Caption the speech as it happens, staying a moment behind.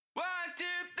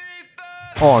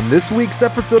On this week's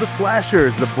episode of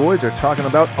Slashers, the boys are talking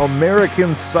about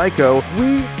American Psycho.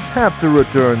 We have to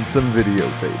return some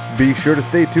videotape. Be sure to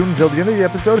stay tuned until the end of the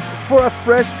episode for a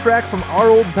fresh track from our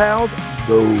old pals,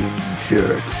 Bone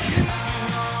Church.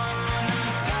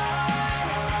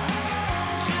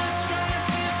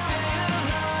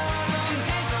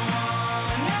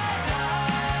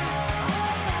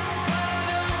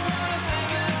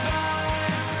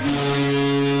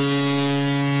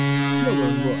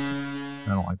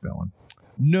 I don't like that one.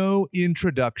 No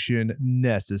introduction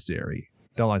necessary.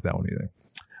 Don't like that one either.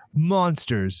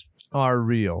 Monsters are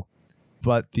real,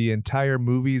 but the entire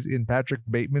movie's in Patrick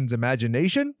Bateman's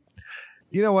imagination?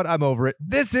 You know what? I'm over it.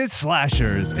 This is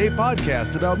Slashers, a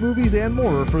podcast about movies and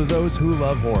more for those who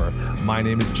love horror. My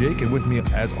name is Jake, and with me,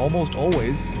 as almost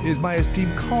always, is my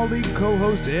esteemed colleague,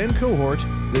 co-host, and cohort,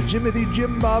 the Jimothy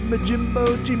Jim Bob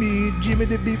Majimbo Jimmy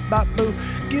the Beat Boppo.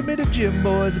 Give me the Jim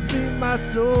boys and free my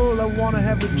soul. I wanna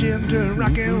have the Jim turn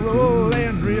rock and roll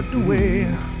and drift away.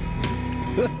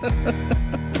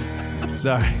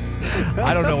 Sorry.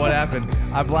 I don't know what happened.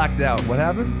 I blacked out. What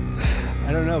happened?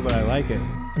 I don't know, but I like it.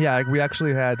 Yeah, we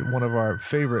actually had one of our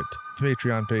favorite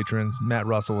Patreon patrons, Matt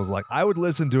Russell, was like, I would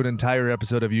listen to an entire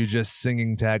episode of you just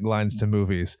singing taglines to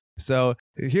movies. So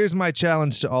here's my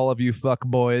challenge to all of you fuck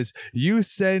boys. You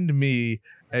send me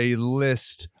a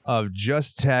list of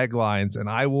just taglines, and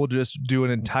I will just do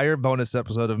an entire bonus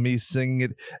episode of me singing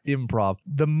it improv.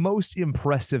 The most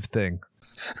impressive thing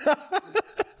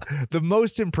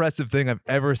I've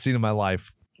ever seen in my life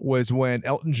was when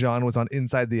Elton John was on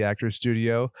Inside the Actors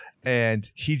Studio, and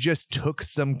he just took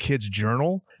some kid's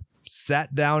journal,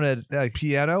 sat down at a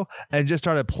piano, and just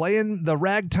started playing the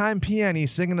ragtime piano,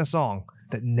 singing a song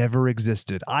that never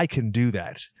existed. I can do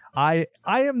that. I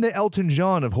am the Elton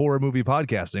John of horror movie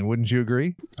podcasting. Wouldn't you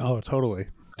agree? Oh, totally.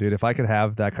 Dude, if I could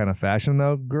have that kind of fashion,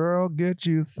 though, girl, get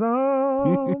you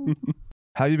some.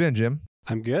 How you been, Jim?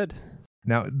 I'm good.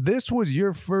 Now, this was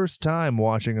your first time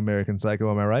watching American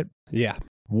Psycho, am I right? Yeah.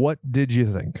 What did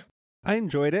you think? I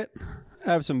enjoyed it.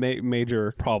 I have some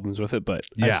major problems with it, but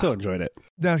I still enjoyed it.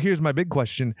 Now, here's my big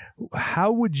question.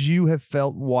 How would you have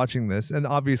felt watching this? And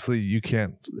obviously, you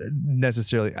can't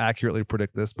necessarily accurately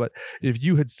predict this, but if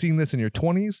you had seen this in your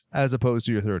 20s as opposed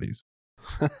to your 30s?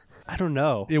 I don't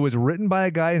know. It was written by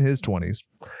a guy in his 20s.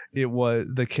 It was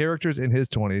the characters in his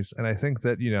 20s. And I think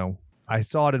that, I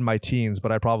saw it in my teens,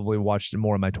 but I probably watched it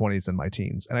more in my 20s than my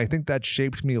teens. And I think that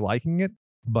shaped me liking it.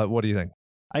 But what do you think?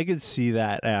 I could see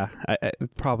that.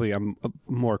 I'm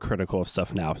more critical of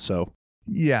stuff now. So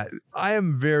yeah, I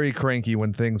am very cranky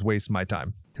when things waste my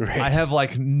time. Right. I have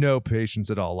no patience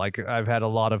at all. I've had a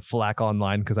lot of flack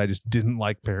online because I just didn't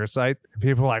like Parasite.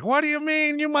 People are like, what do you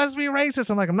mean? You must be racist.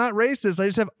 I'm like, I'm not racist. I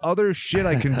just have other shit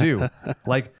I can do.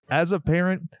 As a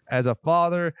parent, as a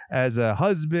father, as a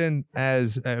husband,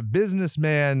 as a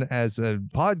businessman, as a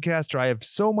podcaster, I have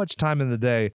so much time in the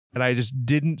day. And I just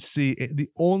didn't see it. The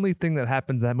only thing that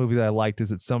happens in that movie that I liked is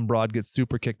that some broad gets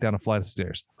super kicked down a flight of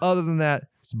stairs. Other than that,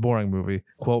 it's a boring movie.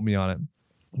 Quote me on it.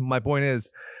 My point is,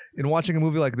 in watching a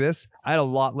movie like this, I had a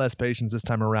lot less patience this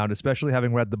time around, especially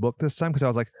having read the book this time, because I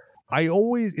was like, it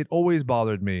always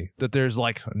bothered me that there's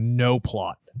no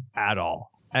plot at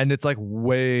all. And it's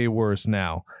way worse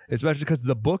now, especially because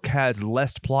the book has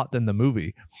less plot than the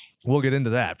movie. We'll get into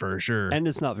that for sure. And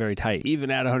it's not very tight. Even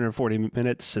at 140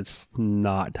 minutes, it's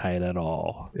not tight at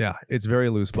all. Yeah, it's very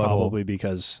loose. Probably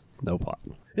because no plot.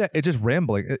 Yeah, it's just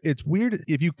rambling. It's weird.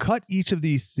 If you cut each of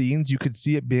these scenes, you could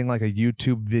see it being like a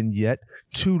YouTube vignette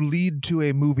to lead to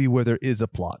a movie where there is a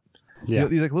plot. Yeah,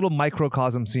 these little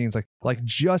microcosm scenes, like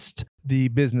just the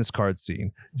business card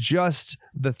scene, just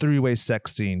the three-way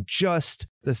sex scene, just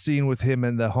the scene with him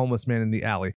and the homeless man in the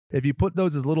alley. If you put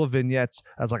those as little vignettes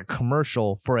as a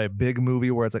commercial for a big movie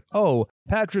where it's oh,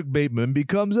 Patrick Bateman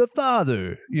becomes a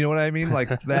father. You know what I mean?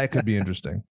 That could be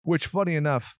interesting. Which, funny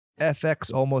enough,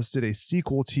 FX almost did a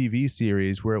sequel TV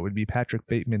series where it would be Patrick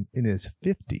Bateman in his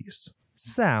 50s.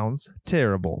 Sounds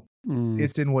terrible.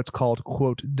 It's in what's called,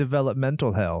 quote,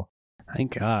 developmental hell.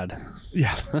 Thank God.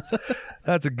 Yeah.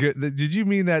 That's a good... Did you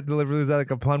mean that deliberately? Was that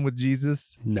a pun with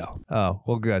Jesus? No. Oh,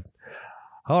 well, good.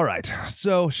 All right.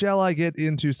 So shall I get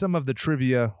into some of the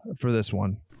trivia for this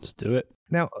one? Let's do it.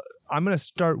 Now, I'm going to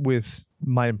start with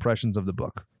my impressions of the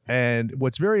book. And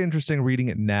what's very interesting reading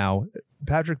it now,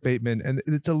 Patrick Bateman, and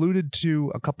it's alluded to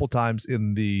a couple times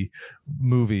in the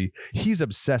movie, he's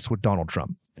obsessed with Donald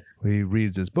Trump. He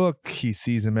reads his book. He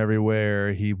sees him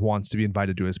everywhere. He wants to be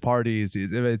invited to his parties.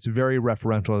 It's very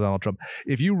referential to Donald Trump.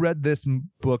 If you read this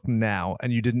book now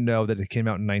and you didn't know that it came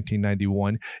out in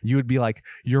 1991, you would be like,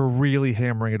 you're really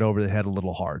hammering it over the head a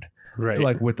little hard. Right.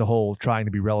 Like with the whole trying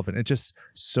to be relevant. It's just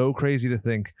so crazy to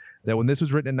think that when this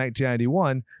was written in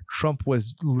 1991, Trump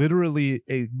was literally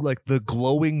like the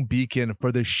glowing beacon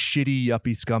for the shitty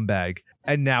yuppie scumbag,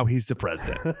 and now he's the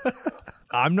president.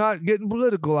 I'm not getting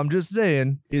political. I'm just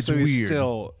saying it's so he's weird.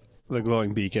 still the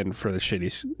glowing beacon for the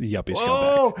shitty yuppie scumbag.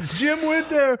 Oh, Jim went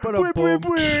there. Feel the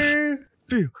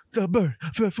burn.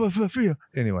 Feel.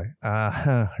 Anyway,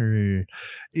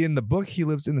 in the book, he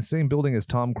lives in the same building as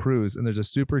Tom Cruise, and there's a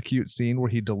super cute scene where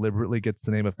he deliberately gets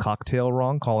the name of Cocktail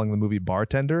wrong, calling the movie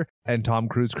Bartender, and Tom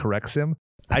Cruise corrects him.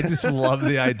 I just love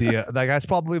the idea. Like, that's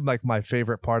probably like my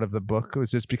favorite part of the book. It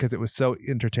was just because it was so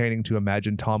entertaining to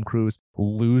imagine Tom Cruise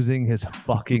losing his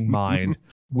fucking mind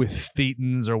with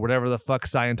thetans or whatever the fuck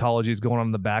Scientology is going on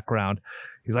in the background.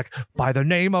 He's like, by the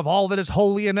name of all that is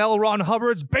holy in L. Ron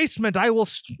Hubbard's basement, I will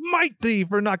smite thee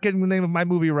for not getting the name of my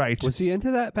movie right. Was he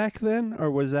into that back then,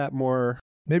 or was that more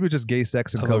Maybe just gay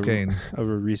sex and cocaine. Of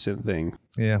a recent thing?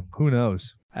 Yeah, who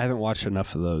knows? I haven't watched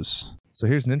enough of those. So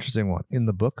here's an interesting one. In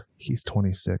the book, he's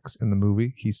 26. In the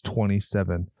movie, he's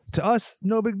 27. To us,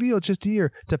 no big deal, just a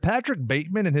year. To Patrick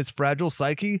Bateman and his fragile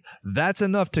psyche, that's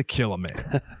enough to kill a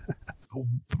man.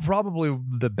 Probably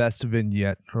the best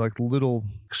vignette, or like little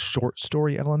short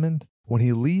story element. When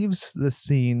he leaves the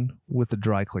scene with the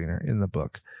dry cleaner in the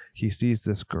book, he sees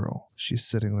this girl. She's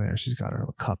sitting there. She's got her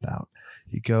cup out.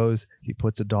 He goes, he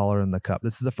puts $1 in the cup.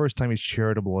 This is the first time he's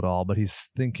charitable at all, but he's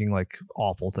thinking like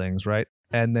awful things, right?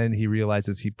 And then he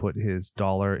realizes he put his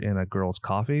dollar in a girl's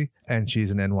coffee, and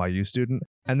she's an NYU student.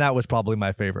 And that was probably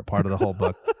my favorite part of the whole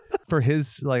book. For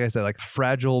his, like I said, like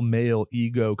fragile male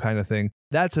ego kind of thing,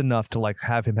 that's enough to like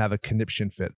have him have a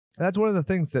conniption fit. That's one of the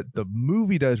things that the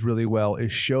movie does really well,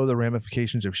 is show the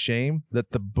ramifications of shame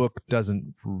that the book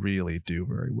doesn't really do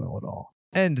very well at all.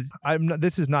 And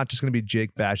this is not just going to be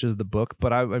Jake bashes the book,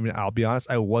 but I mean, I'll be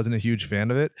honest, I wasn't a huge fan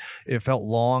of it. It felt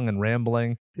long and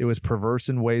rambling. It was perverse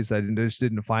in ways that I just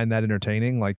didn't find that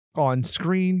entertaining. Like on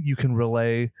screen, you can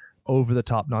relay over the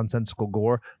top nonsensical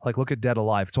gore. Like look at Dead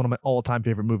Alive. It's one of my all-time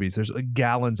favorite movies. There's like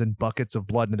gallons and buckets of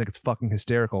blood, and I think it's fucking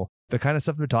hysterical. The kind of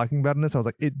stuff they're talking about in this, I was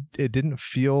like, it didn't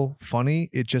feel funny.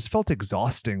 It just felt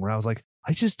exhausting, where I was like,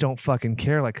 I just don't fucking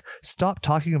care. Like, stop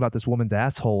talking about this woman's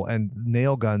asshole and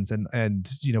nail guns and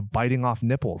you know, biting off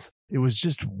nipples. It was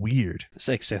just weird. It's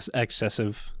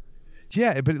excessive.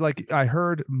 Yeah, but like I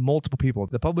heard multiple people,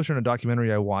 the publisher in a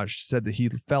documentary I watched said that he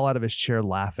fell out of his chair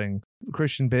laughing.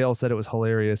 Christian Bale said it was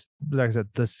hilarious. Like I said,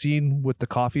 the scene with the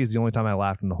coffee is the only time I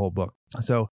laughed in the whole book.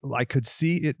 So I could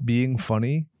see it being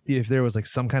funny if there was like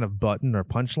some kind of button or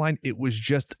punchline. It was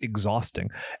just exhausting.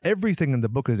 Everything in the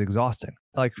book is exhausting.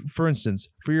 Like, for instance,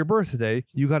 for your birthday,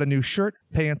 you got a new shirt,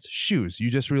 pants, shoes. You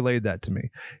just relayed that to me.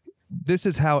 This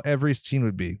is how every scene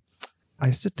would be. I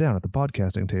sit down at the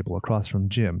podcasting table across from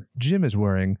Jim. Jim is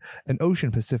wearing an Ocean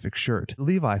Pacific shirt,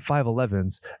 Levi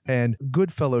 511s, and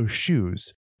Goodfellow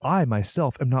shoes. I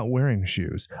myself am not wearing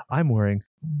shoes. I'm wearing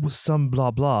some blah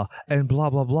blah and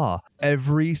blah blah blah.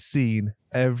 Every scene,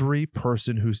 every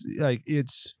person who's like,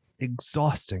 it's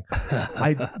exhausting.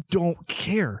 I don't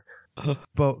care.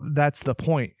 But that's the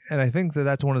point. And I think that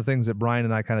that's one of the things that Brian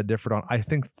and I kind of differed on. I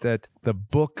think that the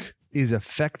book is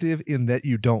effective in that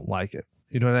you don't like it.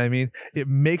 You know what I mean? It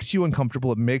makes you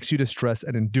uncomfortable. It makes you distressed.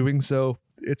 And in doing so,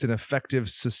 it's an effective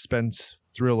suspense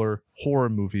thriller horror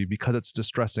movie because it's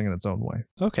distressing in its own way.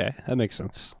 Okay, that makes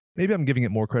sense. Maybe I'm giving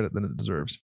it more credit than it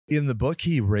deserves. In the book,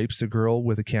 he rapes a girl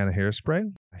with a can of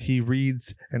hairspray. He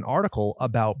reads an article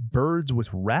about birds with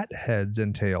rat heads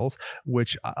and tails,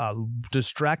 which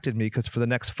distracted me because for the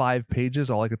next 5 pages,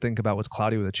 all I could think about was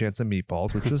Cloudy with a Chance of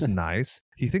Meatballs, which was nice.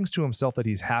 He thinks to himself that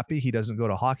he's happy he doesn't go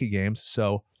to hockey games,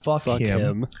 so fuck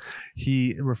him.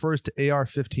 He refers to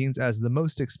AR-15s as the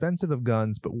most expensive of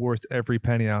guns, but worth every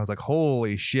penny. And I was like,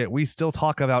 holy shit, we still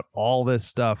talk about all this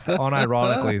stuff,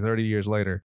 unironically, 30 years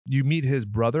later. You meet his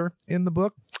brother in the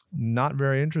book. Not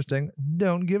very interesting.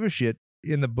 Don't give a shit.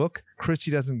 In the book, Chrissy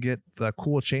doesn't get the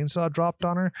cool chainsaw dropped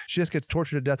on her. She just gets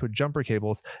tortured to death with jumper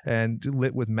cables and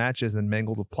lit with matches and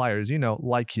mangled with pliers, you know,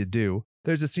 like you do.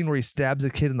 There's a scene where he stabs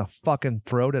a kid in the fucking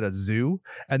throat at a zoo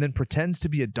and then pretends to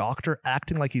be a doctor,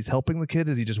 acting like he's helping the kid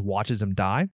as he just watches him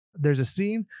die. There's a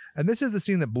scene, and this is the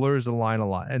scene that blurs the line a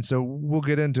lot. And so we'll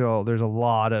get into, there's a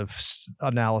lot of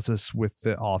analysis with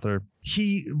the author.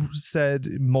 He said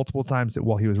multiple times that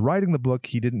while he was writing the book,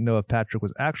 he didn't know if Patrick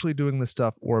was actually doing this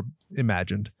stuff or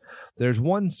imagined. There's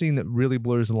one scene that really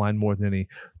blurs the line more than any.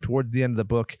 Towards the end of the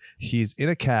book, he's in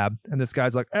a cab, and this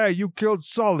guy's like, hey, you killed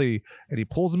Sully. And he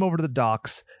pulls him over to the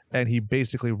docks, and he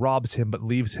basically robs him but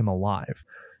leaves him alive.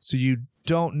 So you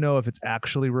don't know if it's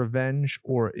actually revenge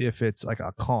or if it's like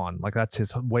a con. Like that's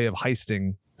his way of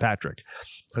heisting Patrick.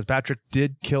 Because Patrick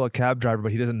did kill a cab driver,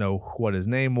 but he doesn't know what his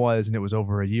name was, and it was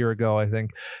over a year ago, I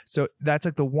think. So that's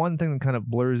like the one thing that kind of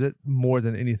blurs it more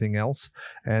than anything else.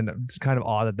 And it's kind of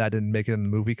odd that that didn't make it in the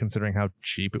movie, considering how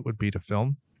cheap it would be to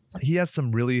film. He has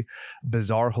some really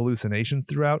bizarre hallucinations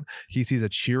throughout. He sees a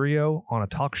Cheerio on a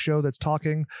talk show that's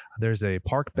talking. There's a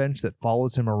park bench that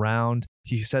follows him around.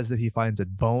 He says that he finds a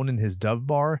bone in his Dove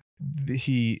bar.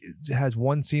 He has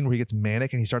one scene where he gets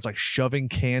manic and he starts like shoving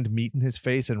canned meat in his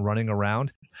face and running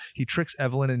around. He tricks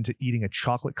Evelyn into eating a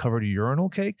chocolate-covered urinal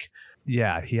cake.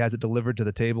 Yeah, he has it delivered to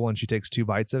the table and she takes 2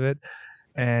 bites of it.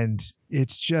 And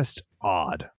it's just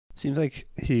odd. Seems like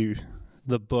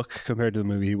the book compared to the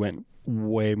movie, he went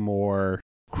way more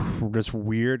just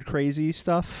weird, crazy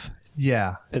stuff.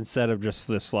 Yeah. Instead of just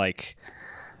this, like,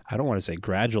 I don't want to say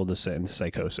gradual descent into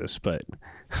psychosis, but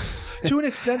to an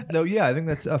extent, though, yeah, I think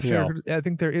that's a fair. Yeah. I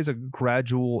think there is a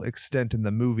gradual extent in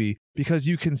the movie because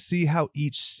you can see how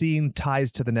each scene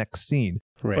ties to the next scene.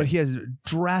 Right. But he has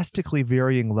drastically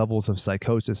varying levels of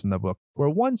psychosis in the book. Where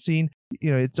one scene,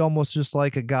 it's almost just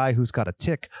like a guy who's got a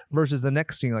tic, versus the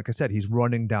next scene, like I said, he's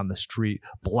running down the street,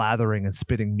 blathering and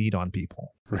spitting meat on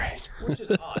people. Right. Which is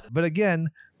odd. But again,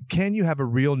 can you have a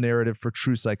real narrative for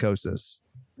true psychosis?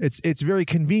 It's very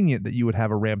convenient that you would have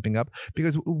a ramping up,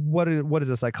 because what is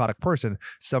a psychotic person?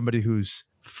 Somebody who's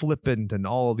flippant and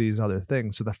all of these other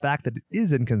things. So the fact that it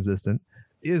is inconsistent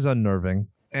is unnerving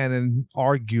and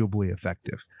arguably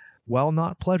effective, while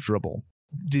not pleasurable.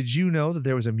 Did you know that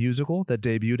there was a musical that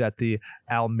debuted at the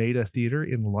Almeida Theatre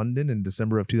in London in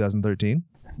December of 2013?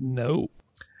 No.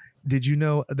 Did you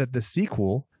know that the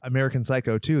sequel, American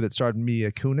Psycho 2, that starred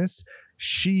Mila Kunis,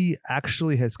 she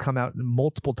actually has come out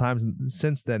multiple times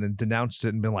since then and denounced it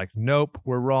and been like, nope,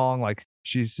 we're wrong. Like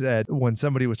she said, when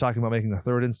somebody was talking about making a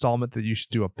 3rd installment, that you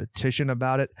should do a petition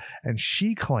about it. And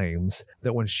she claims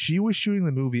that when she was shooting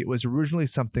the movie, it was originally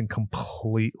something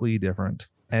completely different.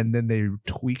 And then they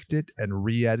tweaked it and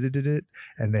re-edited it,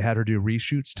 and they had her do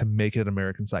reshoots to make it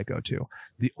American Psycho 2.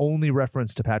 The only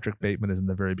reference to Patrick Bateman is in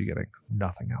the very beginning.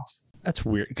 Nothing else. That's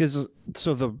weird, because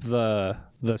so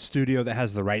the studio that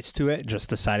has the rights to it just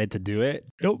decided to do it.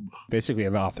 Nope. Basically,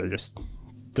 the author just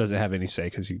doesn't have any say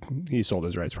because he sold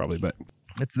his rights probably, but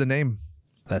it's the name.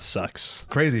 That sucks.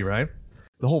 Crazy, right?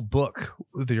 The whole book,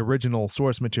 the original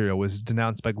source material, was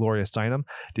denounced by Gloria Steinem.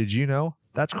 Did you know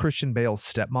that's Christian Bale's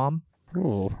stepmom?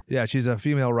 Ooh. Yeah, she's a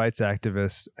female rights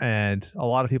activist, and a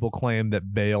lot of people claim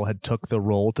that Bale had took the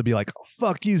role to be like,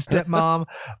 fuck you, stepmom,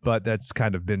 but that's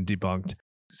kind of been debunked.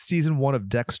 Season 1 of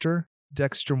Dexter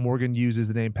Morgan uses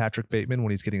the name Patrick Bateman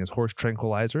when he's getting his horse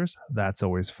tranquilizers. That's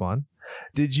always fun.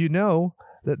 Did you know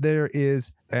that there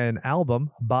is an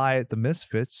album by the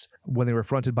Misfits when they were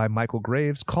fronted by Michael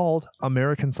Graves called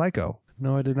American Psycho?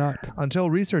 No, I did not. Until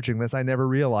researching this, I never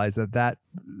realized that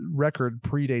record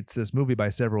predates this movie by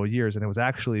several years, and it was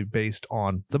actually based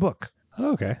on the book.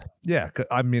 Oh, okay. Yeah,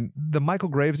 I mean, the Michael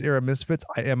Graves era Misfits,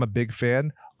 I am a big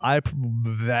fan. I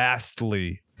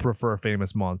vastly prefer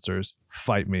Famous Monsters.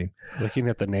 Fight me. Looking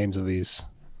at the names of the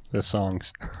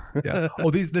songs. Yeah. Oh,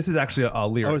 this is actually a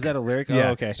lyric. Oh, is that a lyric? Yeah.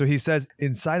 Oh, okay. So he says,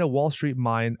 inside a Wall Street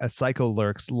mine, a psycho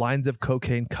lurks, lines of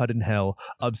cocaine cut in hell,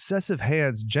 obsessive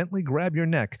hands gently grab your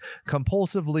neck,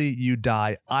 compulsively you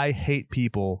die, I hate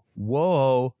people,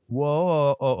 whoa,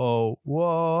 whoa, oh,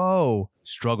 whoa,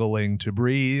 struggling to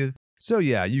breathe. So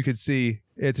yeah, you could see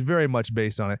it's very much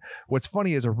based on it. What's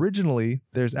funny is originally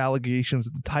there's allegations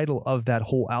that the title of that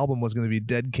whole album was going to be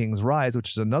Dead King's Rise,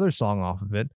 which is another song off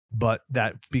of it, but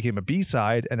that became a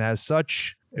B-side, and as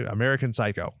such, American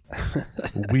Psycho.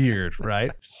 Weird,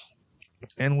 right?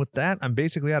 And with that, I'm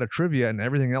basically out of trivia, and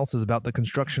everything else is about the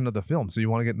construction of the film. So you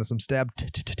want to get into some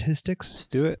statistics? Let's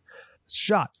do it.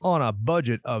 Shot on a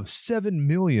budget of $7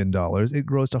 million, it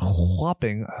grossed a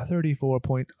whopping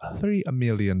 $34.3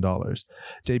 million.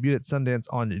 Debuted at Sundance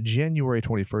on January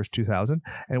 21st, 2000,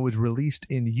 and was released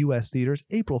in U.S. theaters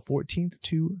April 14th,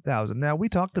 2000. Now, we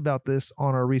talked about this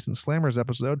on our recent Slammers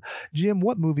episode. Jim,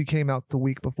 what movie came out the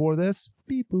week before this?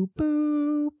 Beep, boop,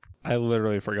 boop. I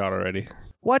literally forgot already.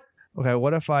 What? Okay,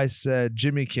 what if I said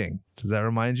Jimmy King? Does that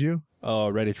remind you? Oh,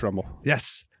 Ready to Rumble.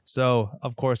 Yes. So,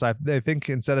 of course, I think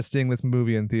instead of seeing this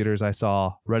movie in theaters, I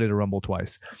saw Ready to Rumble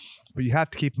twice. But you have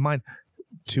to keep in mind,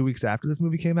 2 weeks after this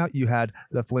movie came out, you had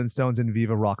the Flintstones and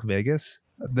Viva Rock Vegas.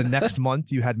 The next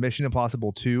month, you had Mission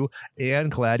Impossible 2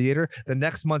 and Gladiator. The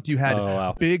next month, you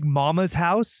had Big Mama's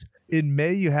House. In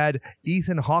May, you had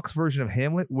Ethan Hawke's version of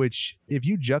Hamlet, which, if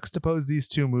you juxtapose these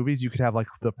two movies, you could have like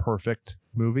the perfect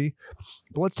movie.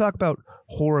 But let's talk about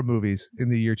horror movies in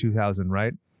the year 2000,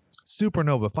 right?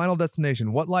 Supernova, Final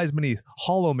Destination, What Lies Beneath,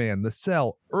 Hollow Man, The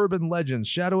Cell, Urban Legends,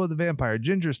 Shadow of the Vampire,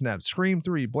 Ginger Snap, Scream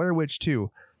 3, Blair Witch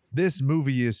 2. This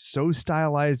movie is so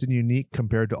stylized and unique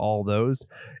compared to all those.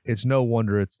 It's no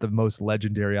wonder it's the most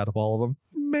legendary out of all of them.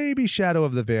 Maybe Shadow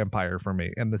of the Vampire for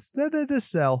me. And the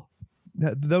Cell,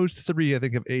 those three I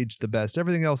think have aged the best.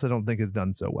 Everything else I don't think is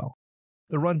done so well.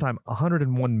 The runtime,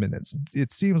 101 minutes.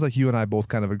 It seems like you and I both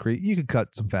kind of agree. You could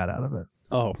cut some fat out of it.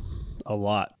 Oh, a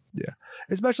lot. Yeah.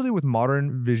 Especially with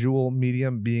modern visual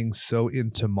medium being so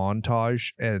into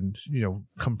montage and,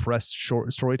 compressed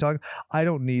short storytelling. I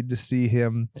don't need to see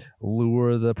him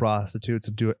lure the prostitutes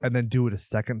and then do it a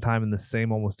second time in the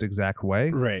same almost exact way.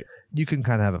 Right. You can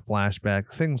kind of have a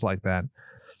flashback, things like that.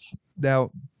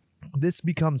 Now, this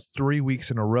becomes 3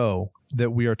 weeks in a row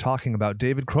that we are talking about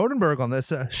David Cronenberg on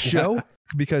this show.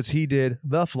 Because he did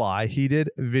The Fly, he did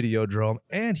Videodrome,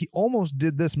 and he almost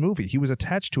did this movie. He was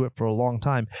attached to it for a long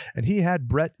time, and he had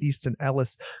Bret Easton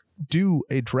Ellis do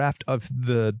a draft of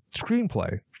the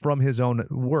screenplay from his own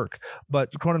work.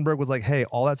 But Cronenberg was like, hey,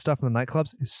 all that stuff in the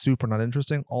nightclubs is super not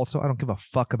interesting. Also, I don't give a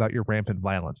fuck about your rampant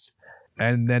violence.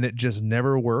 And then it just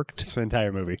never worked. It's the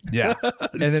entire movie. Yeah.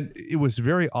 And then it was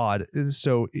very odd.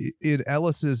 So in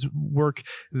Ellis's work,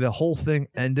 the whole thing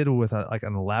ended with an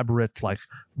elaborate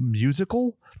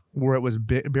musical where it was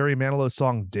Barry Manilow's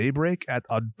song Daybreak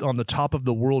on the top of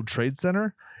the World Trade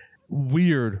Center.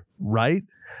 Weird, right?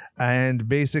 And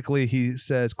basically he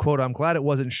says, quote, I'm glad it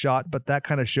wasn't shot, but that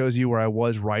kind of shows you where I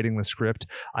was writing the script.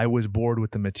 I was bored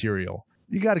with the material.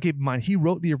 You got to keep in mind, he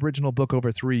wrote the original book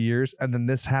over 3 years, and then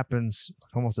this happens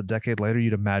almost a decade later.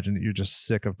 You'd imagine that you're just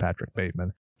sick of Patrick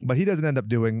Bateman. But he doesn't end up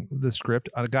doing the script.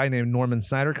 A guy named Norman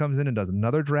Snyder comes in and does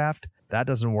another draft. That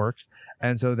doesn't work.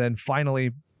 And so then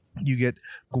finally, you get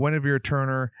Guinevere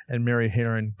Turner and Mary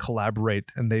Herron collaborate,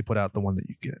 and they put out the one that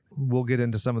you get. We'll get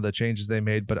into some of the changes they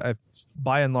made, but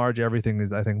by and large, everything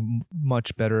is, I think,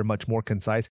 much better, much more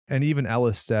concise. And even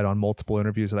Ellis said on multiple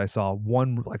interviews that I saw,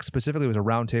 one specifically was a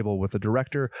roundtable with the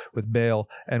director, with Bale,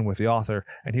 and with the author,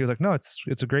 and he was like, "No,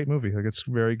 it's a great movie. It's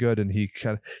very good." And he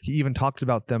even talked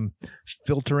about them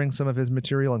filtering some of his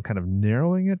material and kind of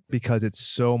narrowing it because it's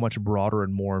so much broader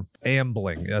and more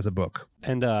ambling as a book.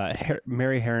 And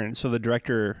Mary Herron, so the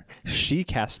director, she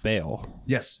cast Bale.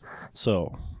 Yes.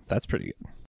 So that's pretty good.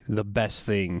 The best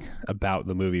thing about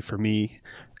the movie for me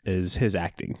is his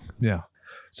acting. Yeah.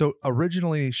 So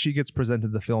originally she gets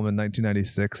presented the film in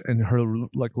 1996, and her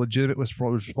legitimate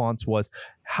response was,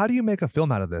 how do you make a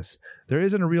film out of this? There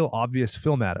isn't a real obvious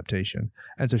film adaptation.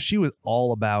 And so she was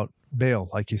all about Bale,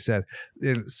 like you said,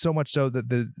 and so much so that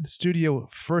the studio,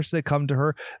 first they come to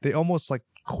her, they almost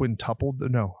quintupled.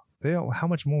 No, how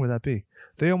much more would that be?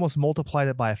 They almost multiplied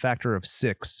it by a factor of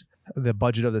 6, the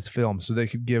budget of this film, so they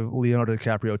could give Leonardo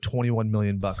DiCaprio $21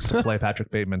 million to play Patrick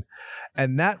Bateman.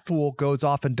 And that fool goes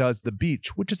off and does The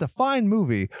Beach, which is a fine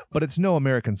movie, but it's no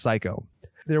American Psycho.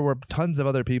 There were tons of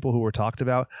other people who were talked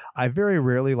about. I very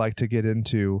rarely like to get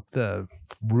into the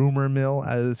rumor mill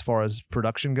as far as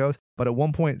production goes, but at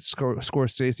one point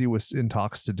Scorsese was in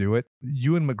talks to do it.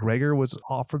 Ewan McGregor was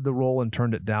offered the role and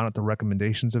turned it down at the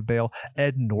recommendations of Bale.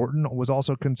 Ed Norton was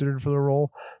also considered for the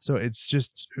role. So it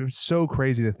was so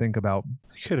crazy to think about.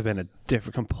 It could have been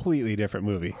a completely different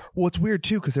movie. Well, it's weird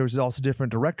too, because there was also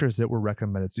different directors that were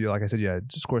recommended. So like I said, you had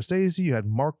Scorsese, you had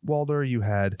Mark Wahlberg, you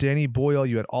had Danny Boyle,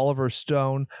 you had Oliver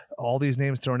Stone, all these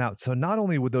names thrown out. So not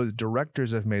only would those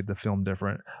directors have made the film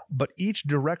different, but each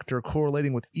director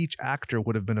correlating with each actor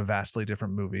would have been a vastly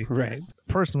different movie. Right.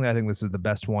 Personally, I think this is the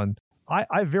best one.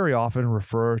 I very often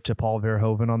refer to Paul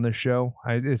Verhoeven on this show.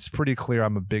 It's pretty clear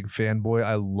I'm a big fanboy.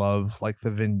 I love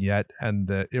the vignette and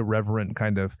the irreverent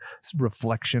kind of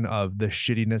reflection of the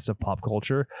shittiness of pop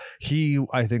culture. He,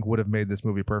 I think, would have made this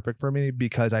movie perfect for me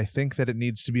because I think that it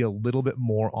needs to be a little bit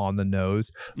more on the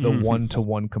nose. The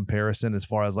one-to-one comparison as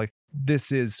far as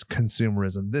this is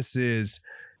consumerism. This is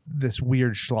this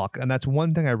weird schlock. And that's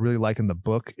one thing I really like in the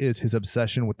book is his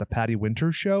obsession with the Patty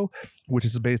Winters show, which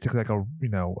is basically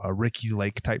a Ricky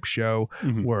Lake type show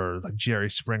where Jerry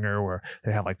Springer, where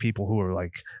they have people who are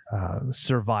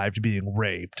survived being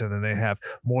raped, and then they have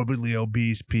morbidly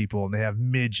obese people, and they have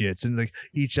midgets, and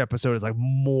each episode is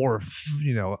more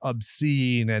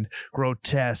obscene and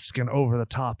grotesque and over the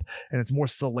top, and it's more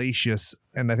salacious.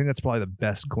 And I think that's probably the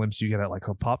best glimpse you get at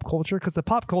a pop culture, because the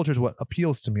pop culture is what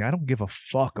appeals to me. I don't give a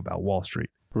fuck about Wall Street.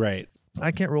 Right.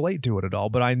 I can't relate to it at all,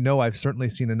 but I know I've certainly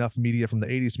seen enough media from the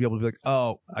 80s to be able to be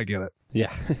oh, I get it.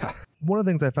 Yeah. One of the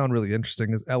things I found really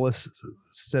interesting is Ellis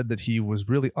said that he was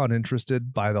really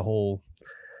uninterested by the whole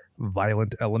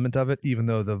violent element of it, even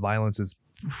though the violence is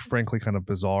frankly kind of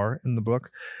bizarre in the book.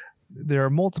 There are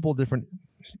multiple different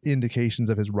indications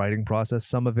of his writing process.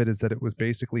 Some of it is that it was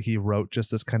basically he wrote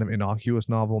just this kind of innocuous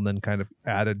novel and then kind of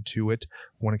added to it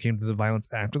when it came to the violence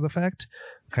after the fact,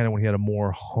 kind of when he had a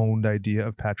more honed idea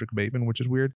of Patrick Bateman, which is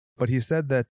weird. But he said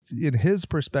that in his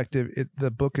perspective, the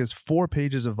book is 4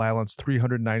 pages of violence,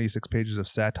 396 pages of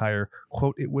satire.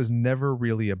 Quote, it was never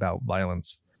really about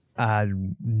violence.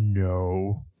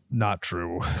 No, not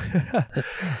true.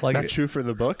 Like, not true for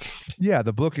the book? Yeah,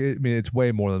 the book, I mean, it's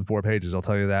way more than 4 pages, I'll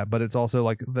tell you that. But it's also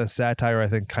like the satire, I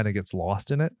think, kind of gets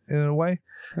lost in it in a way.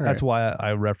 All That's why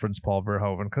I reference Paul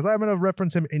Verhoeven, because I'm going to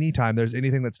reference him anytime there's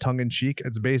anything that's tongue-in-cheek.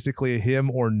 It's basically him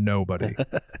or nobody.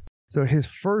 So his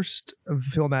first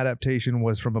film adaptation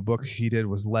was from a book he did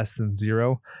was Less Than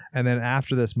Zero. And then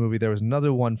after this movie, there was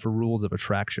another one for Rules of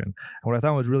Attraction. And what I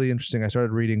thought was really interesting, I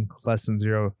started reading Less Than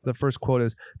Zero. The first quote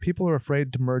is, people are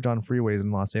afraid to merge on freeways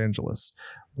in Los Angeles,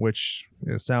 which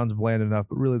sounds bland enough,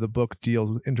 but really the book deals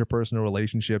with interpersonal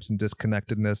relationships and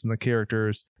disconnectedness and the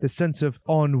characters, the sense of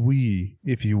ennui,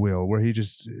 if you will, where he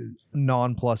just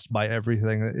nonplussed by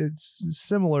everything. It's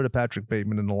similar to Patrick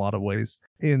Bateman in a lot of ways.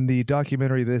 In the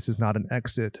documentary This Is Not an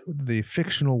Exit, the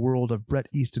fictional world of Bret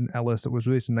Easton Ellis that was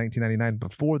released in 1999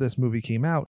 before this movie came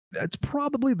out, that's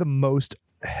probably the most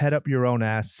head up your own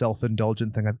ass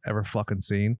self-indulgent thing I've ever fucking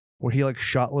seen, where he like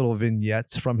shot little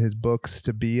vignettes from his books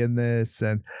to be in this,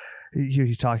 and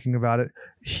he's talking about it.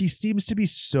 He seems to be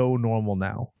so normal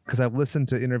now, because I've listened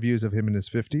to interviews of him in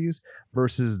his 50s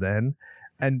versus then,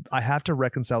 and I have to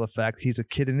reconcile the fact he's a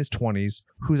kid in his 20s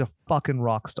who's a fucking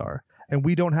rock star. And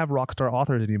we don't have rock star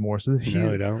authors anymore, so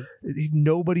no, we don't.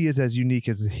 Nobody is as unique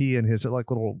as he and his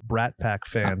like little Brat Pack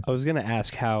fans. I was gonna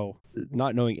ask how,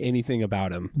 not knowing anything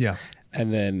about him, yeah,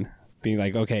 and then being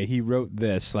like, okay, he wrote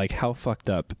this. Like, how fucked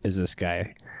up is this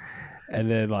guy?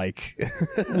 And then like,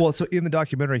 well, so in the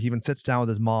documentary, he even sits down with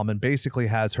his mom and basically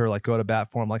has her like go to bat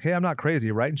for him, like, hey, I'm not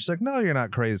crazy, right? And she's like, no, you're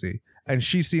not crazy. And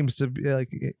she seems to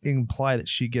like imply that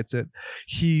she gets it.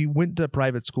 He went to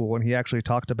private school, and he actually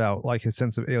talked about like his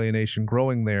sense of alienation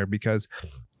growing there, because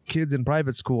kids in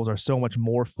private schools are so much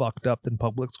more fucked up than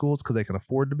public schools because they can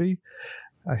afford to be.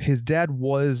 His dad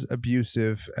was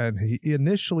abusive, and he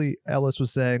initially, Ellis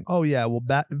was saying, oh yeah, well,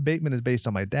 Bateman is based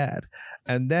on my dad.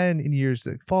 And then in years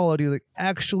that followed, he was like,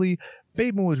 actually,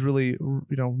 Bateman was really,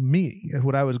 me,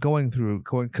 what I was going through,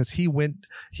 because he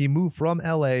moved from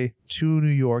LA to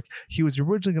New York. He was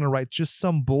originally going to write just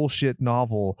some bullshit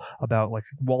novel about like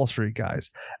Wall Street guys.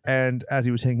 And as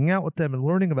he was hanging out with them and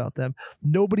learning about them,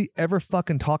 nobody ever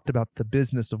fucking talked about the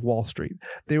business of Wall Street.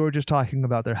 They were just talking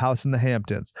about their house in the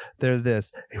Hamptons, their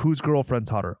this, whose girlfriend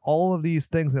taught her, all of these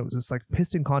things. And it was just like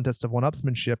pissing contest of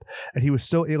one-upsmanship. And he was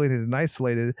so alienated and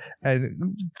isolated.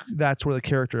 And that's where the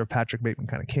character of Patrick Bateman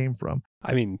kind of came from.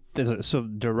 I mean, there's a so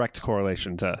direct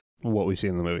correlation to what we see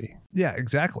in the movie. Yeah,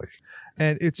 exactly.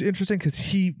 And it's interesting because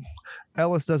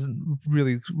Ellis doesn't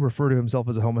really refer to himself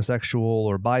as a homosexual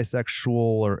or bisexual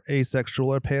or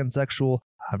asexual or pansexual.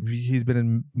 He's been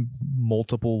in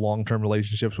multiple long-term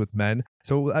relationships with men.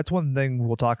 So that's one thing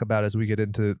we'll talk about as we get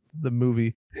into the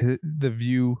movie, the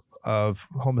view of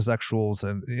homosexuals,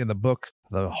 and in the book,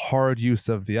 the hard use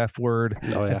of the F word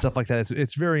and stuff like that.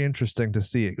 It's very interesting to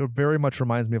see. It very much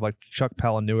reminds me of like Chuck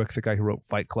Palahniuk, the guy who wrote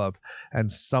Fight Club,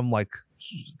 and some like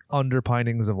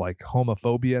underpinnings of like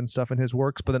homophobia and stuff in his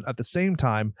works. But then at the same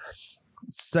time,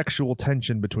 sexual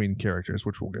tension between characters,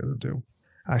 which we'll get into.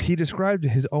 He described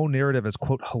his own narrative as,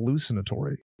 quote,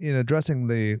 hallucinatory. In addressing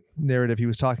the narrative, he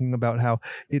was talking about how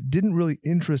it didn't really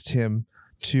interest him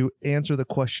to answer the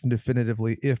question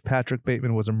definitively if Patrick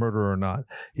Bateman was a murderer or not.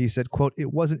 He said, quote,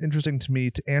 it wasn't interesting to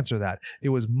me to answer that. It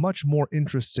was much more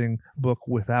interesting book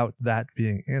without that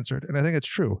being answered. And I think it's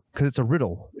true, because it's a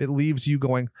riddle. It leaves you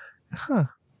going, huh.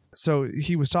 So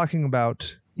he was talking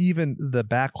about even the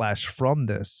backlash from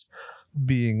this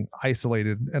being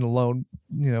isolated and alone.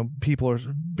 People are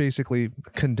basically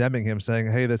condemning him,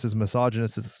 saying, hey, this is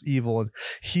misogynist, this is evil. And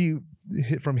he,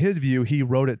 from his view, he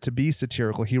wrote it to be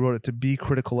satirical. He wrote it to be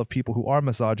critical of people who are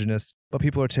misogynists, but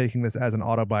people are taking this as an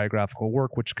autobiographical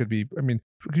work, which could be, can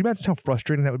you imagine how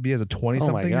frustrating that would be as a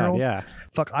 20-something-year-old? Yeah.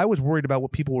 Fuck, I was worried about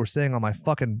what people were saying on my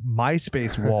fucking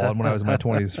MySpace wall when I was in my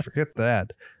 20s. Forget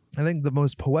that. I think the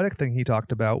most poetic thing he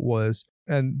talked about was,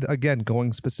 and again,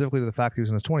 going specifically to the fact he was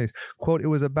in his 20s, quote, it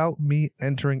was about me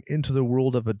entering into the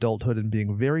world of adulthood and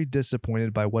being very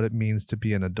disappointed by what it means to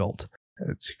be an adult.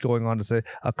 It's going on to say,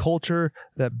 a culture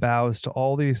that bows to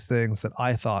all these things that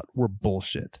I thought were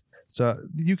bullshit. So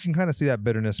you can kind of see that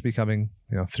bitterness becoming,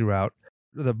 throughout.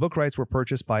 The book rights were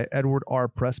purchased by Edward R.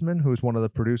 Pressman, who's one of the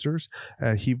producers.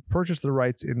 He purchased the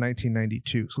rights in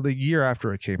 1992, so the year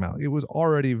after it came out. It was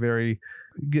already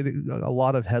getting a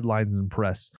lot of headlines and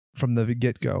press from the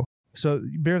get-go. So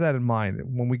bear that in mind.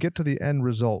 When we get to the end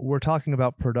result, we're talking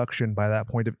about production by that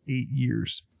point of 8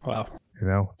 years. Wow.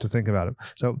 To think about it.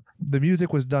 So the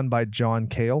music was done by John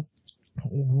Cale.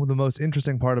 The most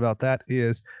interesting part about that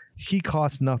is he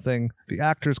cost nothing. The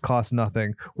actors cost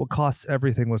nothing. What costs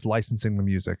everything was licensing the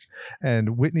music.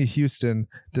 And Whitney Houston,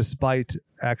 despite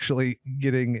actually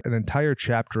getting an entire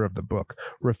chapter of the book,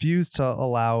 refused to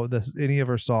allow any of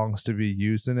her songs to be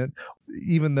used in it,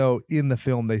 even though in the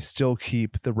film they still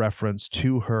keep the reference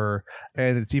to her.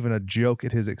 And it's even a joke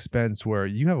at his expense where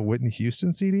you have a Whitney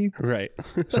Houston CD. Right.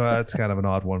 So that's kind of an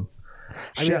odd one.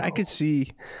 I mean, I could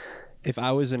see if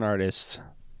I was an artist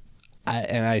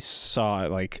and I saw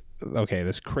like, okay,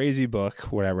 this crazy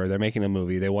book, whatever, they're making a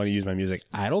movie, they want to use my music.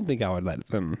 I don't think I would let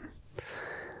them.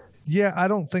 Yeah, I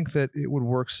don't think that it would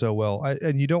work so well.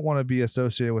 And you don't want to be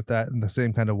associated with that in the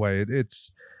same kind of way.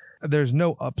 There's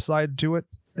no upside to it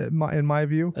in my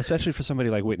view. Especially for somebody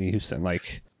like Whitney Houston.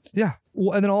 Like, yeah.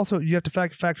 Well, and then also you have to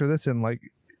factor this in. Like,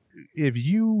 if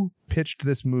you pitched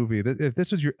this movie, if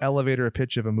this was your elevator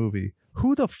pitch of a movie,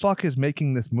 who the fuck is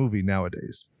making this movie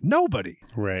nowadays? Nobody.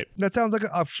 Right. That sounds like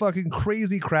a fucking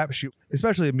crazy crapshoot,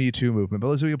 especially a Me Too movement.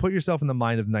 But so you put yourself in the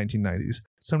mind of 1990s.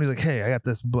 Somebody's like, hey, I got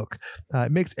this book.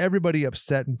 It makes everybody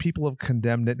upset and people have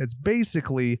condemned it. It's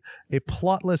basically a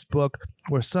plotless book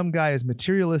where some guy is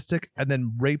materialistic and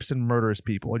then rapes and murders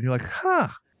people. And you're like, huh,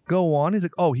 go on. He's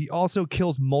like, oh, he also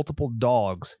kills multiple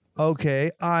dogs. Okay,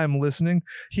 I'm listening.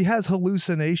 He has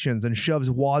hallucinations and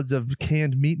shoves wads of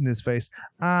canned meat in his face.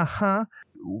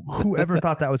 Whoever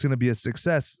thought that was going to be a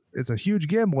success? It's a huge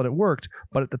gamble and it worked.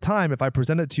 But at the time, if I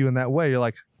present it to you in that way, you're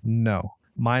like, no.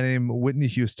 My name, Whitney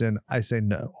Houston. I say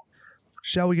no.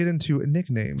 Shall we get into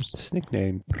nicknames? This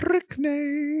nickname.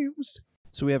 Nicknames.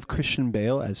 So we have Christian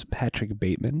Bale as Patrick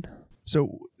Bateman.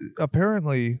 So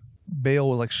apparently Bale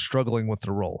was like struggling with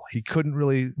the role. He couldn't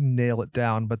really nail it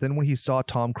down. But then when he saw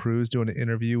Tom Cruise doing an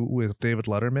interview with David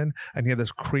Letterman, and he had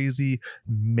this crazy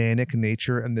manic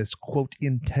nature and this quote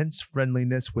intense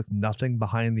friendliness with nothing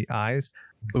behind the eyes,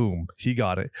 boom, he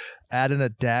got it. Add in a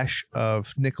dash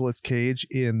of Nicolas Cage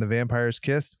in The Vampire's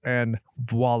Kiss, and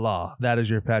voila, that is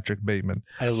your Patrick Bateman.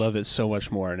 I love it so much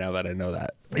more now that I know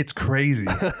that. It's crazy.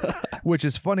 Which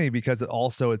is funny because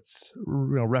it's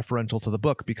referential to the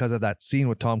book because of that scene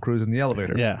with Tom Cruise in the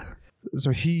elevator. Yeah.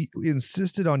 So he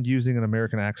insisted on using an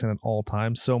American accent at all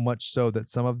times, so much so that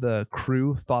some of the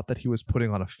crew thought that he was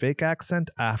putting on a fake accent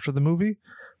after the movie,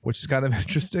 which is kind of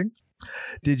interesting.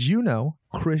 Did you know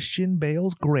Christian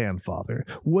Bale's grandfather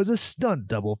was a stunt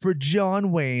double for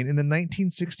John Wayne in the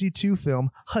 1962 film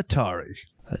Hatari?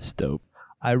 That's dope.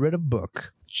 I read a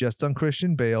book just on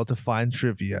Christian Bale to find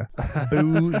trivia.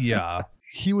 Booyah.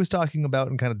 He was talking about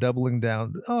and kind of doubling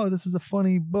down. Oh, this is a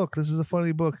funny book. This is a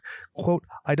funny book. Quote,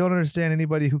 I don't understand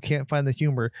anybody who can't find the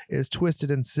humor. It's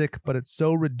twisted and sick, but it's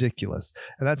so ridiculous.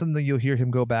 And that's something you'll hear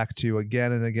him go back to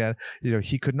again and again.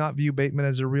 He could not view Bateman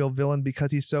as a real villain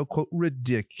because he's so, quote,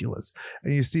 ridiculous.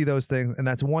 And you see those things. And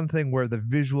that's one thing where the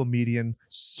visual medium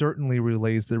certainly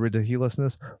relays the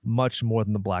ridiculousness much more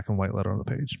than the black and white letter on the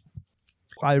page.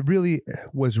 I really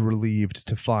was relieved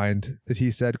to find that he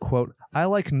said, quote, I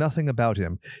like nothing about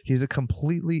him. He's a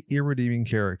completely irredeeming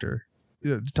character.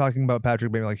 Talking about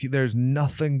Patrick Bateman, like there's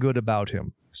nothing good about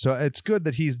him. So it's good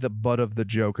that he's the butt of the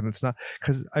joke. And it's not,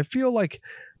 because I feel like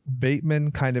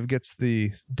Bateman kind of gets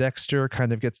the Dexter,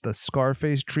 kind of gets the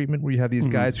Scarface treatment where you have these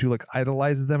guys who like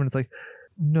idolizes them. And it's like,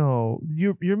 no,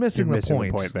 you're missing the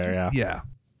point. The point there, yeah. Yeah.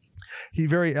 He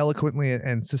very eloquently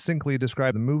and succinctly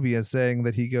described the movie as saying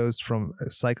that he goes from a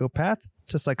psychopath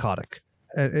to psychotic.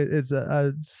 It's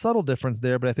a subtle difference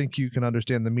there, but I think you can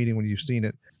understand the meaning when you've seen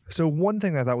it. So one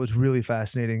thing I thought was really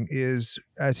fascinating is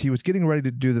as he was getting ready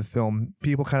to do the film,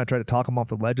 people kind of tried to talk him off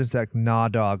the ledge and said, nah,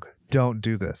 dog, don't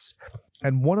do this.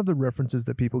 And one of the references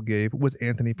that people gave was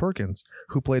Anthony Perkins,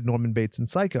 who played Norman Bates in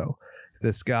Psycho.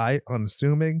 This guy,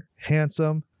 unassuming,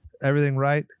 handsome, everything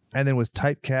right, and then was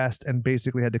typecast and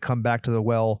basically had to come back to the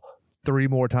well 3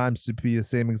 more times to be the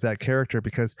same exact character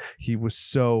because he was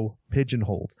so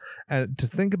pigeonholed. And to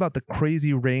think about the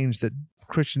crazy range that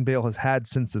Christian Bale has had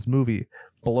since this movie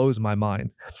blows my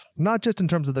mind. Not just in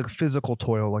terms of the physical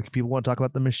toil, like people want to talk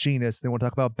about The Machinist, they want to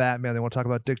talk about Batman, they want to talk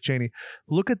about Dick Cheney.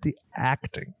 Look at the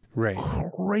acting. Right.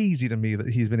 Crazy to me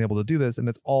that he's been able to do this, and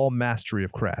it's all mastery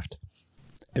of craft.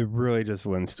 It really just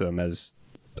lends to him as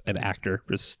an actor.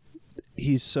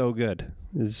 He's so good.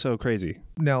 It's so crazy.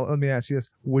 Now, let me ask you this.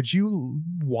 Would you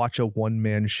watch a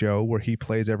one-man show where he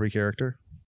plays every character?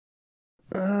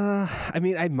 I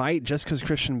mean, I might just because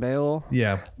Christian Bale.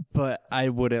 Yeah. But I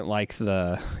wouldn't like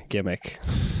the gimmick.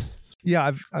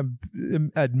 Yeah, I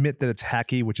admit that it's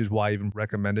hacky, which is why I even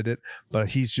recommended it.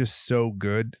 But he's just so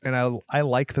good, and I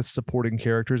like the supporting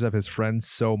characters of his friends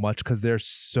so much because they're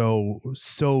so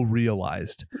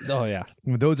realized. Oh yeah,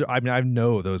 I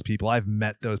know those people. I've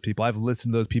met those people. I've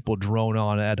listened to those people drone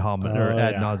on ad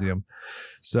nauseum.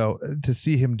 So to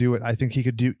see him do it, I think he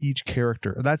could do each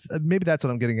character. That's what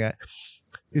I'm getting at.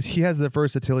 Is he has the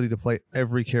versatility to play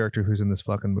every character who's in this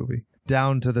fucking movie,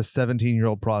 down to the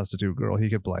 17-year-old prostitute girl. He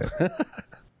could play it.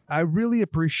 I really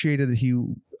appreciated that he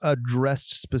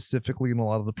addressed specifically in a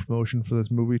lot of the promotion for this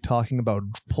movie, talking about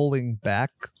pulling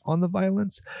back on the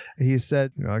violence. He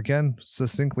said, again,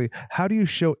 succinctly, how do you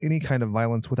show any kind of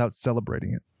violence without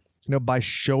celebrating it? By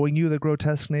showing you the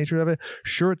grotesque nature of it.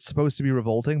 Sure, it's supposed to be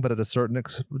revolting, but at a certain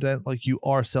extent, like, you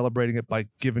are celebrating it by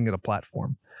giving it a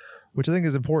platform, which I think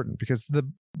is important because the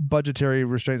budgetary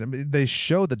restraints, they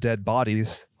show the dead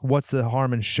bodies. What's the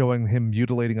harm in showing him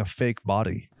mutilating a fake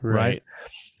body? Right?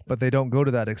 But they don't go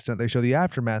to that extent. They show the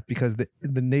aftermath because the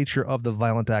nature of the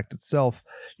violent act itself,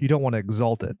 you don't want to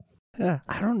exalt it. Yeah,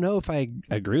 I don't know if I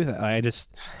agree with that.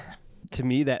 To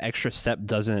me, that extra step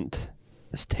doesn't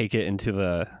take it into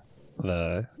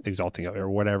the exalting of it or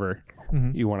whatever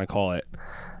you want to call it.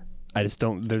 I just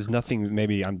don't. There's nothing.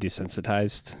 Maybe I'm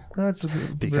desensitized. That's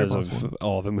because of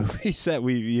all the movies that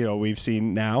we've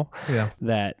seen now. Yeah.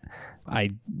 That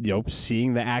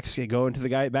seeing the axe go into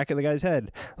the back of the guy's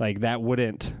head, like, that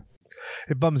wouldn't.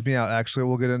 It bums me out. Actually,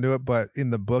 we'll get into it. But in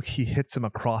the book, he hits him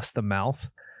across the mouth,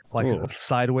 like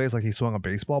sideways, like he swung a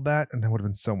baseball bat, and that would have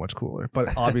been so much cooler.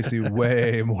 But obviously,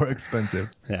 way more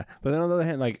expensive. Yeah. But then on the other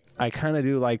hand, like, I kind of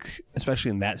do like,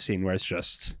 especially in that scene where it's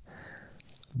just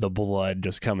the blood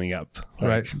just coming up,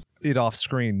 right? It off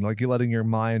screen, like, you're letting your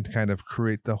mind kind of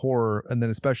create the horror, and then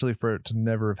especially for it to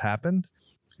never have happened.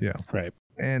 Yeah, right.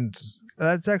 And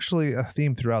that's actually a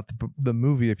theme throughout the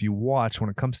movie. If you watch, when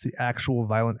it comes to the actual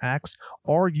violent acts,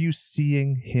 are you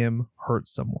seeing him hurt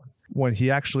someone? When he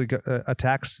actually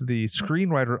attacks the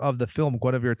screenwriter of the film,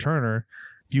 Guinevere Turner,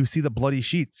 you see the bloody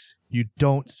sheets. You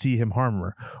don't see him harm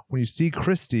her. When you see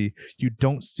Christy, you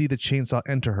don't see the chainsaw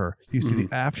enter her. You see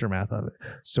the aftermath of it.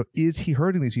 So is he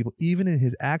hurting these people? Even in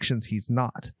his actions, he's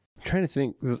not. I'm trying to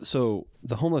think. So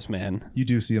the homeless man. You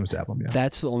do see him stab him, yeah.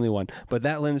 That's the only one. But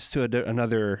that lends to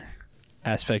another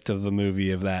aspect of the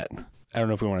movie of that. I don't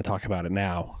know if we want to talk about it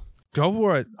now. Go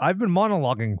for it. I've been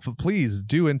monologuing. Please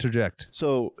do interject.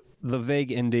 So the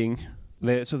vague ending...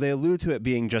 They allude to it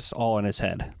being just all in his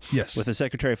head. Yes. With the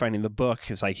secretary finding the book,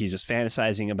 it's like he's just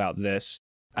fantasizing about this.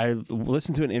 I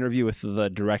listened to an interview with the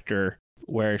director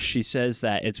where she says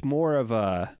that it's more of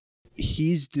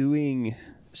he's doing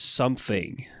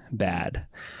something bad,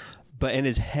 but in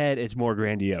his head it's more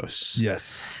grandiose.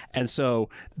 Yes. And so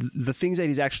the things that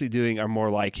he's actually doing are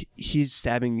more like he's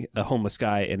stabbing a homeless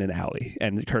guy in an alley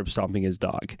and curb stomping his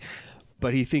dog.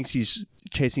 But he thinks he's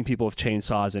chasing people with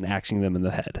chainsaws and axing them in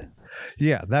the head.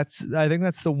 Yeah, I think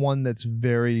that's the one that's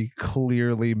very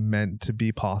clearly meant to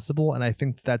be possible. And I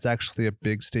think that's actually a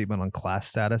big statement on class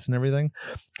status and everything,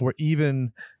 where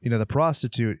even, the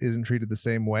prostitute isn't treated the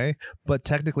same way, but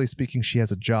technically speaking, she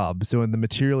has a job. So in the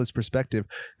materialist perspective,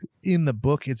 in the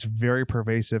book, it's very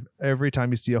pervasive. Every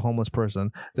time you see a homeless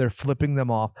person, they're flipping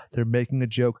them off. They're making a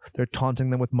joke. They're taunting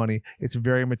them with money. It's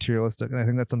very materialistic. And I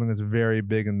think that's something that's very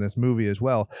big in this movie as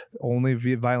well. Only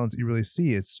violence you really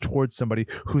see is towards somebody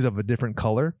who's of a different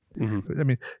color. Mm-hmm. I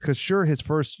mean, because sure, his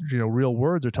first, real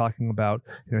words are talking about,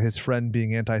 his friend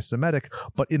being anti-Semitic,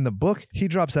 but in the book, he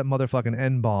drops that motherfucking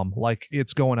N-bomb like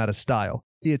it's going out of style.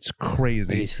 It's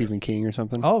crazy. Maybe Stephen King or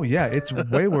something? Oh, yeah. It's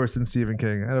way worse than Stephen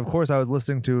King. And of course, I was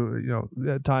listening to,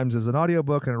 at times as an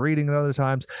audiobook and reading at other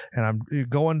times. And I'm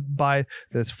going by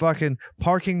this fucking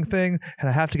parking thing. And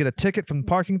I have to get a ticket from the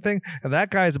parking thing. And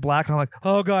that guy is black. And I'm like,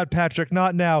 oh, God, Patrick,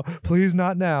 not now. Please,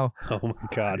 not now. Oh, my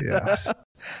God. Yeah.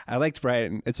 I liked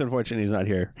Brian. It's unfortunate he's not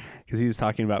here because he was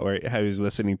talking about how he was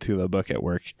listening to the book at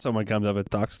work. Someone comes up and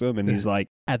talks to him and he's like,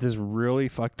 at this really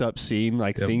fucked up scene,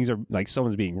 like things are like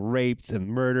someone's being raped and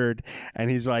murdered.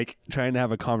 And he's like trying to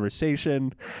have a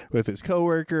conversation with his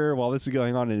coworker while this is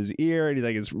going on in his ear. And he's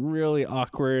like, it's really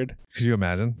awkward. Could you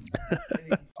imagine?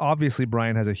 Obviously,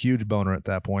 Brian has a huge boner at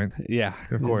that point. Yeah.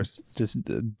 Of course. Just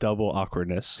double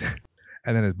awkwardness.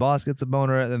 And then his boss gets a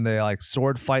boner and then they like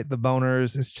sword fight the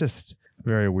boners. It's just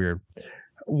very weird.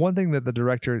 One thing that the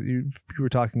director, you were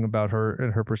talking about her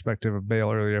and her perspective of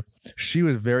Bale earlier, she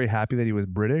was very happy that he was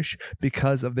British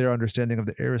because of their understanding of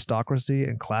the aristocracy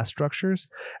and class structures.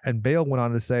 And Bale went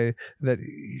on to say that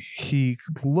he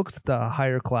looks at the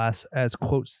higher class as,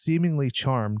 quote, seemingly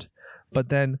charmed but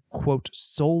then, quote,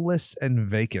 soulless and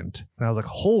vacant. And I was like,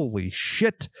 holy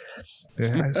shit.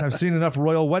 I've seen enough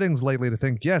royal weddings lately to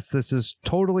think, yes, this is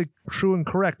totally true and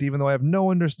correct, even though I have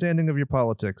no understanding of your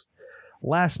politics.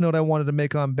 Last note I wanted to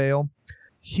make on Bale.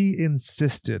 He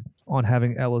insisted on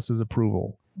having Ellis's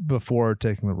approval before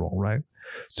taking the role, right?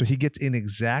 So he gets in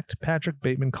exact Patrick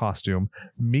Bateman costume,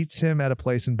 meets him at a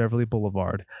place in Beverly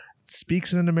Boulevard,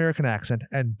 speaks in an American accent,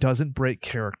 and doesn't break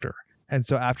character. And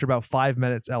so after about 5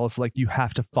 minutes, Ellis is like, you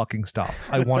have to fucking stop.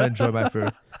 I want to enjoy my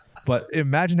food. But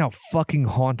imagine how fucking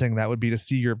haunting that would be to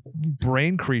see your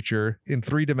brain creature in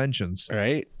 3 dimensions.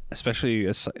 Right? Especially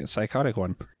a psychotic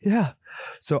one. Yeah.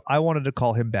 So I wanted to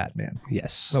call him Batman.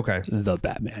 Yes. Okay. The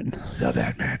Batman. The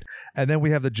Batman. And then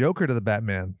we have the Joker to the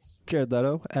Batman. Jared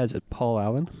Leto as Paul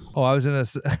Allen. Oh, I was in a...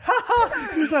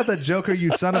 He's not the Joker,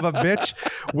 you son of a bitch.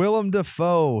 Willem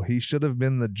Dafoe. He should have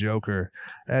been the Joker.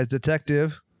 As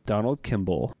detective... Donald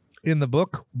Kimball. In the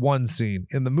book, 1 scene.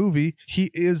 In the movie, he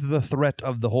is the threat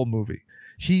of the whole movie.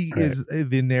 He is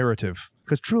the narrative.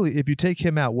 Because truly, if you take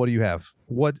him out, what do you have?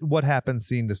 What happens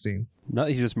scene to scene? No,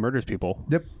 he just murders people.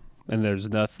 Yep. And there's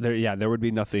nothing. There would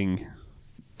be nothing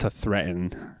to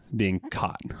threaten being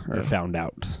caught or found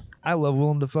out. I love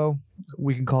Willem Dafoe.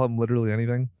 We can call him literally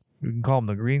anything. You can call him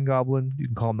the Green Goblin. You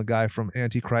can call him the guy from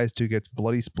Antichrist who gets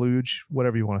bloody splooge.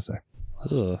 Whatever you want to say.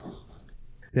 Ugh.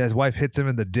 Yeah, his wife hits him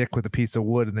in the dick with a piece of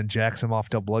wood and then jacks him off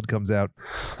till blood comes out.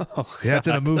 Yeah, it's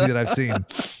in a movie that I've seen.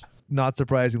 Not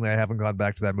surprisingly, I haven't gone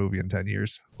back to that movie in 10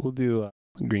 years. We'll do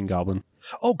Green Goblin.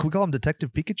 Oh, can we call him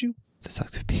Detective Pikachu?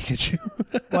 Detective Pikachu.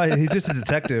 Well, he's just a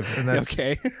detective. And that's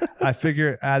okay. I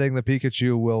figure adding the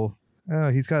Pikachu will...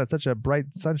 he's got such a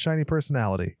bright, sunshiny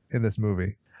personality in this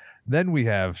movie. Then we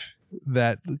have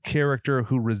that character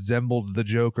who resembled the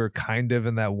Joker kind of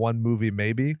in that one movie,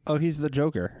 maybe. Oh, he's the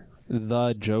Joker.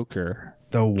 The Joker.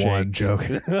 The one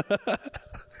Joker.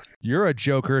 You're a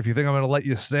joker if you think I'm going to let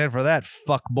you stand for that,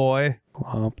 fuck boy.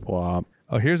 Womp womp.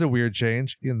 Oh, here's a weird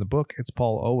change. In the book, it's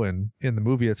Paul Owen. In the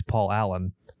movie, it's Paul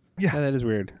Allen. Yeah, that is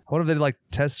weird. I wonder if they did like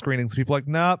test screenings. People are like,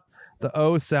 nope, the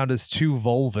O sound is too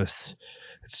vulvous.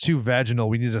 It's too vaginal.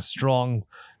 We need a strong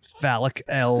phallic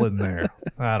L in there.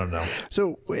 I don't know.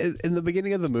 So in the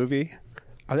beginning of the movie,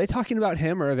 are they talking about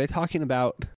him or are they talking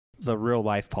about the real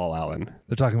life Paul Allen?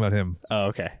 They're talking about him. Oh,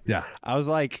 okay. Yeah. I was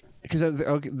like, because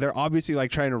they're obviously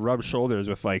like trying to rub shoulders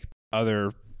with like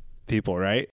other people,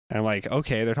 right? And I'm like,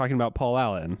 okay, they're talking about Paul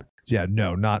Allen. Yeah,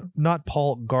 no, not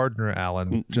Paul Gardner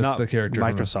Allen, just not the character.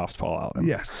 Microsoft's Paul Allen.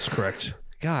 Yes, correct.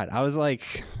 God, I was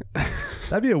like...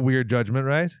 That'd be a weird judgment,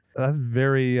 right? That's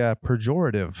very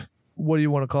pejorative. What do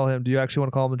you want to call him? Do you actually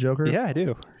want to call him the Joker? Yeah, I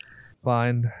do.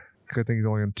 Fine. Good thing he's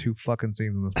only in 2 fucking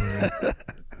scenes in this movie.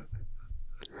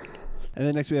 And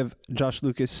then next we have Josh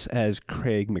Lucas as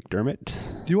Craig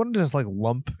McDermott. Do you want to just like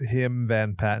lump him,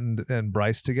 Van Patten, and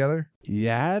Bryce together?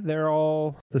 Yeah, they're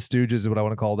all... The Stooges is what I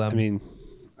want to call them. I mean,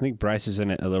 I think Bryce is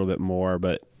in it a little bit more,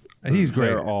 but... And he's great.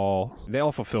 They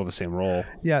all fulfill the same role.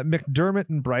 Yeah, McDermott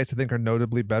and Bryce I think are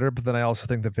notably better, but then I also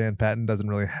think that Van Patten doesn't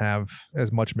really have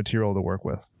as much material to work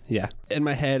with. Yeah. In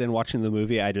my head and watching the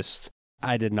movie, I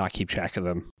did not keep track of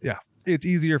them. Yeah. It's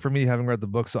easier for me having read the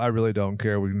book, so I really don't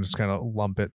care. We can just kind of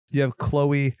lump it. You have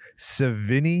Chloe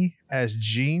Sevigny as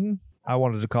Jean. I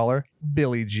wanted to call her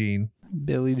Billie Jean.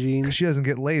 Billie Jean. She doesn't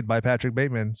get laid by Patrick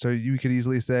Bateman, so you could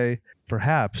easily say,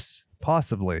 perhaps,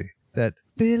 possibly, that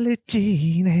Billie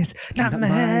Jean is not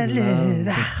my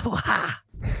love.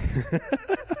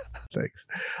 Thanks.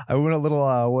 I went a little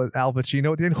Al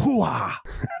Pacino at the end. Hoo-ah!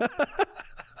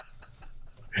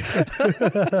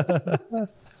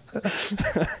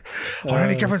 On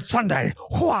any given Sunday.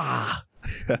 Hoo-ah!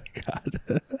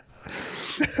 God.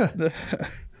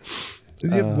 You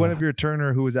have Guinevere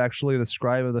Turner, who is actually the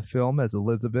scribe of the film, as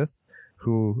Elizabeth,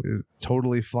 who is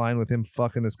totally fine with him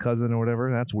fucking his cousin or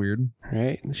whatever. That's weird.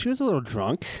 Right. She was a little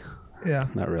drunk. Yeah.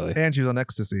 Not really. And she was on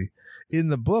ecstasy. In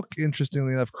the book,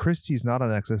 interestingly enough, Christie's not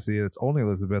on ecstasy. It's only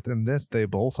Elizabeth. In this, they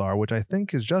both are, which I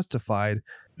think is justified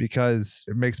because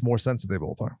it makes more sense that they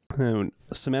both are. And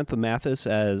Samantha Mathis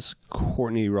as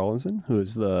Courtney Rawlinson, who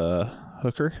is the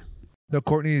hooker. No,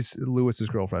 Courtney's Lewis's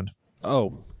girlfriend.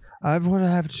 Oh. I want to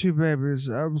have 2 babies.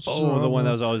 The one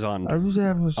that was always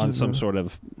on some sort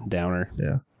of downer.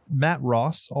 Yeah. Matt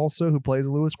Ross, also, who plays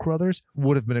Lewis Carruthers,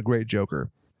 would have been a great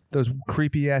Joker. Those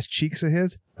creepy ass cheeks of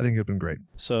his, I think it would have been great.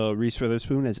 So Reese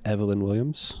Witherspoon as Evelyn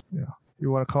Williams. Yeah.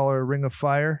 You want to call her Ring of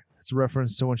Fire? It's a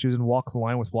reference to when she was in Walk the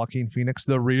Line with Joaquin Phoenix,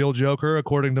 the real Joker,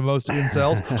 according to most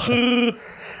incels.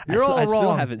 You're all wrong. I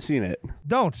still haven't seen it.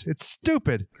 Don't. It's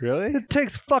stupid. Really? It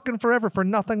takes fucking forever for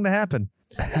nothing to happen.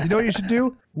 You know what you should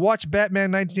do? Watch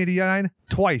Batman 1989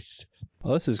 twice.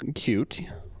 Well, this is cute.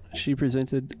 she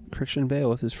presented Christian Bale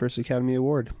with his first Academy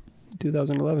Award,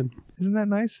 2011. Isn't that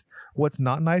nice? What's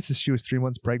not nice is she was 3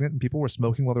 months pregnant and people were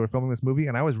smoking while they were filming this movie.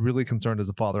 And I was really concerned as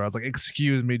a father. I was like,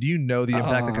 excuse me, do you know the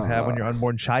impact it could have on your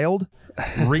unborn child?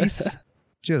 Reese?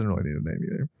 She doesn't really need a name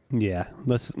either. Yeah,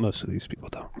 most of these people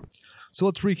don't. So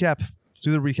let's recap.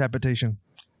 Do the recapitation.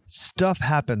 Stuff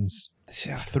happens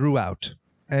throughout,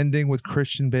 ending with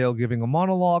Christian Bale giving a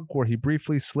monologue where he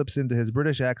briefly slips into his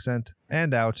British accent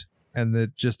and out, and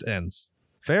it just ends.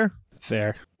 Fair?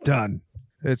 Fair. Done.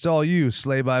 It's all you,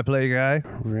 slay-by-play guy.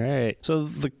 Right. So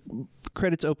the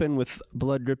credits open with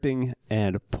blood dripping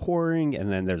and pouring,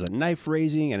 and then there's a knife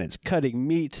raising, and it's cutting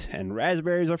meat, and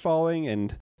raspberries are falling,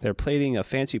 and they're plating a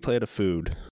fancy plate of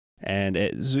food. And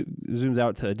it zooms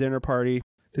out to a dinner party.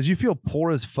 Did you feel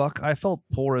poor as fuck? I felt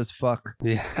poor as fuck.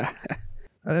 Yeah.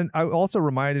 And then I also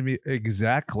reminded me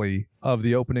exactly of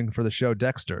the opening for the show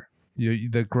Dexter.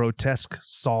 The grotesque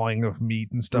sawing of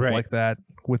meat and stuff like that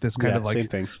with this kind of like, same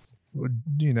thing.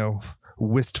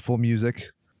 Wistful music.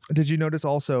 Did you notice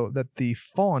also that the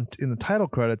font in the title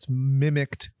credits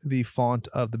mimicked the font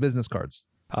of the business cards?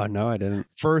 Oh, no, I didn't.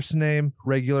 First name,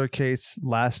 regular case,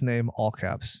 last name, all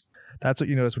caps. That's what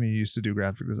you notice when you used to do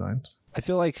graphic design. I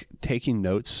feel like taking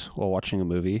notes while watching a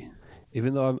movie,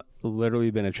 even though I've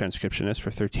literally been a transcriptionist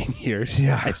for 13 years,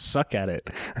 I suck at it.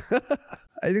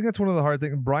 I think that's one of the hard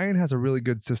things. Brian has a really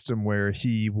good system where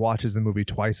he watches the movie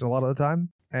twice a lot of the time.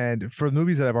 And for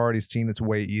movies that I've already seen, it's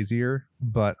way easier.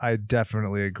 But I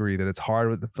definitely agree that it's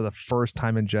hard for the first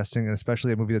time ingesting, and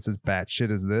especially a movie that's as batshit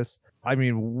as this. I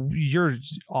mean, you're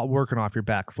working off your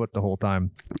back foot the whole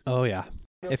time. Oh, yeah.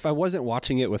 If I wasn't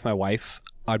watching it with my wife,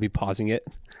 I'd be pausing it.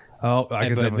 Oh,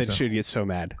 but then she'd get so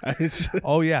mad.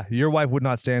 Oh, yeah. Your wife would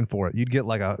not stand for it. You'd get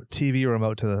like a TV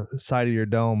remote to the side of your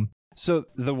dome. So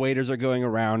the waiters are going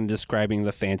around describing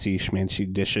the fancy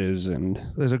schmancy dishes.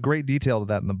 And there's a great detail to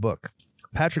that in the book.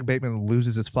 Patrick Bateman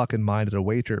loses his fucking mind at a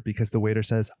waiter because the waiter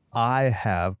says, I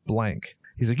have blank.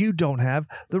 He's like, you don't have,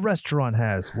 the restaurant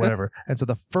has, whatever. And so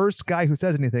the first guy who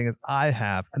says anything is, I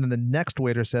have. And then the next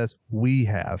waiter says, we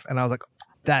have. And I was like,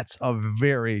 that's a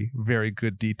very, very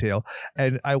good detail.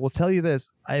 And I will tell you this,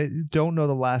 I don't know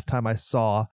the last time I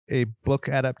saw a book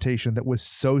adaptation that was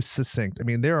so succinct. I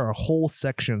mean, there are whole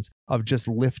sections of just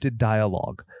lifted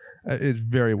dialogue. It's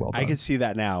very well done. I can see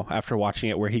that now after watching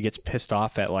it, where he gets pissed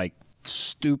off at like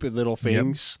stupid little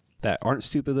things that aren't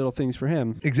stupid little things for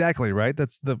him. Exactly, right?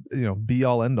 That's the be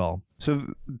all end all.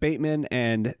 So Bateman,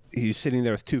 and he's sitting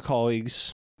there with two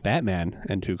colleagues, Batman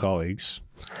and two colleagues,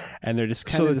 and they're just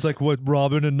kind of... So it's like what,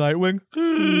 Robin and Nightwing?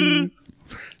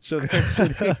 So they're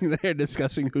sitting there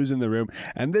discussing who's in the room,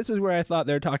 and this is where I thought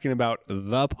they're talking about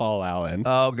the Paul Allen.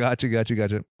 Oh,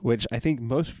 gotcha. Which I think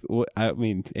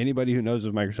anybody who knows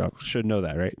of Microsoft should know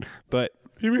that, right? But...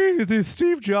 You mean it's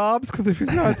Steve Jobs? Because if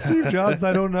he's not Steve Jobs,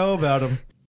 I don't know about him.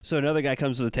 So another guy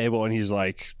comes to the table, and he's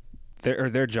like...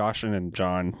 They're joshing and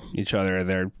John each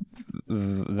other.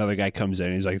 Another guy comes in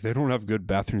and he's like, they don't have good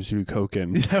bathrooms to do coke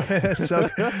in.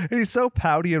 He's so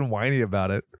pouty and whiny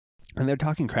about it. And they're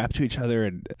talking crap to each other,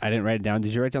 and I didn't write it down.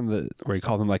 Did you write down where he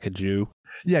called him like a Jew?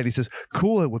 Yeah, and he says,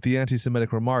 cool it with the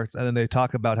anti-Semitic remarks. And then they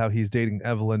talk about how he's dating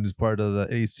Evelyn, who's part of the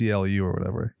ACLU or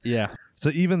whatever. Yeah. So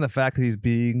even the fact that he's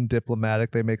being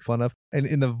diplomatic, they make fun of. And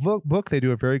in the book, they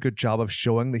do a very good job of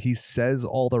showing that he says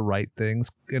all the right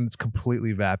things, and it's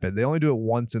completely vapid. They only do it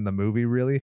once in the movie,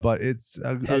 really, but it's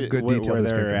a good detail. Where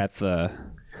they're at the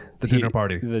dinner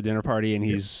party. The dinner party, and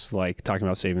he's like talking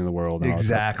about saving the world. And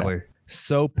exactly.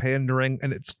 So pandering,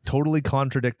 and it's totally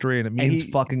contradictory, and it means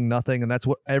fucking nothing. And that's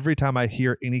what every time I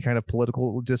hear any kind of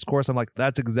political discourse, I'm like,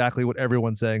 that's exactly what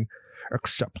everyone's saying,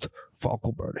 except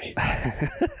Falkenberg.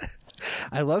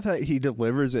 I love how he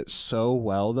delivers it so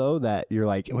well, though, that you're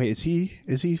like, wait, is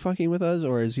he fucking with us,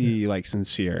 or is he like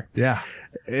sincere? Yeah.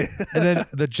 And then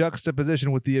the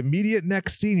juxtaposition with the immediate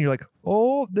next scene, you're like,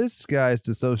 oh, this guy's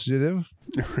dissociative.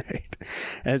 Right.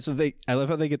 And so I love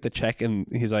how they get the check, and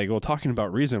he's like, well, talking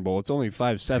about reasonable, it's only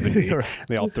 $570. Right.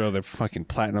 They all throw their fucking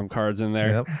platinum cards in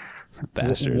there. Yep.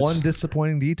 Bastards. One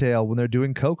disappointing detail, when they're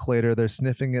doing coke later, they're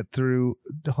sniffing it through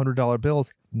 $100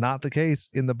 bills. Not the case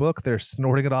in the book. They're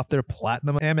snorting it off their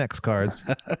platinum Amex cards.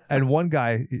 And one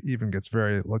guy even gets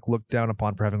very looked down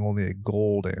upon for having only a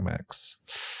gold Amex.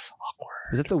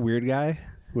 Awkward. Is that the weird guy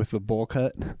with the bowl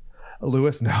cut?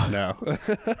 Lewis? No.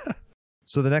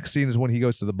 So the next scene is when he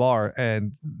goes to the bar,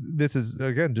 and this is,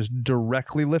 again, just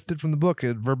directly lifted from the book,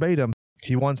 verbatim.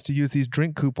 He wants to use these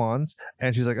drink coupons,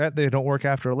 and she's like, they don't work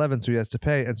after 11, so he has to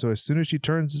pay. And so as soon as she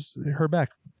turns her back,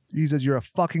 he says, you're a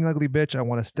fucking ugly bitch. I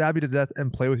want to stab you to death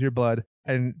and play with your blood.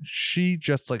 And she,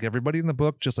 just like everybody in the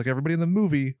book, just like everybody in the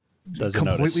movie,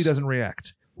 completely doesn't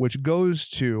react. which goes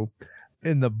to,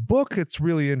 in the book, it's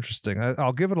really interesting.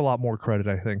 I'll give it a lot more credit,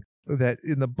 I think. That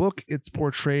in the book, it's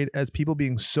portrayed as people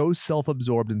being so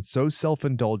self-absorbed and so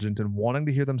self-indulgent and wanting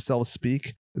to hear themselves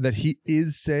speak that he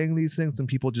is saying these things and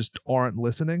people just aren't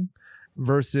listening,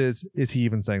 versus is he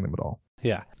even saying them at all?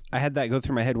 Yeah. I had that go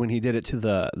through my head when he did it to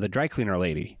the dry cleaner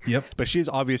lady. Yep. But she's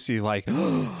obviously like,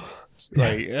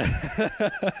 like, and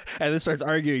then starts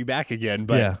arguing back again.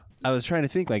 But yeah. I was trying to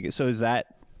think, like, so is that,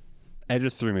 it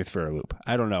just threw me for a loop.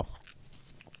 I don't know.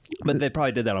 But they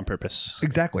probably did that on purpose.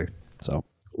 Exactly. So.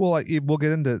 Well, like, we'll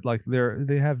get into, like,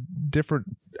 they have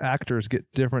different actors get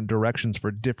different directions for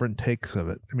different takes of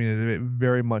it. I mean, it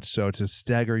very much so, to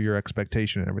stagger your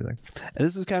expectation and everything. And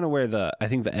this is kind of where I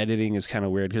think the editing is kind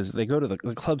of weird, because they go to the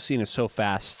club scene is so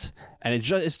fast, and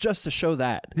it's just to show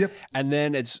that. Yep. And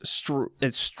then it's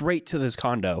straight to this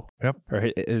condo. Yep. Or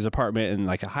his apartment in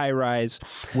like a high rise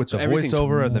With the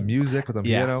voiceover and the music with the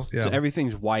piano. Yeah. So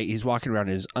everything's white. He's walking around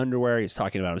in his underwear. He's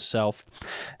talking about himself,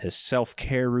 his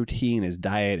self-care routine, his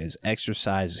diet, his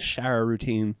exercise, his shower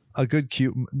routine. A good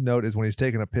cute note is when he's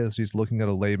taking a piss, he's looking at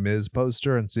a Les Mis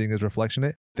poster and seeing his reflection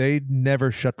in it. They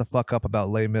never shut the fuck up about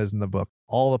Les Mis in the book.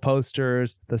 All the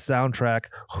posters, the soundtrack,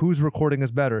 whose recording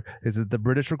is better? Is it the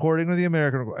British recording or the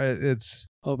American? It's...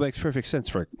 Oh, it makes perfect sense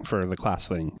for the class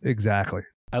thing. Exactly.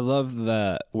 I love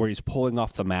where he's pulling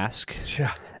off the mask.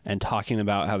 Yeah. And talking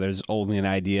about how there's only an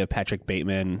idea of Patrick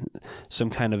Bateman, some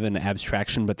kind of an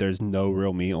abstraction, but there's no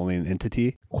real me, only an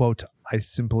entity. Quote, I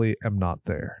simply am not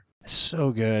there.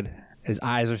 So good. His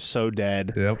eyes are so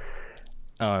dead. Yep.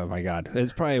 Oh my God.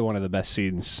 It's probably one of the best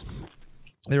scenes.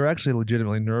 They were actually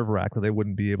legitimately nerve-wracked that they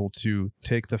wouldn't be able to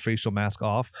take the facial mask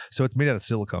off. So it's made out of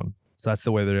silicone. So that's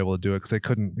the way they're able to do it, because they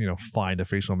couldn't, find a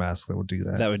facial mask that would do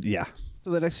that. Yeah. So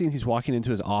the next scene, he's walking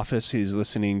into his office. He's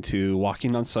listening to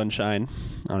Walking on Sunshine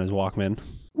on his Walkman.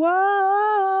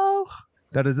 Whoa!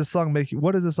 Now, does this song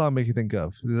what does this song make you think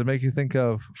of? Does it make you think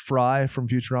of Fry from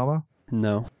Futurama?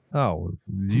 No. Oh,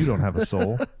 you don't have a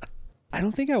soul. I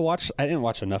don't think I didn't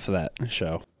watch enough of that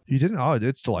show. You didn't? Oh,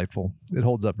 it's delightful. It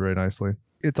holds up very nicely.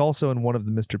 It's also in one of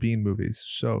the Mr. Bean movies,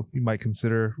 so you might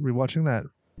consider rewatching that.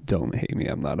 Don't hate me.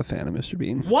 I'm not a fan of Mr.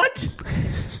 Bean. What?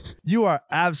 You are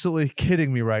absolutely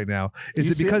kidding me right now. Is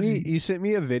it because you sent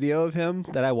me a video of him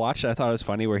that I watched and I thought it was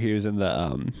funny, where he was in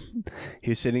the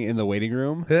he was sitting in the waiting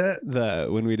room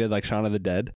when we did like Shaun of the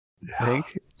Dead, I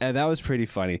think, and that was pretty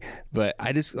funny. But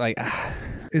I just like,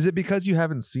 is it because you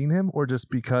haven't seen him, or just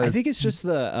because? I think it's just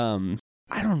I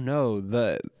don't know,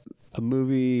 a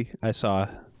movie I saw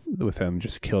with him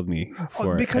just killed me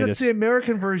for because it's the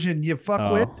American version, you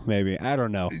fuckwit. Maybe, I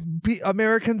don't know.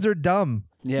 Americans are dumb.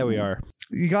 Yeah, we are.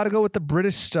 You got to go with the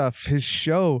British stuff. His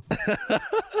show. I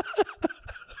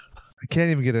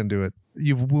can't even get into it.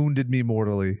 You've wounded me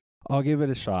mortally. I'll give it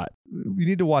a shot. You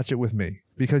need to watch it with me,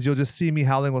 because you'll just see me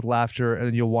howling with laughter, and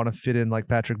then you'll want to fit in like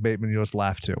Patrick Bateman. You'll just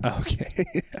laugh too. Okay.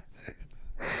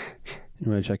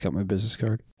 You want to check out my business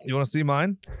card? You want to see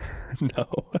mine? No.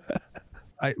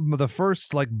 The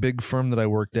first like big firm that I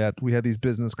worked at, we had these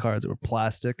business cards that were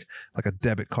plastic, like a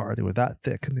debit card. They were that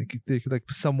thick, and they could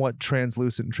like somewhat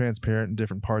translucent and transparent in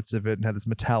different parts of it, and had this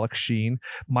metallic sheen.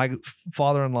 My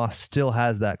father-in-law still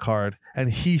has that card,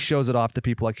 and he shows it off to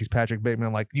people like he's Patrick Bateman.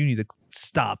 I'm like, you need to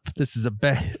stop. This is a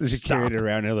bad. Just carry it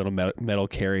around in a little metal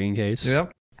carrying case.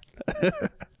 Yep.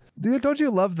 Dude, don't you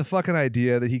love the fucking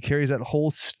idea that he carries that whole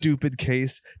stupid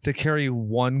case to carry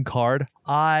one card?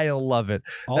 I love it.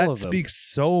 That speaks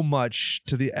so much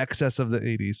to the excess of the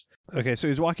 80s. Okay, so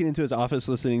he's walking into his office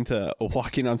listening to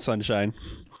Walking on Sunshine,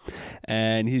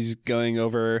 and he's going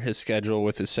over his schedule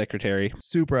with his secretary.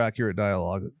 Super accurate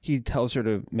dialogue. He tells her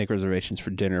to make reservations for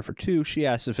dinner for 2. She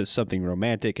asks if it's something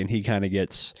romantic, and he kind of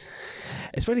gets...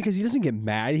 It's funny because he doesn't get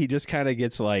mad. He just kind of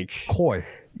gets like... coy.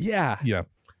 Yeah. Yeah.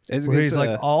 He's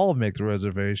like, I'll make the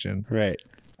reservation. Right.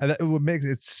 And that would make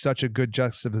it such a good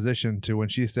juxtaposition to when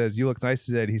she says, you look nice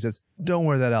today. And he says, don't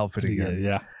wear that outfit again.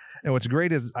 Yeah. And what's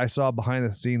great is I saw a behind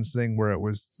the scenes thing where it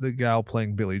was the gal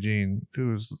playing Billie Jean,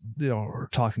 who's,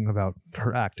 talking about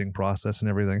her acting process and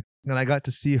everything. And I got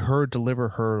to see her deliver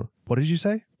her, what did you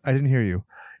say? I didn't hear you.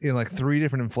 In like 3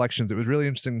 different inflections. It was really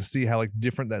interesting to see how like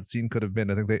different that scene could have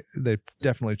been. I think they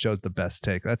definitely chose the best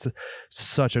take. That's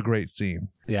such a great scene.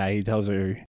 Yeah, he tells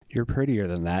her, you're prettier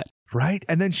than that. Right?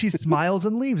 And then she smiles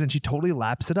and leaves, and she totally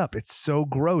laps it up. It's so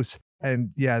gross. And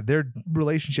yeah, their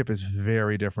relationship is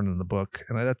very different in the book.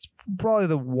 And that's probably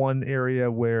the one area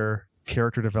where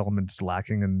character development is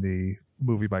lacking in the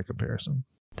movie by comparison.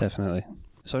 Definitely.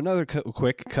 So another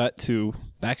quick cut to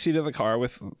backseat of the car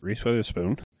with Reese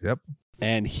Witherspoon. Yep.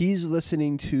 And he's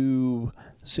listening to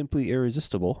simply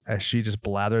irresistible. As she just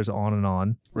blathers on and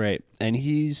on. Right. And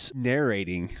he's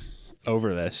narrating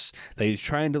over this that he's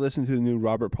trying to listen to the new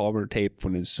Robert Palmer tape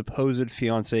when his supposed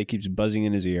fiance keeps buzzing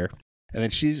in his ear. And then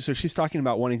she's talking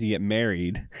about wanting to get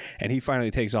married, and he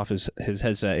finally takes off his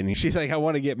headset, and she's like, I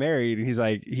want to get married. And he's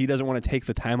like, he doesn't want to take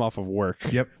the time off of work.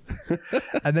 Yep.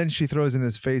 And then she throws in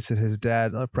his face that his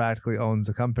dad practically owns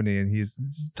a company, and he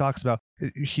talks about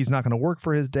he's not going to work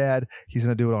for his dad. He's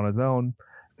going to do it on his own.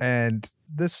 And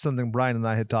this is something Brian and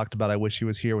I had talked about. I wish he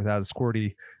was here without a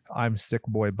squirty I'm sick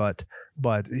boy butt.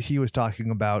 But he was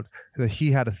talking about that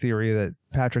he had a theory that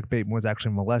Patrick Bateman was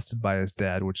actually molested by his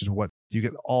dad, which is what you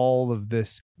get all of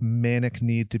this manic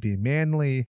need to be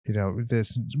manly,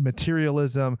 this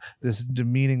materialism, this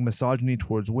demeaning misogyny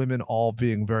towards women, all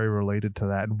being very related to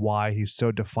that, and why he's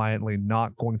so defiantly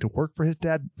not going to work for his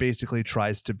dad, basically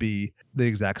tries to be the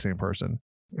exact same person.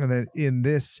 And then in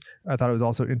this, I thought it was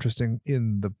also interesting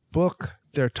in the book,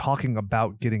 they're talking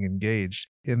about getting engaged.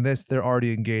 In this, they're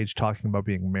already engaged, talking about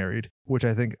being married, which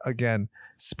I think, again,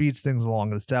 speeds things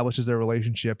along and establishes their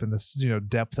relationship and this,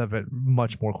 depth of it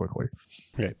much more quickly.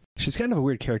 Right. She's kind of a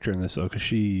weird character in this, though, because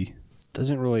she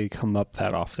doesn't really come up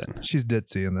that often. She's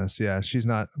ditzy in this. Yeah, she's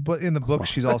not. But in the book,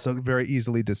 she's also very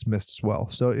easily dismissed as well.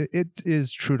 So it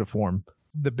is true to form.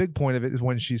 The big point of it is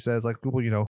when she says,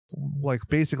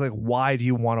 basically, why do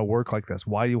you want to work like this?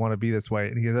 Why do you want to be this way?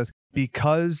 And he says,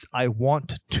 because I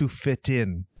want to fit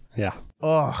in. Yeah.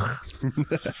 Ugh.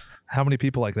 How many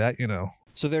people like that,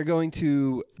 So they're going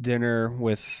to dinner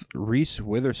with Reese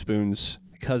Witherspoon's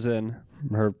cousin,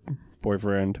 her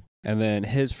boyfriend, and then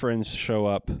his friends show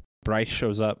up. Bryce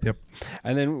shows up. Yep.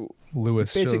 And then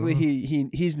Lewis. Basically,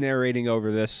 he's narrating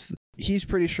over this. He's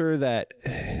pretty sure that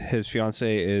his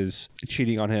fiance is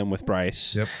cheating on him with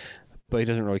Bryce. Yep. But he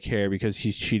doesn't really care because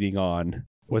he's cheating on,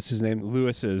 what's his name?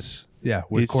 Lewis's. Yeah,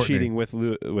 with he's Courtney. Cheating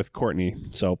with Courtney.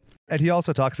 So. And he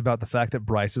also talks about the fact that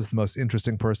Bryce is the most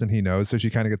interesting person he knows, so she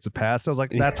kind of gets a pass. I was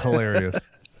like, that's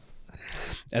hilarious.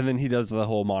 And then he does the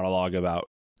whole monologue about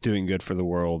doing good for the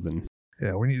world. And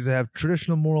yeah, we need to have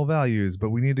traditional moral values, but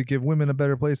we need to give women a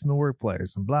better place in the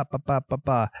workplace, and blah, blah, blah, blah,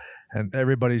 blah. And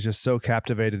everybody's just so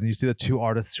captivated. And you see the two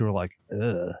artists who are like,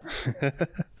 ugh.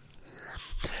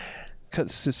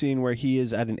 Cuts to a scene where he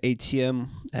is at an ATM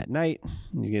at night.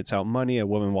 He gets out money. A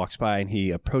woman walks by and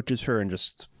he approaches her and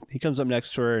he comes up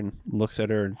next to her and looks at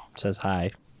her and says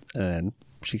hi. And then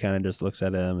she kind of just looks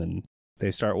at him and they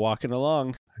start walking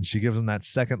along. And she gives him that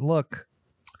second look.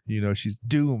 She's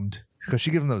doomed because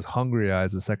she gives him those hungry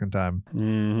eyes the second time.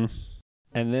 Mm-hmm.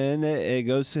 And then it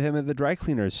goes to him at the dry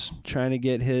cleaners trying to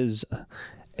get his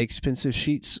expensive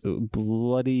sheets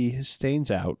bloody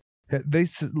stains out. They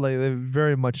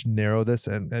very much narrow this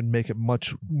and make it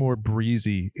much more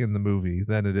breezy in the movie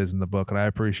than it is in the book. And I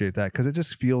appreciate that because it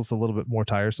just feels a little bit more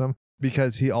tiresome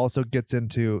because he also gets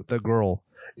into the girl.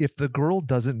 If the girl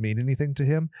doesn't mean anything to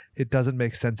him, it doesn't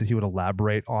make sense that he would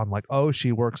elaborate on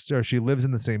she works or she lives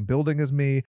in the same building as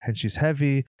me and she's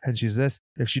heavy and she's this.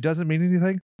 If she doesn't mean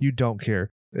anything, you don't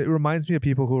care. It reminds me of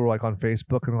people who are on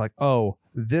Facebook and like, oh,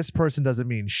 this person doesn't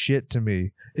mean shit to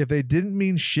me. If they didn't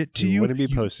mean shit to you, wouldn't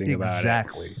be posting about it.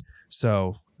 Exactly.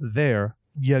 So there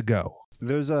you go.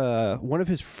 There's one of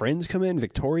his friends come in,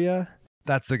 Victoria.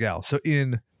 That's the gal. So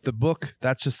in the book,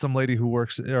 that's just some lady who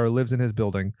works or lives in his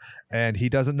building, and he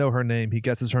doesn't know her name. He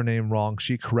guesses her name wrong.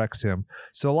 She corrects him.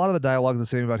 So a lot of the dialogue is the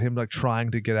same about him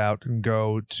trying to get out and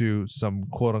go to some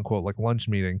quote unquote lunch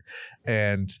meeting,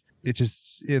 and it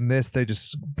just in this they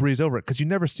just breeze over it because you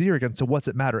never see her again. So what's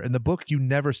it matter? In the book, you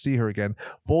never see her again.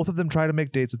 Both of them try to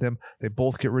make dates with him. They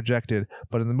both get rejected.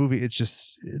 But in the movie, it's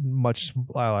just much.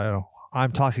 I don't know.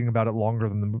 I'm talking about it longer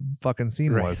than the fucking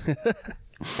scene was.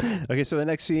 Okay, so the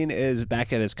next scene is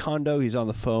back at his condo. He's on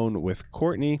the phone with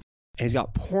Courtney. And he's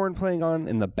got porn playing on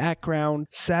in the background.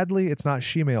 Sadly, it's not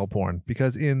shemale porn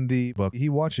because in the book, he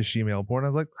watches shemale porn. I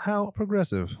was like, how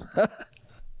progressive.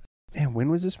 And when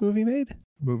was this movie made?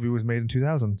 Movie was made in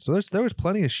 2000. So there was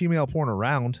plenty of shemale porn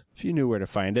around. If you knew where to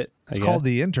find it. It's called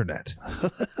the internet.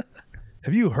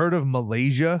 Have you heard of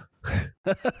Malaysia?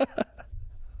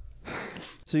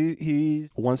 So he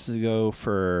wants to go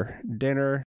for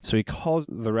dinner. So he calls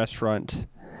the restaurant.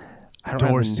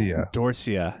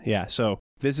 Dorsia. Yeah. So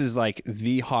this is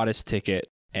the hottest ticket.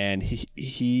 And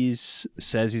he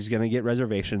says he's going to get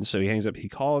reservations. So he hangs up. He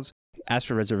calls, asks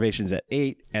for reservations at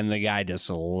 8. And the guy just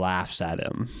laughs at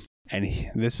him. And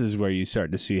this is where you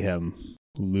start to see him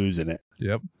losing it.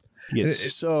 Yep. He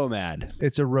gets so mad.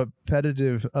 It's a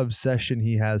repetitive obsession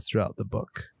he has throughout the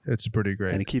book. It's pretty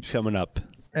great. And it keeps coming up.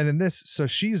 And in this, so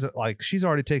she's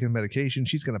already taken medication.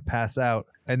 She's going to pass out.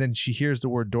 And then she hears the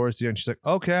word Dorsia and she's like,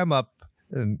 okay, I'm up.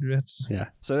 And it's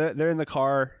So they're in the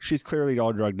car. She's clearly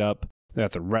all drugged up. They're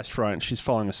at the restaurant. She's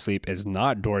falling asleep. It's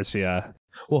not Dorcia.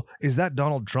 well, is that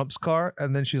Donald Trump's car?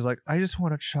 And then she's like, I just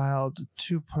want a child,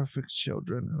 2 perfect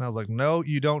children. And I was like, no,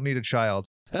 you don't need a child.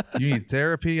 You need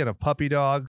therapy and a puppy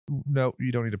dog. No,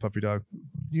 you don't need a puppy dog.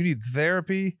 You need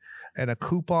therapy and a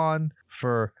coupon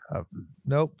for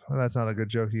nope, that's not a good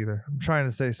joke either. I'm trying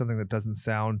to say something that doesn't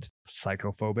sound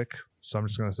psychophobic, so I'm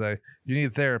just going to say you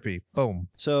need therapy. Boom.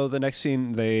 So the next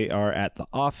scene, they are at the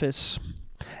office,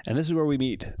 and this is where we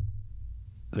meet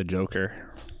the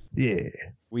Joker. Yeah.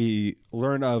 We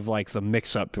learn of like the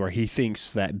mix-up where he thinks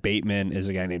that Bateman is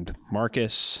a guy named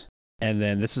Marcus, and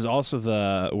then this is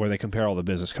also where they compare all the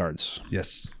business cards.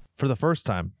 Yes. For the first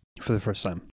time.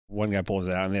 One guy pulls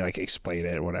it out and they like explain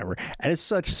it or whatever. And it's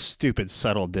such stupid,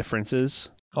 subtle differences.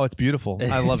 Oh, it's beautiful.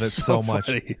 I love it so much.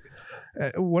 Funny.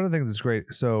 One of the things that's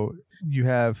great. So you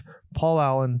have Paul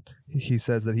Allen. He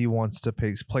says that he wants to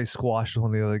play squash with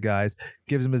one of the other guys,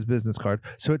 gives him his business card.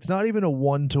 So it's not even a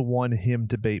 1-to-1 him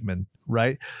to Bateman,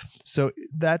 right? So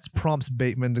that prompts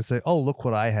Bateman to say, oh, look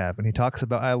what I have. And he talks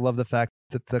about, I love the fact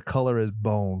that the color is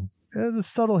bone. It's a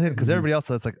subtle hint because everybody else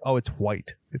says like, oh, it's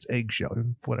white, it's eggshell,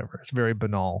 whatever. It's very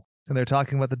banal. And they're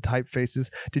talking about the typefaces.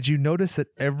 Did you notice that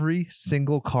every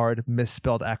single card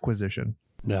misspelled acquisition?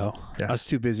 No. Yes. I was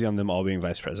too busy on them all being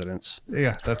vice presidents.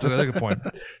 Yeah, that's another good point.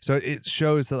 So it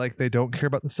shows that like they don't care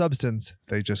about the substance,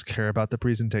 they just care about the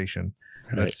presentation.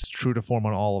 Right. That's true to form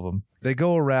on all of them. They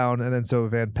go around, and then so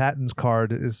Van Patten's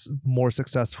card is more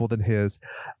successful than his.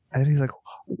 And he's like,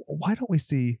 why don't we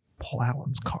see Paul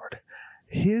Allen's card?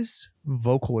 His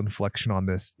vocal inflection on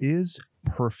this is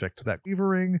perfect. That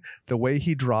quavering, the way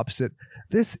he drops it.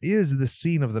 This is the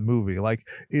scene of the movie. Like,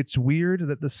 it's weird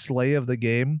that the slay of the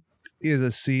game is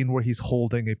a scene where he's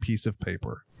holding a piece of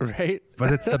paper. Right?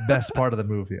 But it's the best part of the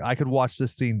movie. I could watch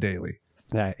this scene daily.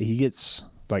 Yeah, he gets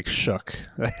like shook.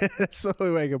 That's the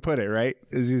only way I can put it, right?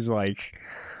 Is he's like,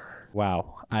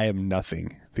 wow, I am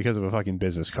nothing because of a fucking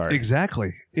business card.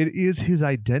 Exactly. It is his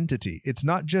identity. It's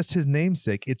not just his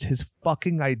namesake. It's his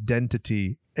fucking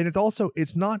identity. And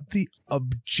it's not the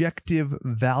objective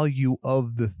value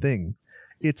of the thing.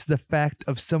 It's the fact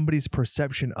of somebody's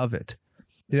perception of it.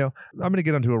 You know, I'm going to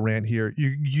get onto a rant here.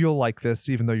 You'll like this,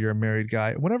 even though you're a married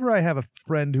guy. Whenever I have a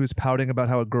friend who's pouting about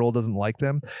how a girl doesn't like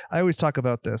them, I always talk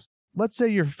about this. Let's say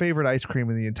your favorite ice cream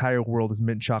in the entire world is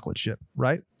mint chocolate chip,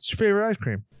 right? It's your favorite ice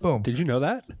cream. Boom. Did you know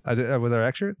that? Was I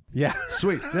accurate? Yeah.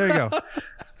 Sweet. There you go.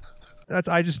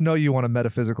 I just know you on a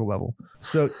metaphysical level.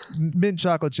 So mint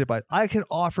chocolate chip ice. I can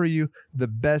offer you the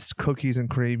best cookies and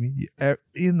cream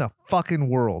in the fucking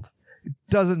world. It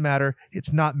doesn't matter.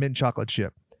 It's not mint chocolate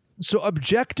chip. So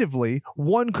objectively,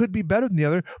 one could be better than the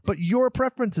other, but your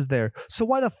preference is there. So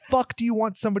why the fuck do you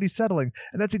want somebody settling?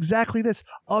 And that's exactly this.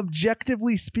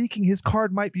 Objectively speaking, his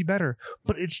card might be better,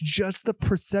 but it's just the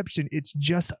perception. It's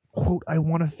just, quote, I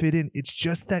want to fit in. It's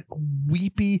just that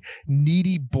weepy,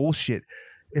 needy bullshit.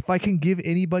 If I can give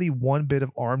anybody one bit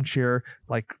of armchair,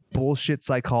 like, bullshit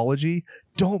psychology,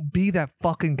 don't be that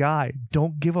fucking guy.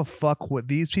 Don't give a fuck what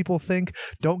these people think.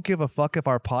 Don't give a fuck if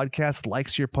our podcast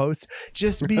likes your post.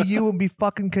 Just be you and be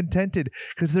fucking contented,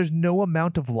 because there's no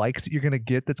amount of likes that you're going to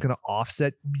get that's going to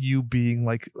offset you being,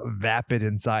 like, vapid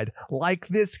inside, like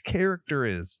this character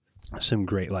is. Some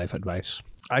great life advice.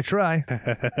 I try.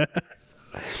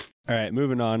 All right,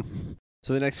 moving on.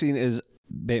 So the next scene is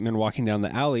Bateman walking down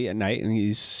the alley at night, and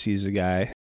he sees a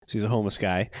homeless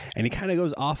guy, and he kind of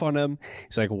goes off on him.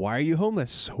 He's like, why are you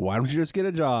homeless? Why don't you just get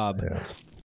a job? Yeah.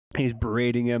 And he's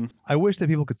berating him. I wish that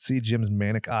people could see Jim's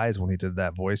manic eyes when he did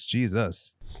that voice.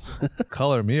 Jesus.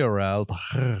 Color me aroused.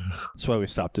 That's why we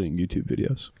stopped doing YouTube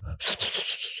videos.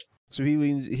 So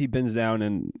he bends down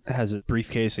and has a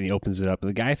briefcase, and he opens it up, and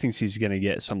the guy thinks he's going to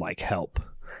get some like help,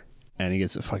 and he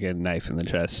gets a fucking knife in the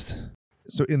chest.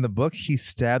 So in the book, he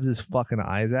stabs his fucking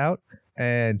eyes out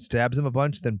and stabs him a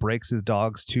bunch, then breaks his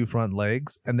dog's 2 front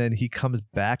legs. And then he comes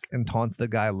back and taunts the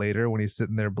guy later when he's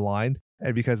sitting there blind.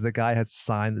 And because the guy has a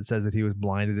sign that says that he was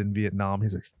blinded in Vietnam,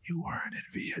 he's like, you weren't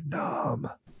in Vietnam.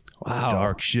 Wow.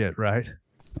 Dark shit, right?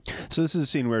 So this is a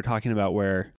scene we were talking about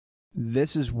where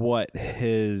this is what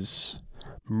his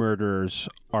murders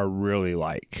are really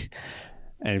like.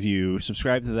 And if you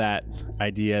subscribe to that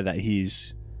idea that he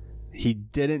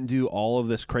didn't do all of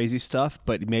this crazy stuff,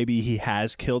 but maybe he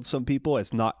has killed some people.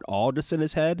 It's not all just in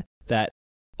his head. That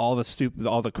all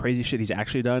the crazy shit he's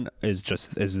actually done is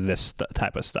this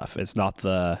type of stuff. It's not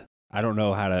I don't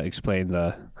know how to explain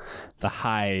the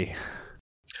high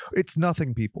It's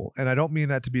nothing, people. And I don't mean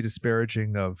that to be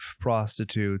disparaging of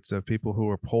prostitutes, of people who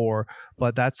are poor,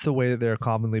 but that's the way that they're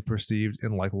commonly perceived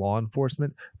in like law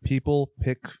enforcement. People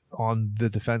pick on the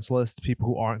defenseless, people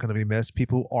who aren't going to be missed,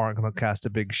 people who aren't going to cast a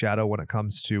big shadow when it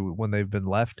comes to when they've been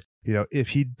left. You know, if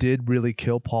he did really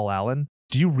kill Paul Allen,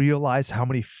 do you realize how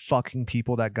many fucking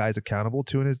people that guy's accountable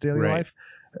to in his daily life?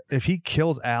 If he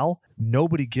kills Al,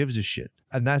 nobody gives a shit.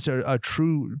 And that's a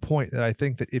true point that I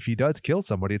think that if he does kill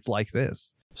somebody, it's like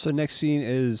this. So next scene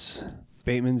is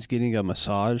Bateman's getting a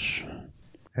massage.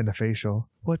 And a facial.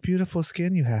 What beautiful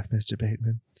skin you have, Mr.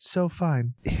 Bateman. So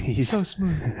fine. He's so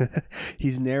smooth.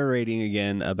 He's narrating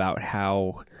again about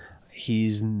how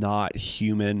he's not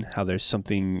human, how there's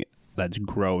something that's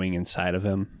growing inside of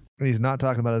him. And he's not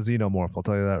talking about a xenomorph, I'll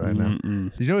tell you that right now.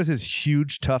 Did you notice his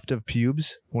huge tuft of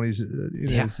pubes when he's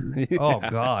oh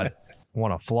God.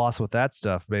 Want to floss with that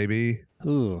stuff, baby.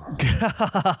 Ooh.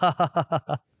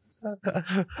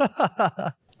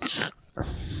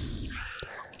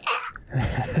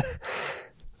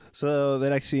 So the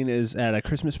next scene is at a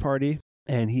Christmas party,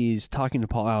 and he's talking to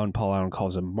Paul Allen. Paul Allen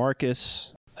calls him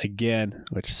Marcus again,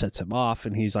 which sets him off,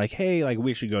 and he's like, hey, like,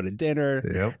 we should go to dinner.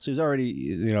 Yep. So he's already,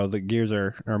 you know, the gears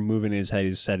are moving in his head.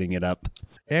 He's setting it up.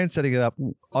 And setting it up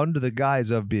under the guise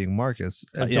of being Marcus.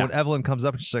 And so when Evelyn comes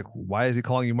up, she's like, why is he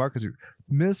calling you Marcus?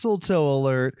 Mistletoe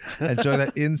alert. And showing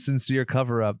that insincere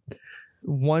cover-up.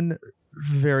 One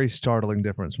very startling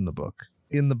difference from the book.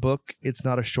 In the book, it's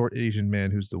not a short Asian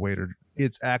man who's the waiter.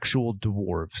 It's actual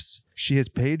dwarves. She has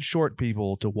paid short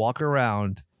people to walk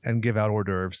around and give out hors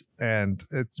d'oeuvres. And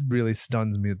it really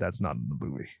stuns me that that's not in the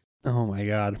movie. Oh, my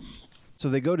God. So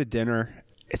they go to dinner.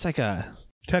 It's like a...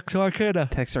 Texarkana,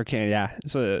 yeah.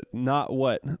 So not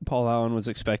what Paul Allen was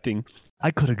expecting. I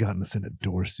could have gotten us into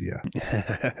Dorsia.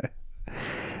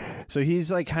 So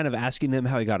he's like kind of asking him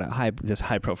how he got this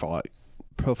high profile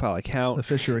account. The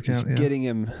Fisher account,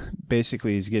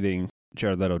 he's getting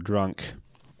Jared Leto drunk.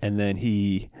 And then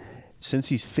since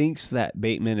he thinks that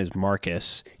Bateman is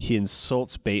Marcus, he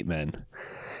insults Bateman,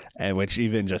 and which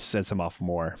even just sets him off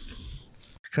more.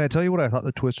 Can I tell you what I thought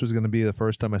the twist was going to be the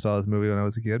first time I saw this movie when I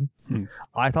was a kid?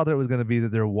 I thought that it was going to be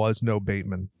that there was no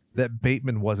Bateman. That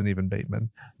Bateman wasn't even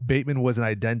Bateman. Bateman was an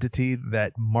identity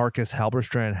that Marcus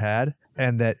Halberstrand had,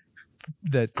 and that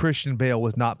Christian Bale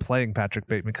was not playing Patrick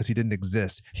Bateman because he didn't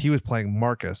exist. He was playing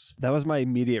Marcus. That was my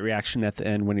immediate reaction at the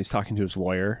end when he's talking to his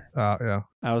lawyer. Yeah.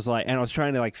 I was like, and I was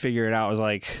trying to like figure it out. I was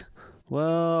like,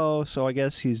 well, so I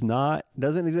guess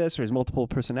doesn't exist, or has multiple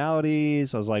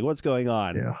personalities. I was like, what's going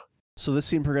on? Yeah. So this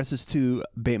scene progresses to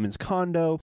Bateman's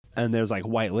condo, and there's like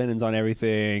white linens on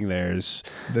everything. There's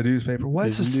the newspaper. Why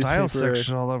is the style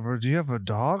section all over? Do you have a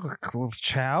dog? A little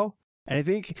chow? And I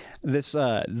think this,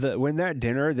 when they're at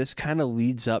dinner, this kind of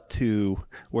leads up to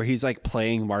where he's like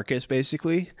playing Marcus.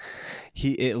 Basically,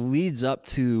 it leads up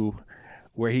to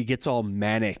where he gets all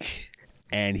manic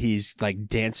and he's like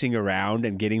dancing around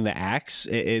and getting the axe.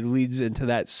 It leads into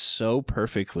that so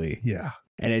perfectly. Yeah,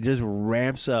 and it just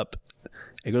ramps up.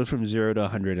 It goes from 0 to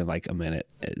 100 in like a minute.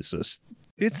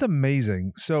 It's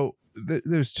amazing. So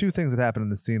there's two things that happen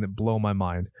in the scene that blow my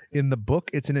mind. In the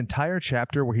book, it's an entire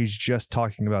chapter where he's just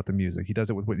talking about the music. He does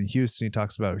it with Whitney Houston. He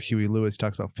talks about Huey Lewis. He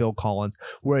talks about Phil Collins,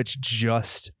 where it's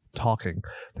just talking.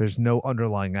 There's no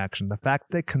underlying action. The fact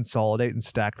that they consolidate and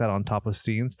stack that on top of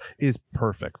scenes is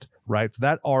perfect, right? So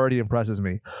that already impresses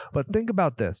me. But think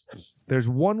about this. There's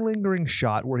one lingering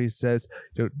shot where he says,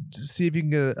 see if you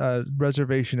can get a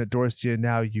reservation at Dorsia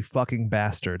now, you fucking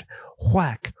bastard.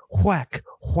 Whack, whack,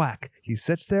 whack. He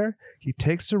sits there. He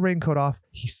takes the raincoat off.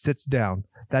 He sits down.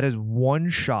 That is one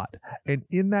shot. And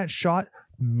in that shot,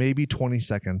 maybe 20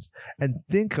 seconds, and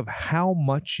think of how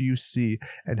much you see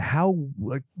and how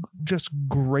like just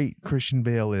great Christian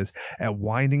Bale is at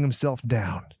winding himself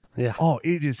down. Yeah. Oh,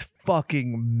 it is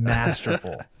fucking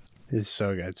masterful. It's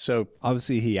so good. So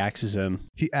obviously he axes him.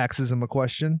 He axes him a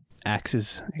question. I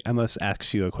must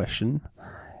ask you a question.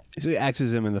 So he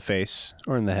axes him in the face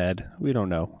or in the head. We don't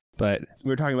know. But we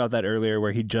were talking about that earlier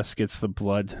where he just gets the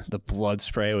blood. The blood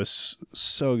spray was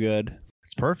so good.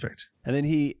 It's perfect. And then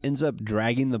he ends up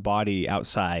dragging the body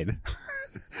outside.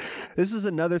 This is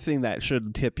another thing that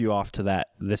should tip you off to that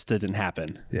this didn't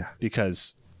happen. Yeah.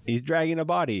 Because he's dragging a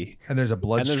body. And there's a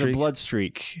blood streak. There's a blood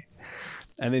streak.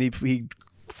 And then he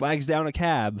flags down a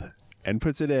cab and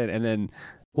puts it in. And then...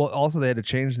 Well, also they had to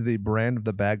change the brand of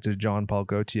the bag to Jean Paul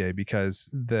Gaultier because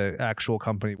the actual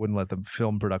company wouldn't let the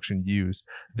film production use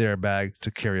their bag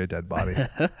to carry a dead body.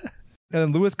 And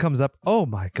then Lewis comes up, oh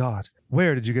my God,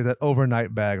 where did you get that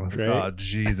overnight bag? I was like, oh,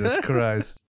 Jesus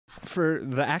Christ. For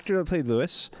the actor that played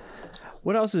Lewis,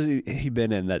 what else has he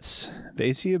been in is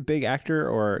he a big actor?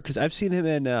 Or because I've seen him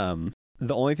in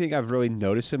The only thing I've really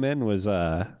noticed him in was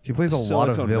he plays a lot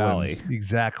of Silicon villains. Valley.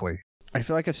 Exactly. I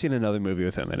feel like I've seen another movie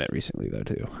with him in it recently, though,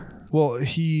 too. Well,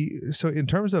 so in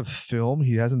terms of film,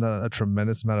 he hasn't done a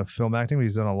tremendous amount of film acting, but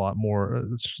he's done a lot more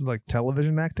like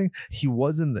television acting. He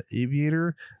was in The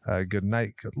Aviator, Good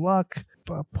Night, Good Luck,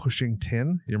 Pushing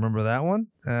Tin. You remember that one?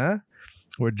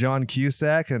 With John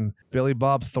Cusack and Billy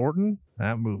Bob Thornton.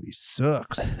 That movie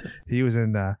sucks. He was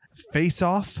in Face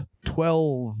Off,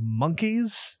 12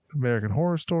 Monkeys, American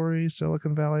Horror Story,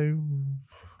 Silicon Valley.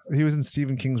 He was in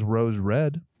Stephen King's Rose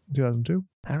Red, 2002.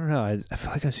 I don't know. I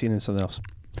feel like I've seen him in something else.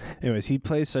 Anyways, he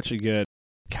plays such a good,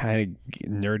 kind of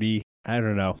nerdy, I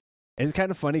don't know. It's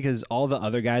kind of funny because all the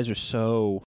other guys are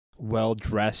so well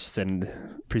dressed and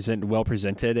well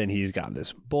presented, and he's got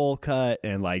this bowl cut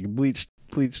and like bleached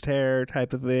hair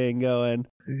type of thing going.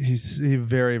 He's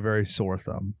very, very sore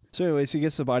thumb. So anyways, he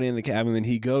gets the body in the cabin, and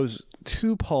he goes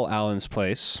to Paul Allen's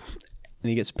place. And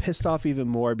he gets pissed off even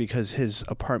more because his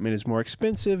apartment is more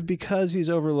expensive because he's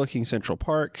overlooking Central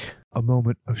Park. A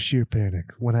moment of sheer panic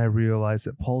when I realized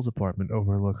that Paul's apartment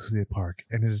overlooks the park,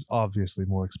 and it is obviously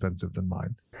more expensive than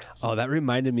mine. Oh, that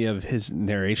reminded me of his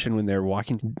narration when they're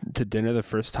walking to dinner the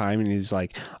first time, and he's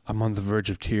like, I'm on the verge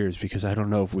of tears because I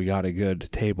don't know if we got a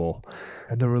good table.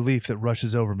 And the relief that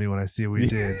rushes over me when I see what we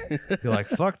did. You're like,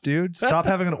 fuck, dude, stop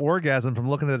having an orgasm from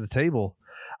looking at a table.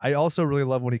 I also really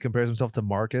love when he compares himself to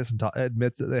Marcus and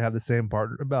admits that they have the same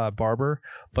barber,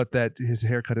 but that his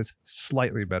haircut is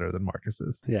slightly better than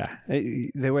Marcus's. Yeah.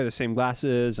 They wear the same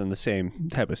glasses and the same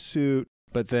type of suit,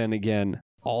 but then again,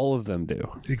 all of them do.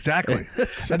 Exactly.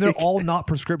 And they're all not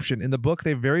prescription. In the book,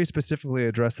 they very specifically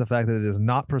address the fact that it is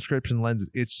not prescription lenses.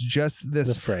 It's just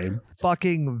this frame.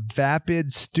 Fucking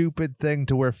vapid, stupid thing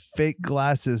to wear fake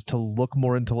glasses to look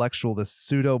more intellectual. This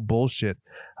pseudo bullshit.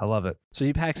 I love it. So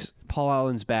he packs Paul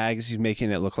Allen's bags. He's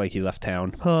making it look like he left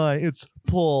town. Hi, it's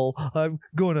Paul. I'm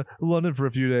going to London for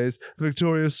a few days.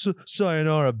 Victoria,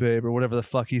 sayonara, babe, or whatever the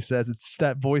fuck he says.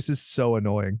 That voice is so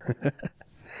annoying.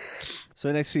 So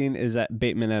the next scene is at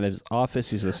Bateman at his office.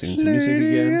 He's listening to music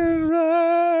again.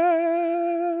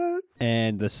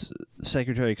 And the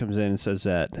secretary comes in and says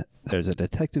that there's a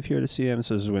detective here to see him.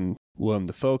 So this is when Willem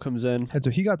Dafoe comes in. And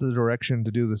so he got the direction to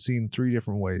do the scene 3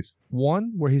 different ways.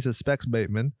 1, where he suspects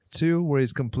Bateman. 2, where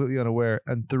he's completely unaware.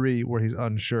 And 3, where he's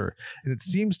unsure. And it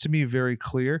seems to me very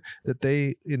clear that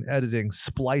they, in editing,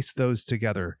 splice those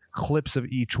together, clips of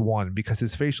each one, because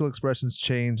his facial expressions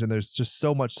change and there's just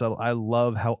so much subtle. I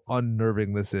love how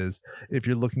unnerving this is if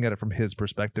you're looking at it from his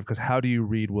perspective, because how do you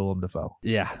read Willem Dafoe?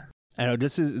 Yeah. I know,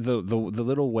 this is the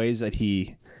little ways that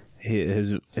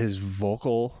his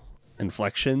vocal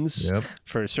inflections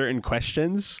for certain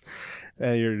questions,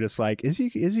 and you're just like, is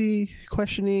he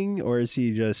questioning, or is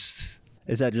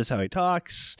that just how he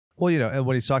talks? Well, and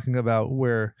when he's talking about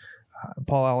where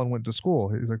Paul Allen went to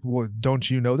school, he's like, well,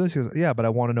 don't you know this? He goes, yeah, but I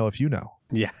want to know if you know.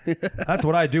 Yeah. That's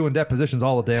what I do in depositions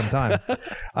all the damn time.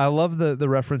 I love the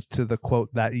reference to the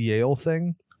quote, that Yale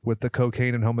thing with the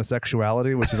cocaine and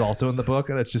homosexuality, which is also in the book,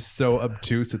 and it's just so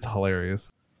obtuse, it's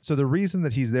hilarious. So the reason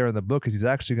that he's there in the book is he's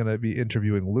actually going to be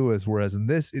interviewing Lewis, whereas in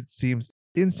this, it seems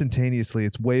instantaneously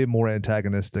it's way more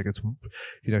antagonistic. It's,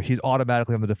 he's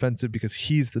automatically on the defensive because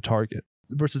he's the target.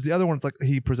 Versus the other one, it's like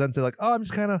he presents it like, oh, I'm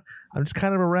just kind of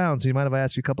around. So you mind if I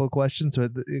ask you a couple of questions? So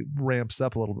it ramps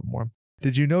up a little bit more.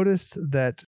 Did you notice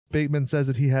that Bateman says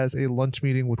that he has a lunch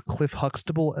meeting with Cliff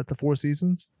Huxtable at the Four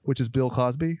Seasons, which is Bill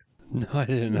Cosby? No, I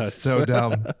didn't know. It's so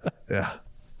dumb. Yeah.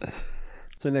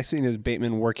 So the next scene is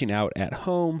Bateman working out at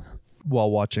home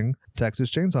while watching Texas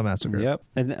Chainsaw Massacre. Yep.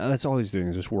 And that's all he's doing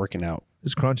is just working out.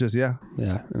 Just crunches, yeah.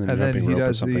 Yeah. And then he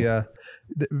does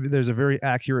there's a very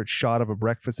accurate shot of a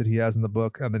breakfast that he has in the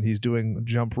book, and then he's doing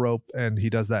jump rope, and he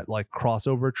does that like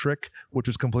crossover trick, which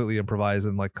was completely improvised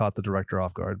and like caught the director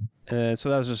off guard. And so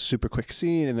that was just a super quick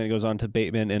scene, and then it goes on to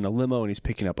Bateman in a limo, and he's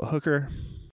picking up a hooker.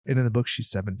 And in the book, she's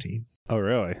 17. Oh,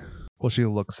 really? Well, she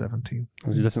looks 17.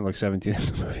 Well, she doesn't look 17 in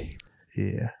the movie.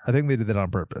 Yeah. I think they did that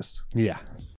on purpose. Yeah.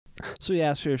 So he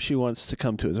asks her if she wants to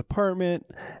come to his apartment.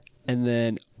 And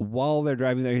then while they're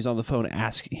driving there, he's on the phone.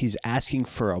 He's asking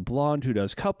for a blonde who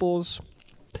does couples.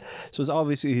 So it's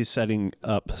obviously he's setting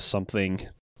up something.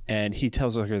 And he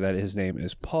tells her that his name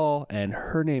is Paul and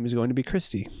her name is going to be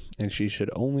Christy. And she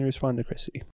should only respond to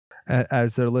Christy.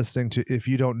 As they're listening to If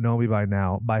You Don't Know Me By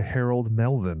Now by Harold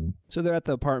Melvin. So they're at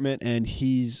the apartment and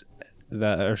she's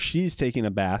taking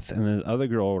a bath, and the other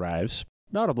girl arrives.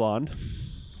 Not a blonde.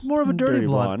 More of a dirty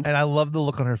blonde. And I love the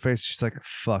look on her face. She's like,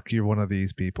 fuck, you're one of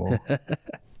these people.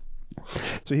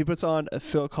 So he puts on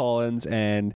Phil Collins,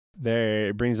 and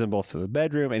It brings them both to the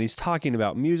bedroom, and he's talking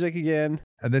about music again.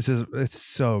 And it's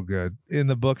so good. In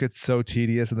the book, it's so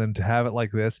tedious. And then to have it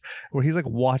like this, where he's like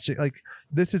watching, like,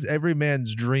 this is every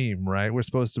man's dream, right? We're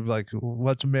supposed to be like,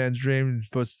 what's a man's dream? You're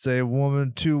supposed to say a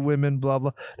woman, two women, blah,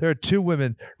 blah. There are two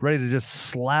women ready to just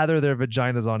slather their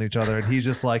vaginas on each other. And he's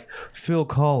just like, Phil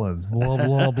Collins, blah,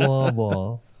 blah, blah,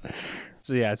 blah.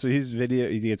 So he gets on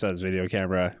his video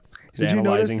camera. Did you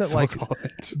notice that, like,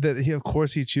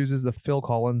 that he chooses the Phil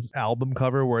Collins album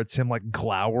cover where it's him like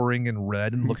glowering in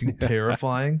red and looking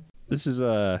terrifying? This is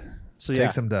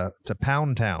takes him to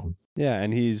Pound Town. Yeah,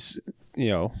 and he's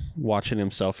watching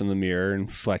himself in the mirror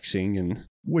and flexing, and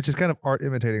which is kind of art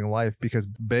imitating life, because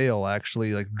Bale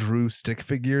actually like drew stick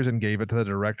figures and gave it to the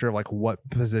director of like what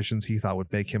positions he thought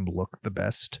would make him look the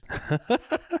best.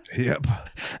 Yep.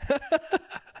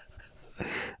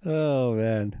 Oh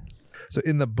man. So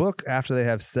in the book, after they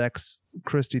have sex,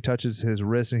 Christie touches his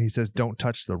wrist and he says, "Don't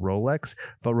touch the Rolex."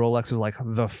 But Rolex was like,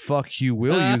 "The fuck you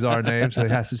will use our name." So he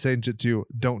has to change it to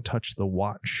 "Don't touch the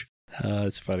watch."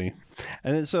 It's funny.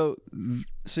 And then so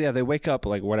yeah, they wake up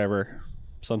like whatever,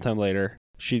 sometime later.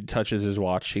 She touches his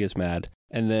watch. She gets mad.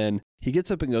 And then he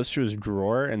gets up and goes through his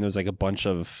drawer, and there's like a bunch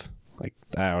of like,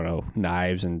 I don't know,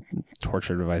 knives and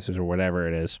torture devices or whatever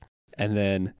it is. And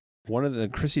then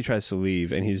Christie tries to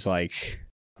leave, and he's like,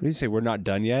 what do you say? We're not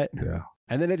done yet? Yeah.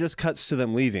 And then it just cuts to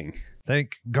them leaving.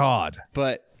 Thank God.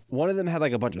 But one of them had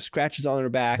like a bunch of scratches on their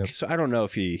back. Yep. So I don't know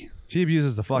if he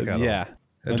abuses the fuck out of them. Yeah.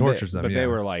 And tortures them. But they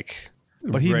were like,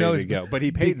 but he knows to go. But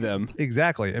he paid them.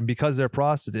 Exactly. And because they're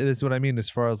prostitutes, this is what I mean as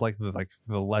far as like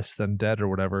the less than dead or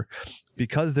whatever.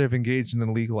 Because they've engaged in an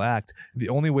illegal act, the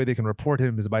only way they can report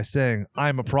him is by saying,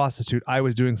 "I'm a prostitute. I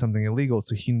was doing something illegal."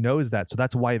 So he knows that. So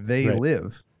that's why they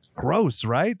live. Gross,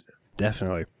 right?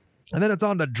 Definitely. And then it's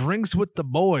on to Drinks with the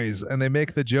Boys, and they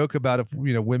make the joke about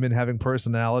women having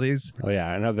personalities. Oh yeah,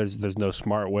 I know. There's no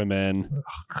smart women.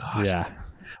 Oh God. Yeah.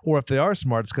 Or if they are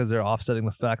smart, it's because they're offsetting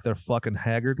the fact they're fucking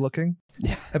haggard looking.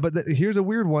 Yeah. But here's a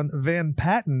weird one. Van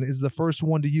Patten is the first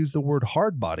one to use the word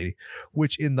hard body,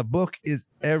 which in the book is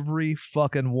every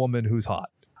fucking woman who's hot.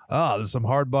 Oh, there's some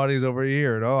hard bodies over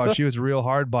here. And, oh, she was a real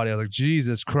hard body. I was like,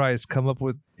 Jesus Christ, come up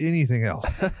with anything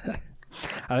else.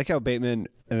 I like how Bateman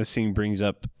in the scene brings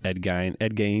up Ed Gein.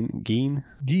 Gein?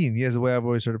 Gein, yeah, is the way I've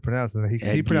always heard it pronounced.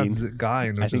 He pronounces it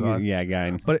Gein. I think,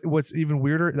 Gein. But what's even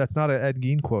weirder, that's not an Ed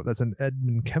Gein quote. That's an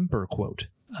Edmund Kemper quote.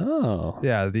 Oh.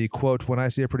 Yeah, the quote, "When I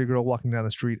see a pretty girl walking down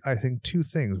the street, I think two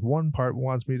things. One part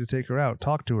wants me to take her out,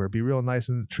 talk to her, be real nice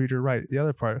and treat her right. The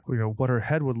other part, what her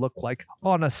head would look like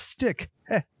on a stick."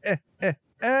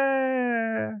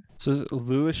 So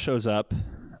Lewis shows up,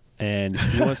 and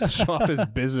he wants to show off his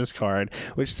business card,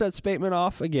 which sets Bateman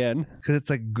off again. Because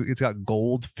it's got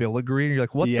gold filigree, and you're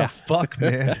like, what the fuck,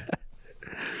 man?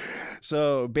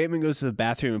 So Bateman goes to the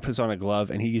bathroom and puts on a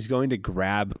glove, and he's going to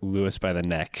grab Lewis by the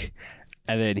neck.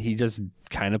 And then he just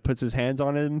kind of puts his hands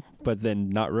on him, but then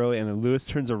not really. And then Lewis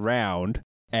turns around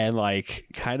and like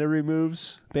kind of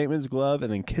removes Bateman's glove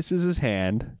and then kisses his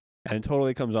hand and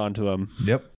totally comes onto him.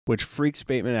 Yep. Which freaks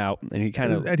Bateman out, and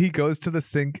he goes to the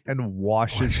sink and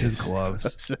washes his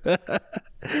gloves.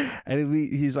 And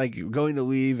he's like going to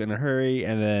leave in a hurry,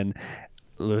 and then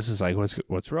Lewis is like,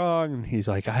 "What's wrong?" And he's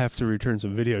like, "I have to return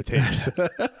some videotapes."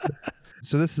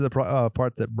 So this is a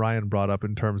part that Brian brought up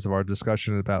in terms of our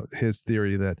discussion about his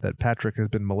theory that Patrick has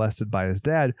been molested by his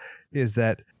dad, is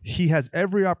that he has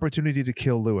every opportunity to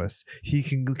kill Lewis. He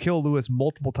can kill Lewis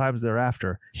multiple times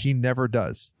thereafter. He never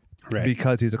does. Right.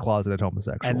 Because he's a closeted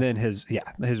homosexual. And then his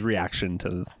reaction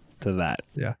to that.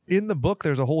 Yeah. In the book,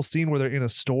 there's a whole scene where they're in a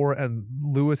store and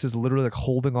Lewis is literally like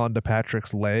holding on to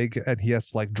Patrick's leg and he has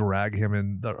to like drag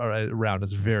him around.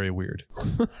 It's very weird.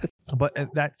 But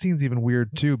that scene's even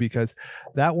weird too, because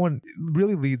that one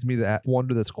really leads me to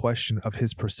wonder this question of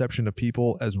his perception of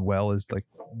people as well as like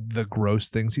the gross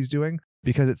things he's doing,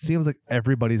 because it seems like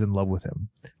everybody's in love with him.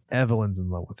 Evelyn's in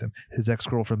love with him. His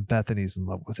ex-girlfriend Bethany's in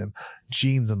love with him.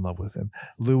 Jean's in love with him.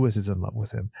 Lewis is in love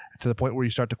with him. To the point where you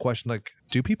start to question, like,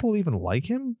 do people even like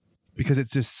him? Because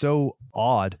it's just so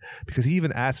odd. Because he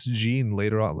even asks Jean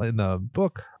later on in the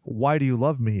book, "Why do you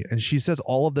love me?" And she says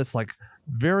all of this like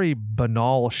very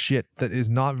banal shit that is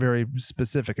not very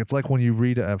specific. It's like when you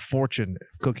read a fortune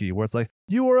cookie where it's like,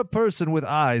 "You are a person with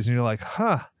eyes," and you're like,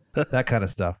 huh, that kind of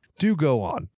stuff. Do go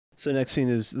on. So next scene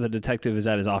is the detective is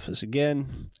at his office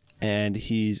again, and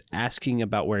he's asking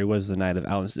about where he was the night of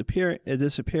Alan's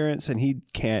disappearance, and he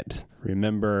can't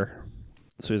remember.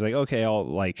 So he's like, okay, I'll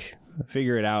like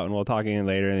figure it out, and we'll talk again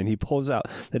later. And then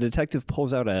the detective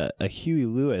pulls out a Huey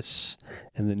Lewis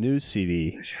and the news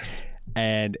CD,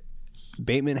 and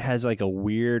Bateman has like a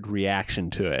weird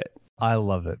reaction to it. I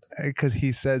love it because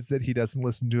he says that he doesn't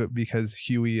listen to it because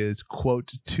Huey is,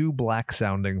 quote, too black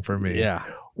sounding for me. Yeah.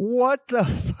 What the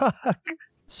fuck?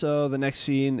 So the next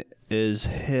scene is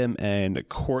him and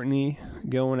Courtney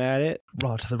going at it.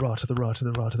 Raw to the raw to the raw to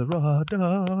the raw to the raw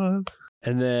dog.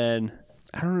 And then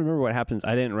I don't remember what happens.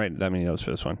 I didn't write that many notes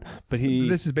for this one. But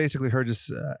this is basically her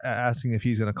just asking if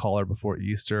he's going to call her before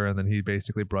Easter. And then he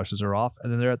basically brushes her off.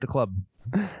 And then they're at the club.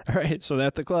 All right. So they're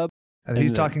at the club. And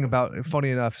he's talking about, funny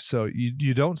enough, so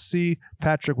you don't see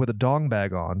Patrick with a dong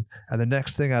bag on. And the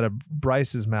next thing out of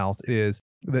Bryce's mouth is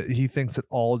that he thinks that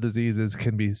all diseases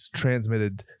can be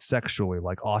transmitted sexually,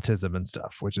 like autism and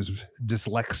stuff, which is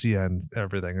dyslexia and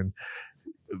everything. And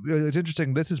it's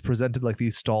interesting. This is presented like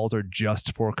these stalls are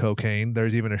just for cocaine.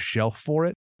 There's even a shelf for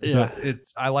it. Yeah. So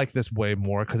I like this way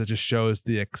more because it just shows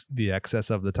the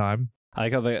excess of the time. I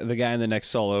like how the guy in the next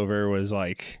stall over was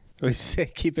like, we say,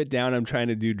 keep it down. I'm trying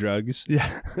to do drugs.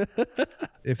 Yeah.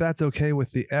 If that's okay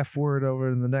with the F word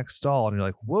over in the next stall. And you're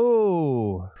like,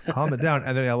 whoa, calm it down.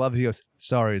 And then I love he goes,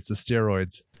 sorry, it's the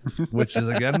steroids, which is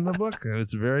again in the book.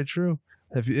 It's very true.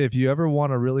 If you ever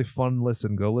want a really fun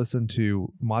listen, go listen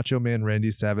to Macho Man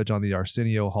Randy Savage on the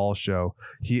Arsenio Hall show.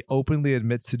 He openly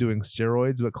admits to doing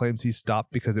steroids, but claims he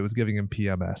stopped because it was giving him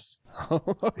PMS.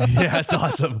 Yeah, it's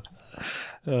awesome.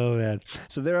 Oh, man.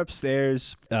 So they're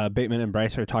upstairs. Bateman and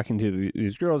Bryce are talking to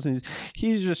these girls, and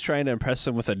he's just trying to impress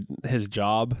them with his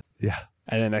job. Yeah.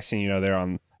 And then next thing you know, they're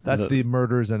on... That's the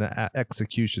murders and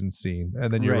execution scene.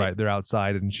 And then you're right. They're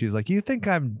outside, and she's like, you think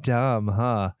I'm dumb,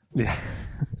 huh? Yeah.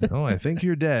 Oh, I think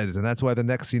you're dead. And that's why the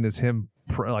next scene is him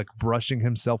brushing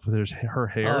himself with her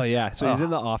hair. Oh, yeah. So he's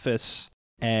in the office,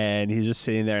 and he's just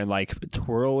sitting there and like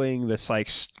twirling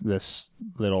this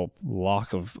little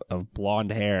lock of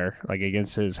blonde hair like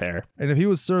against his hair. And if he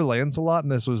was Sir Lancelot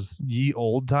and this was ye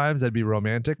old times, that'd be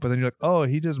romantic. But then you're like, oh,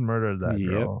 he just murdered that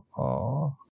girl.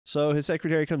 Oh. So his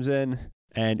secretary comes in,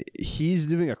 and he's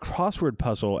doing a crossword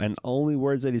puzzle, and only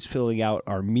words that he's filling out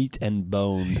are meat and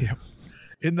bone. Yep.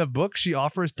 In the book, she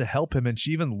offers to help him, and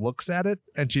she even looks at it,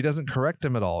 and she doesn't correct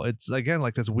him at all. It's, again,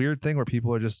 like this weird thing where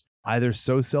people are just either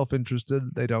so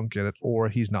self-interested they don't get it, or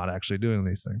he's not actually doing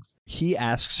these things. He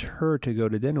asks her to go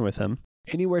to dinner with him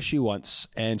anywhere she wants,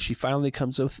 and she finally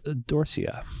comes with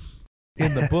Dorcia.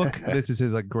 In the book, this is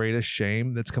his greatest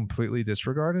shame that's completely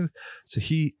disregarded. So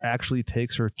he actually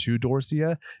takes her to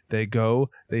Dorcia.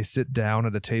 They sit down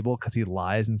at a table because he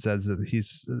lies and says that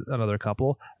he's another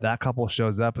couple. That couple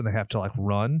shows up and they have to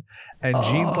run. And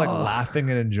Gene's laughing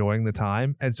and enjoying the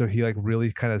time. And so he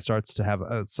really kind of starts to have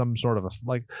some sort of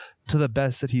to the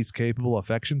best that he's capable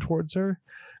affection towards her,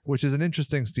 which is an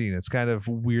interesting scene. It's kind of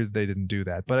weird they didn't do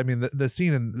that. But I mean, the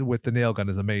scene with the nail gun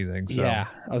is amazing. So. Yeah,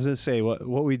 I was going to say,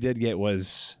 what we did get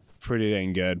was pretty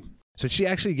dang good. So she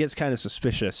actually gets kind of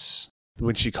suspicious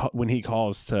when he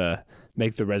calls to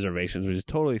make the reservations, which is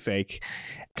totally fake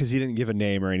because he didn't give a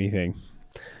name or anything.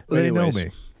 But they know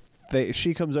me.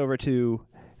 She comes over to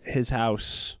his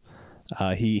house.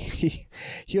 He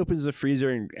opens the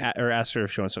freezer or asks her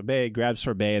if she wants sorbet, grabs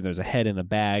sorbet, and there's a head in a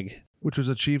bag. Which was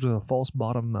achieved with a false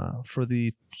bottom for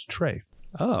the tray.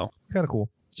 Oh. Kind of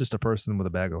cool. It's just a person with a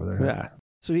bag over there. Yeah.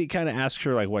 So he kind of asks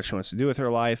her what she wants to do with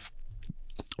her life.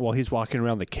 While he's walking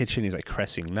around the kitchen, he's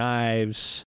pressing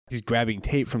knives. He's grabbing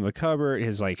tape from the cupboard,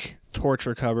 his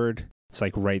torture cupboard. It's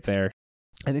right there.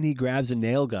 And then he grabs a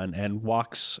nail gun and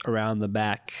walks around the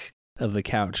back of the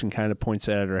couch and kind of points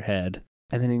it at her head.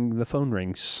 And then the phone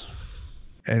rings.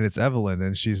 And it's Evelyn,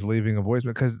 and she's leaving a voicemail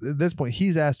because at this point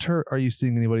he's asked her, "Are you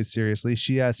seeing anybody seriously?"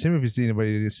 She asked him if he's seeing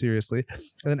anybody seriously,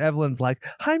 and then Evelyn's like,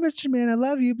 "Hi, Mr. Man, I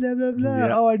love you, blah blah blah.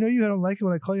 Yeah. Oh, I know you don't like it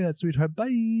when I call you that, sweetheart.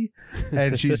 Bye."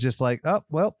 And she's just like, "Oh,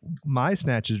 well, my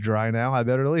snatch is dry now. I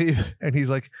better leave." And he's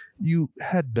like, "You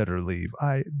had better leave.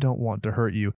 I don't want to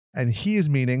hurt you." And he is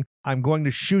meaning, "I'm going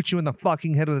to shoot you in the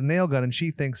fucking head with a nail gun." And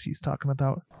she thinks he's talking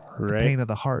about the pain of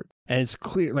the heart. And it's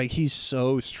clear, he's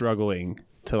so struggling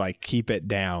to keep it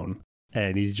down,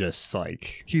 and he's just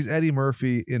he's Eddie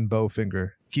Murphy in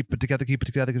Bowfinger. Keep it together, keep it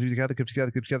together, keep it together, keep it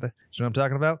together, keep it together. You know what I'm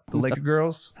talking about? The Laker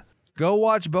Girls. Go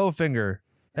watch Bowfinger.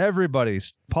 Everybody,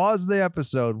 pause the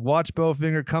episode, watch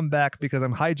Bowfinger, come back because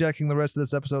I'm hijacking the rest of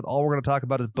this episode. All we're going to talk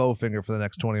about is Bowfinger for the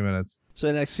next 20 minutes. So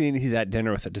the next scene, he's at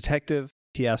dinner with a detective.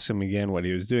 He asks him again what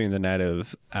he was doing the night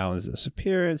of Alan's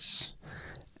disappearance.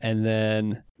 And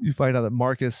then you find out that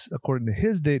Marcus, according to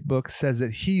his date book, says that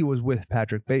he was with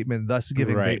Patrick Bateman, thus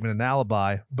giving Bateman an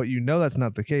alibi. But that's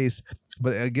not the case.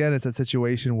 But again, it's a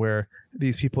situation where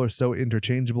these people are so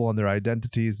interchangeable on their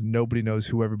identities. Nobody knows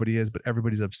who everybody is, but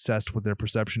everybody's obsessed with their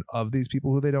perception of these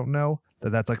people who they don't know.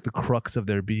 That's the crux of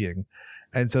their being.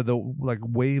 And so the like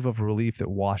wave of relief that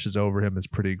washes over him is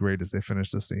pretty great as they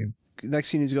finish the scene. Next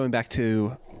scene is going back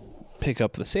to pick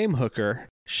up the same hooker.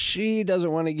 She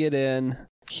doesn't want to get in.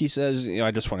 He says,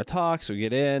 I just want to talk, so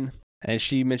get in. And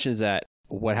she mentions that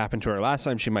what happened to her last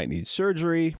time, she might need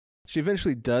surgery. She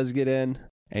eventually does get in,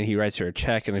 and he writes her a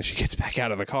check, and then she gets back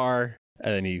out of the car.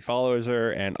 And then he follows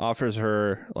her and offers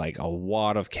her like a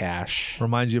wad of cash.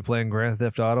 Reminds you of playing Grand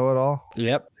Theft Auto at all?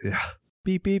 Yep. Yeah.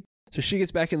 Beep, beep. So she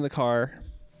gets back in the car,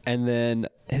 and then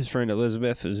his friend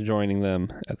Elizabeth is joining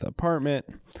them at the apartment.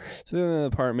 So they're in the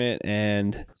apartment,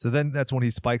 and... So then that's when he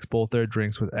spikes both their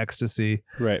drinks with ecstasy.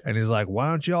 Right. And he's like, why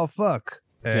don't y'all fuck?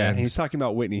 And yeah, he's talking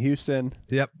about Whitney Houston.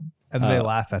 Yep. And they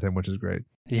laugh at him, which is great.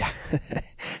 Yeah.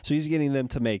 So he's getting them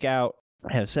to make out,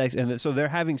 have sex, and so they're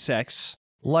having sex.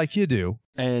 Like you do.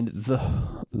 And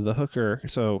the hooker,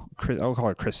 so I'll call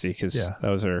her Christy because that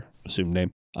was her assumed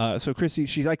name. So Christy,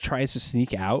 she like tries to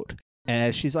sneak out,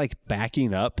 and she's like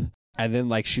backing up, and then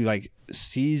like she like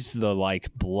sees the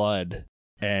like blood,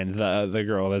 and the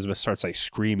girl Elizabeth starts like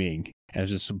screaming, and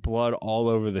there's just blood all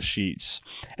over the sheets.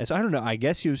 And so I don't know. I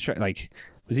guess he was trying, like,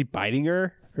 was he biting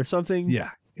her or something?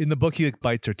 Yeah. In the book, he like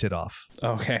bites her tit off.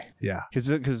 Okay. Yeah.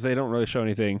 Because they don't really show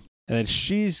anything. And then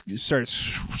she starts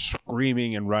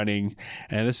screaming and running.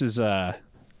 And this is a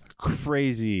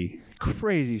crazy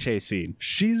chase scene.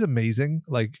 She's amazing.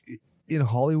 Like in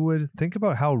Hollywood, think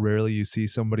about how rarely you see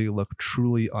somebody look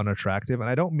truly unattractive. And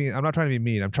I'm not trying to be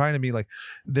mean. I'm trying to be like,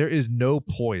 there is no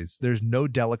poise. There's no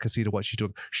delicacy to what she's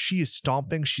doing. She is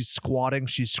stomping. She's squatting.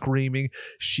 She's screaming.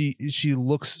 She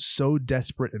looks so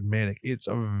desperate and manic. It's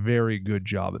a very good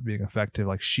job at being effective.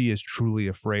 Like she is truly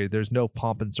afraid. There's no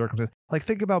pomp and circumstance. Like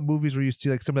think about movies where you see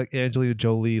like somebody like Angelina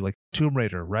Jolie, like Tomb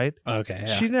Raider, right? Okay.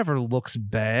 Yeah. She never looks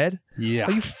bad. Yeah.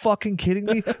 Are you fucking kidding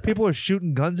me? People are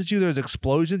shooting guns at you. There's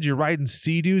explosions. You're riding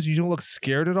Sea-Doos and you don't look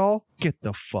scared at all? Get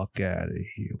the fuck out of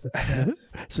here.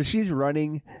 So she's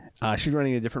running. She's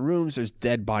running in different rooms. There's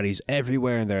dead bodies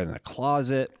everywhere, and they're in the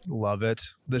closet. Love it.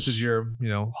 This is your,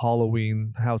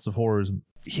 Halloween House of Horrors.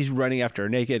 He's running after her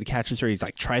naked, catches her. He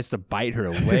like tries to bite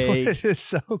her leg. It is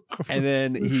so gross. And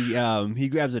then he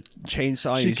grabs a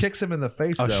chainsaw. She kicks him in the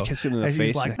face, though. She kicks him in the and face.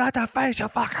 He's like, not the face, you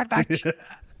fucking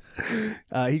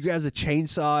bitch. He grabs a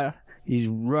chainsaw. He's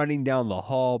running down the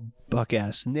hall,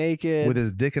 buck-ass naked. With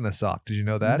his dick in a sock. Did you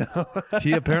know that? No.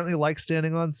 He apparently liked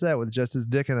standing on set with just his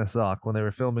dick in a sock when they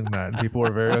were filming that. And people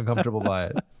were very uncomfortable by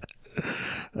it.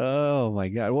 Oh, my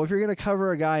God. Well, if you're going to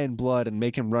cover a guy in blood and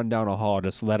make him run down a hall,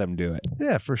 just let him do it.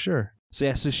 Yeah, for sure.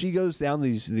 So she goes down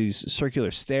these circular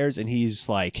stairs, and he's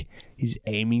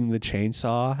aiming the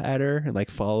chainsaw at her and like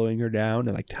following her down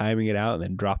and like timing it out, and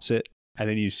then drops it. And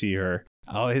then you see her.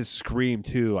 Oh, his scream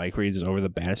too, like where he's just over the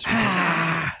banister.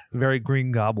 Very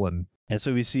Green Goblin. And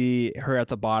so we see her at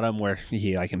the bottom where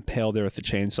he like impaled her with the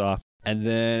chainsaw. And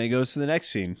then it goes to the next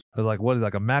scene. It was like, what is it,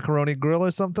 like a macaroni grill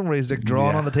or something where he's like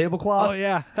drawing on the tablecloth? Oh,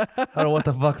 yeah. I don't know what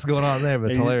the fuck's going on there, but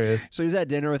it's hilarious. So he's at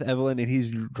dinner with Evelyn, and he's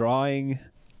drawing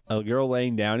a girl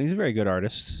laying down. He's a very good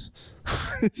artist.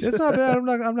 It's not bad.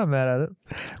 I'm not mad at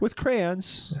it. With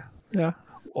crayons. Yeah.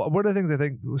 One of the things I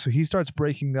think, so he starts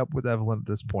breaking up with Evelyn at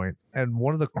this point, and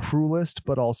one of the cruelest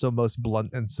but also most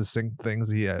blunt and succinct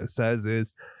things he says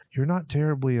is, "You're not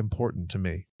terribly important to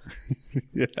me."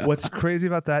 Yeah. What's crazy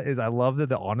about that is I love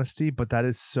the honesty, but that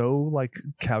is so like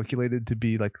calculated to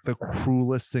be like the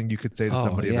cruelest thing you could say to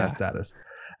somebody in that status.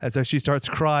 And so she starts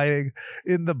crying.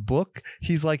 In the book,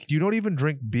 he's like, "You don't even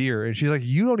drink beer." And she's like,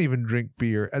 "You don't even drink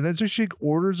beer." And then so she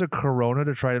orders a Corona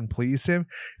to try and please him.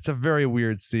 It's a very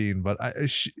weird scene, but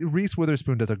Reese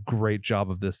Witherspoon does a great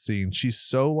job of this scene. She's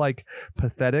so like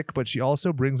pathetic, but she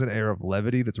also brings an air of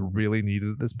levity that's really needed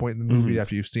at this point in the movie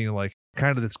after you've seen like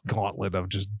kind of this gauntlet of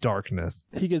just darkness.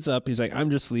 He gets up. He's like,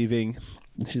 "I'm just leaving."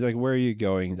 She's like, "Where are you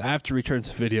going?" "I have to return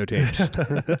some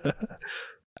videotapes."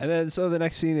 And then, so the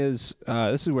next scene is,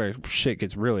 this is where shit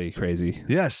gets really crazy.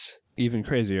 Yes. Even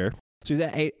crazier. So he's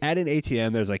at an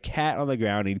ATM. There's a cat on the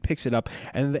ground. He picks it up,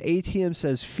 and the ATM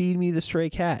says, "Feed me the stray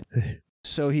cat."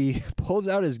 So he pulls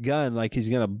out his gun like he's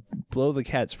going to blow the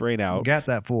cat's brain out. Got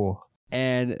that fool.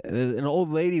 And an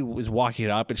old lady was walking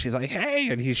up, and she's like, "Hey!"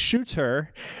 And he shoots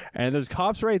her, and there's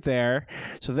cops right there.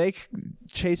 So they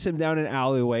chase him down an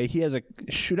alleyway. He has a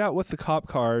shootout with the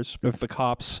cops.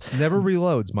 Never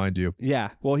reloads, mind you. Yeah.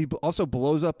 Well, he also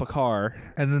blows up a car.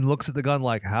 And then looks at the gun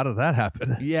like, how did that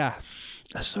happen? Yeah.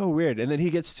 So weird. And then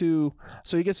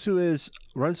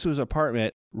runs to his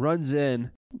apartment, runs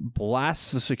in,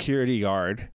 blasts the security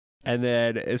guard, and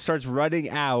then it starts running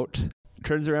out,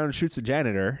 turns around and shoots the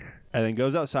janitor. and then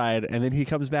goes outside, and then he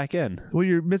comes back in. Well,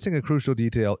 you're missing a crucial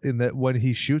detail in that when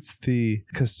he shoots the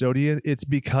custodian, it's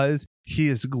because he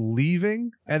is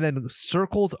leaving and then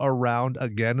circles around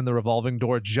again in the revolving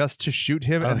door just to shoot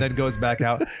him and then goes back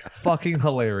out. Fucking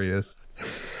hilarious.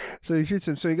 So he shoots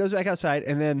him. So he goes back outside,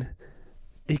 and then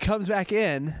he comes back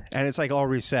in, and it's like all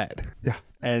reset. Yeah.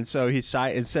 And so he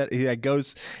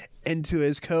goes into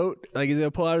his coat, like he's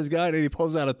gonna pull out his gun, and he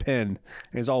pulls out a pin.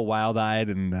 And he's all wild-eyed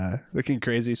and looking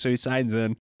crazy. So he signs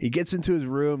in. He gets into his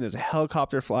room. There's a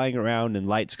helicopter flying around and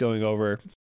lights going over.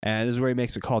 And this is where he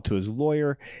makes a call to his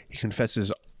lawyer. He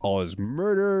confesses all his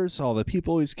murders, all the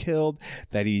people he's killed,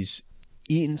 that he's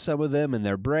eaten some of them and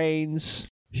their brains.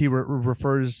 He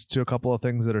refers to a couple of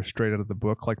things that are straight out of the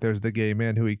book. Like there's the gay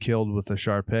man who he killed with the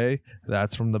Sharpay.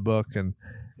 That's from the book. And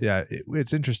yeah,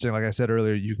 it's interesting. Like I said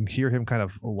earlier, you can hear him kind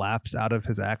of lapse out of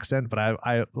his accent, but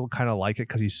I kind of like it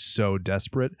because he's so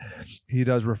desperate. He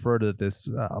does refer to this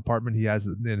apartment he has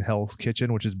in Hell's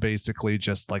Kitchen, which is basically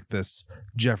just like this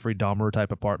Jeffrey Dahmer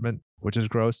type apartment, which is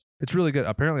gross. It's really good.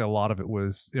 Apparently, a lot of it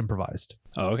was improvised.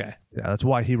 Oh, okay. Yeah, that's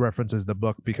why he references the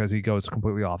book, because he goes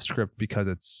completely off script because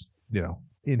it's,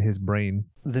 in his brain.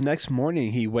 The next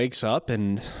morning, he wakes up,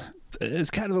 and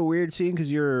it's kind of a weird scene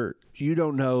because you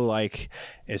don't know, like,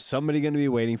 is somebody going to be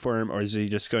waiting for him, or is he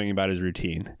just going about his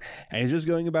routine? And he's just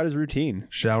going about his routine.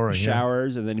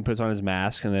 Showers, and then he puts on his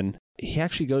mask, and then he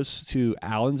actually goes to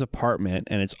Alan's apartment,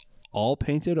 and it's all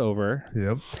painted over.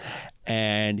 Yep.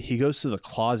 And he goes to the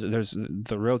closet. There's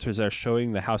the realtors there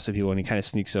showing the house to people, and he kind of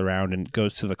sneaks around and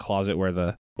goes to the closet where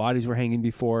the bodies were hanging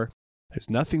before. There's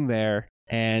nothing there.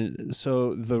 And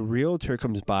so the realtor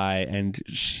comes by, and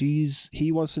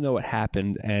he wants to know what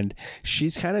happened, and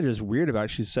she's kind of just weird about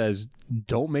it. She says,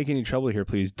 "Don't make any trouble here,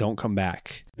 please. Don't come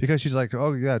back." Because she's like,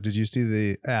 "Oh yeah, did you see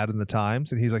the ad in the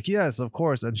Times?" And he's like, "Yes, of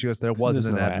course." And she goes, "There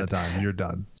wasn't an ad in the Times. You're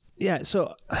done." Yeah,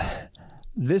 so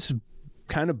this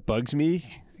kind of bugs me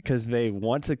because they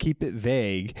want to keep it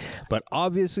vague, but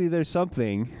obviously there's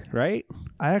something, right?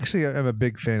 I actually am a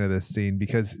big fan of this scene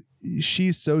because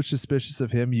she's so suspicious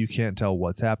of him, you can't tell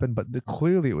what's happened, but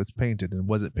clearly it was painted. And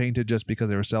was it painted just because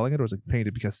they were selling it, or was it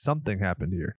painted because something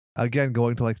happened here? Again,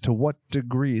 going to what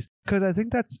degrees? Because I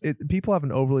think that's it. People have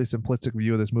an overly simplistic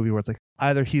view of this movie where it's like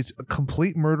either he's a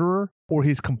complete murderer or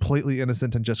he's completely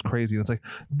innocent and just crazy. And it's like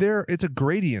it's a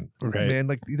gradient, right, man.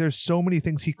 Like there's so many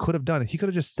things he could have done. He could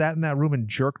have just sat in that room and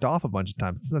jerked off a bunch of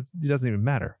times. It doesn't even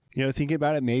matter. Thinking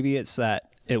about it, maybe it's that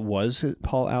it was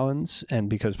Paul Allen's, and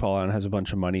because Paul Allen has a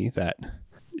bunch of money, that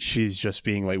she's just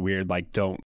being like weird, like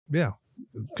don't. Yeah.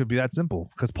 It could be that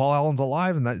simple because Paul Allen's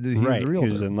alive and that he's right. the real.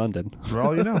 He was in London. For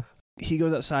all you know. He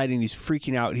goes outside and he's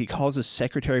freaking out. He calls his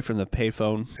secretary from the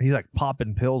payphone. He's like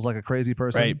popping pills like a crazy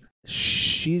person. Right.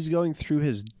 She's going through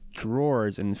his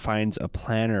drawers and finds a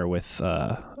planner with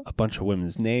a bunch of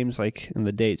women's names, like in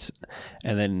the dates,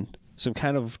 and then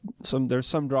there's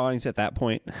some drawings at that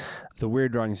point. The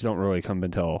weird drawings don't really come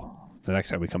until the next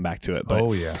time we come back to it. But,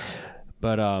 oh yeah.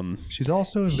 But she's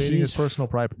also invading his personal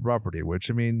property,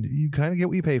 which, I mean, you kind of get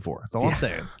what you pay for. That's all I'm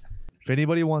saying. If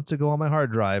anybody wants to go on my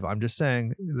hard drive, I'm just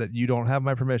saying that you don't have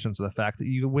my permission. So the fact that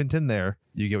you went in there,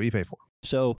 you get what you pay for.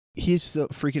 So he's still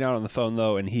freaking out on the phone,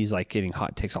 though, and he's like getting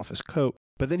hot takes off his coat.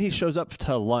 But then he shows up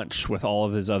to lunch with all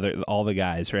the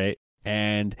guys, right?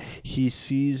 And he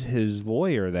sees his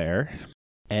lawyer there,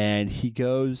 and he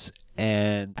goes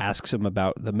and asks him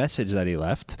about the message that he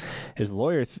left. His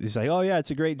lawyer, he's like, "Oh yeah, it's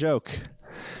a great joke."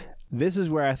 This is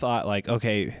where I thought, like,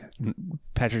 okay,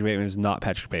 Patrick Bateman is not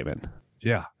Patrick Bateman.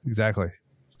 Yeah, exactly.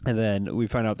 And then we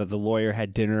find out that the lawyer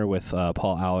had dinner with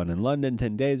Paul Allen in London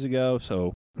 10 days ago,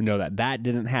 so we know that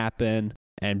didn't happen.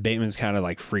 And Bateman's kind of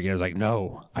like freaking out. He's like,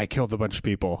 "No, I killed a bunch of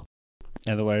people."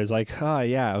 And the lawyer's like, "Oh,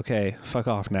 yeah, okay, fuck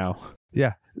off now."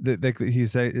 Yeah, he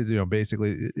said,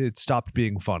 basically, it stopped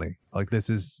being funny. Like, this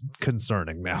is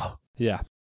concerning now. Yeah.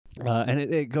 And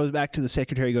it goes back to the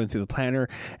secretary going through the planner,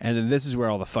 and then this is where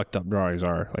all the fucked up drawings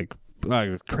are. Like,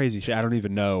 crazy shit. I don't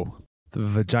even know. The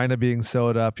vagina being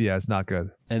sewed up, yeah, it's not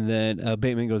good. And then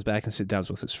Bateman goes back and sits down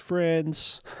with his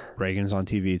friends. Reagan's on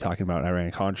TV talking about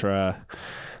Iran-Contra.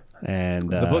 And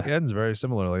the book ends very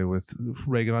similarly with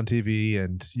Reagan on TV,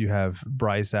 and you have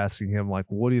Bryce asking him, like,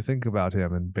 "What do you think about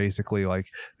him?" And basically, like,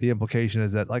 the implication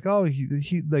is that, like, oh,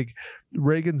 he like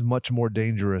Reagan's much more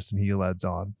dangerous than he lets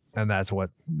on, and that's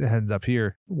what ends up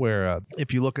here. Where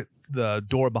if you look at the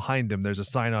door behind him, there's a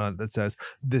sign on it that says,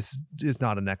 "This is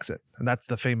not an exit," and that's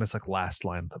the famous like last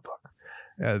line of the book.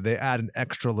 They add an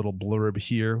extra little blurb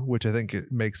here, which I think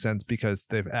it makes sense because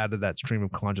they've added that stream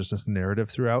of consciousness narrative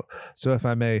throughout. So if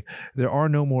I may, there are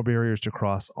no more barriers to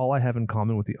cross. All I have in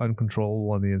common with the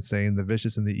uncontrollable and the insane, the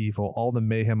vicious and the evil, all the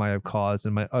mayhem I have caused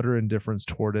and my utter indifference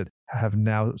toward it have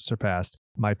now surpassed.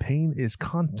 My pain is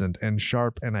constant and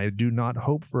sharp, and I do not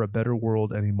hope for a better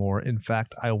world anymore. In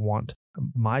fact, I want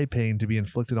my pain to be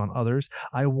inflicted on others.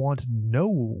 I want no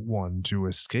one to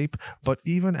escape, but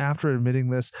even after admitting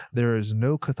this, there is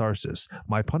no catharsis.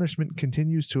 My punishment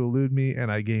continues to elude me,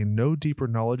 and I gain no deeper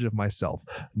knowledge of myself.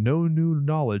 No new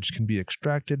knowledge can be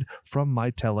extracted from my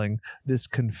telling. This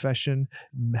confession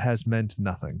has meant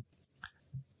nothing.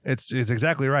 It's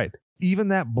exactly right. Even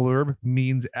that blurb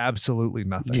means absolutely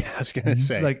nothing. Yeah, I was going to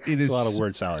say. Like, it's a lot of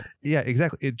word salad. Yeah,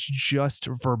 exactly. It's just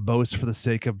verbose for the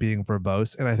sake of being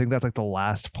verbose. And I think that's like the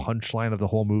last punchline of the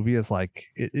whole movie is like,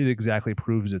 it exactly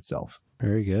proves itself.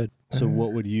 Very good. So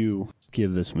what would you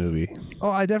give this movie? Oh,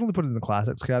 I definitely put it in the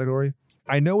classics category.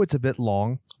 I know it's a bit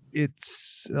long.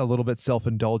 It's a little bit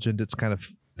self-indulgent. It's kind of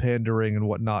pandering and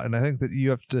whatnot. And I think that you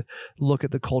have to look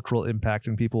at the cultural impact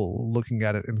and people looking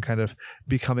at it and kind of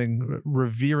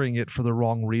revering it for the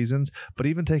wrong reasons. But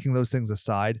even taking those things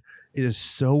aside, it is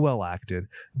so well acted.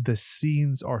 The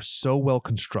scenes are so well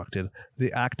constructed.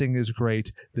 The acting is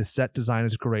great. The set design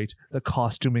is great. The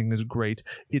costuming is great.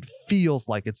 It feels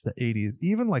like it's the 80s.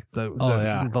 Even like the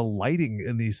lighting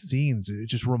in these scenes, it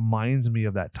just reminds me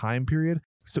of that time period.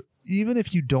 So even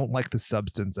if you don't like the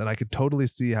substance, and I could totally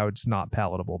see how it's not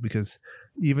palatable, because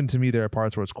even to me there are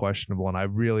parts where it's questionable, and I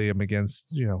really am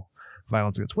against,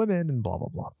 violence against women and blah, blah,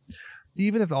 blah.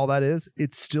 Even if all that is,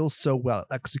 it's still so well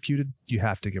executed, you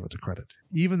have to give it the credit.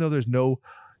 Even though there's no,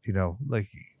 like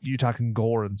you're talking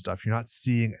gore and stuff, you're not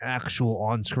seeing actual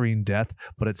on-screen death,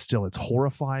 but it's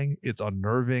horrifying, it's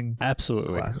unnerving.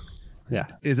 Absolutely. Classic. Yeah.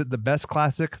 Is it the best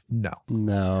classic?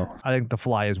 No. I think The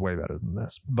Fly is way better than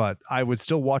this, but I would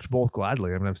still watch both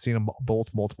gladly. I mean, I've seen them both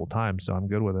multiple times, so I'm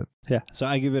good with it. Yeah. So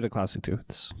I give it a classic too.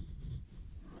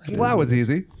 Well, that was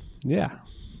easy. Yeah.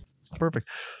 Perfect.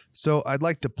 So I'd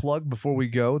like to plug before we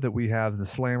go that we have The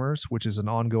Slammers, which is an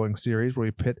ongoing series where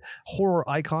we pit horror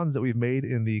icons that we've made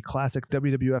in the classic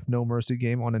WWF No Mercy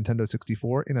game on Nintendo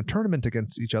 64 in a tournament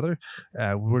against each other.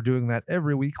 We're doing that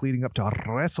every week leading up to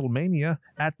WrestleMania.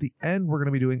 At the end, we're going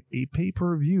to be doing a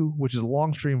pay-per-view, which is a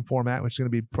long stream format, which is going to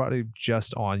be probably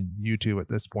just on YouTube at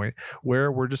this point,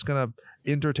 where we're just going to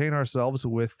entertain ourselves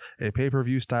with a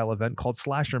pay-per-view style event called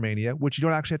Slasher Mania, which you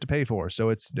don't actually have to pay for. So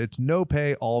it's no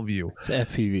pay, all view. It's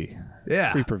FPV.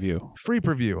 Yeah. Free preview. Free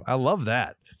preview. I love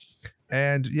that.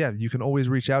 And yeah, you can always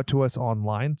reach out to us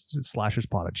online,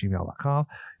 slasherspod@gmail.com.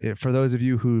 For those of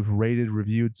you who've rated,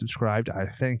 reviewed, subscribed, I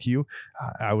thank you.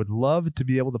 I would love to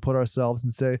be able to put ourselves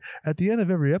and say, at the end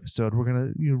of every episode, we're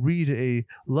going to read a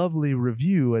lovely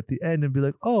review at the end and be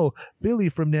like, oh, Billy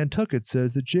from Nantucket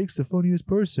says that Jake's the funniest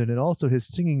person, and also his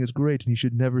singing is great and he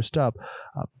should never stop.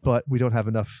 But we don't have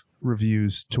enough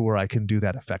reviews to where I can do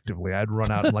that effectively. I'd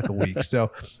run out in like a week.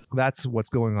 So that's what's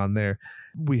going on there.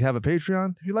 We have a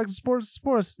Patreon. If you like to support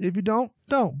us. If you don't.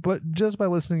 But just by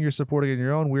listening, you're supporting in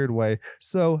your own weird way.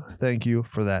 So thank you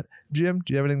for that. Jim,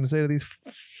 do you have anything to say to these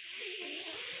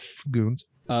goons?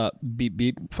 Beep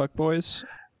beep fuck boys.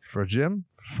 For Jim,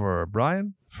 for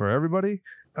Brian, for everybody,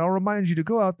 I'll remind you to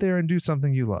go out there and do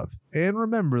something you love. And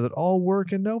remember that all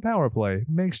work and no power play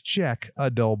makes Jack a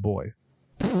dull boy.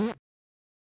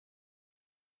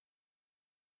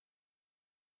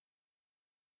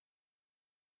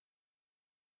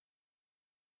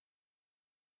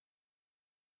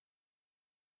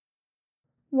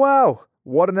 Wow,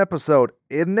 what an episode,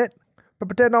 isn't it? But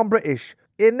pretend I'm British,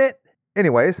 isn't it?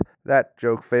 Anyways, that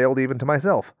joke failed even to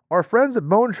myself. Our friends at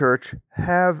Bone Church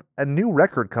have a new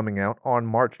record coming out on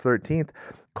March 13th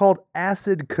called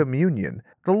Acid Communion.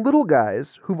 The little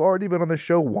guys, who've already been on the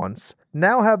show once,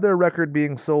 now have their record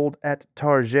being sold at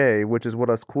Target, which is what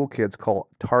us cool kids call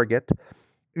Target.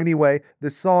 Anyway,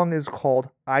 this song is called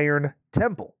Iron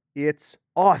Temple. It's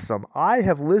awesome. I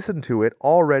have listened to it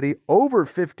already over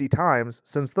 50 times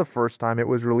since the first time it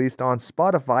was released on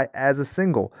Spotify as a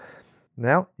single.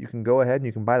 Now, you can go ahead and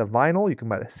you can buy the vinyl, you can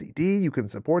buy the CD, you can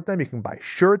support them, you can buy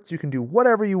shirts, you can do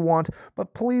whatever you want,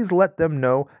 but please let them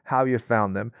know how you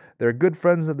found them. They're good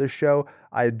friends of the show.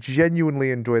 I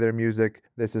genuinely enjoy their music.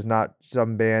 This is not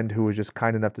some band who was just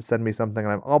kind enough to send me something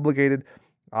and I'm obligated.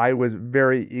 I was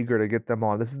very eager to get them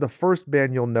on. This is the first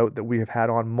band you'll note that we have had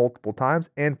on multiple times,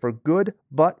 and for good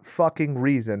but fucking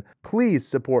reason. Please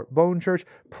support Bone Church,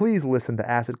 please listen to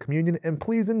Acid Communion, and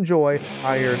please enjoy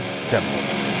Iron Temple.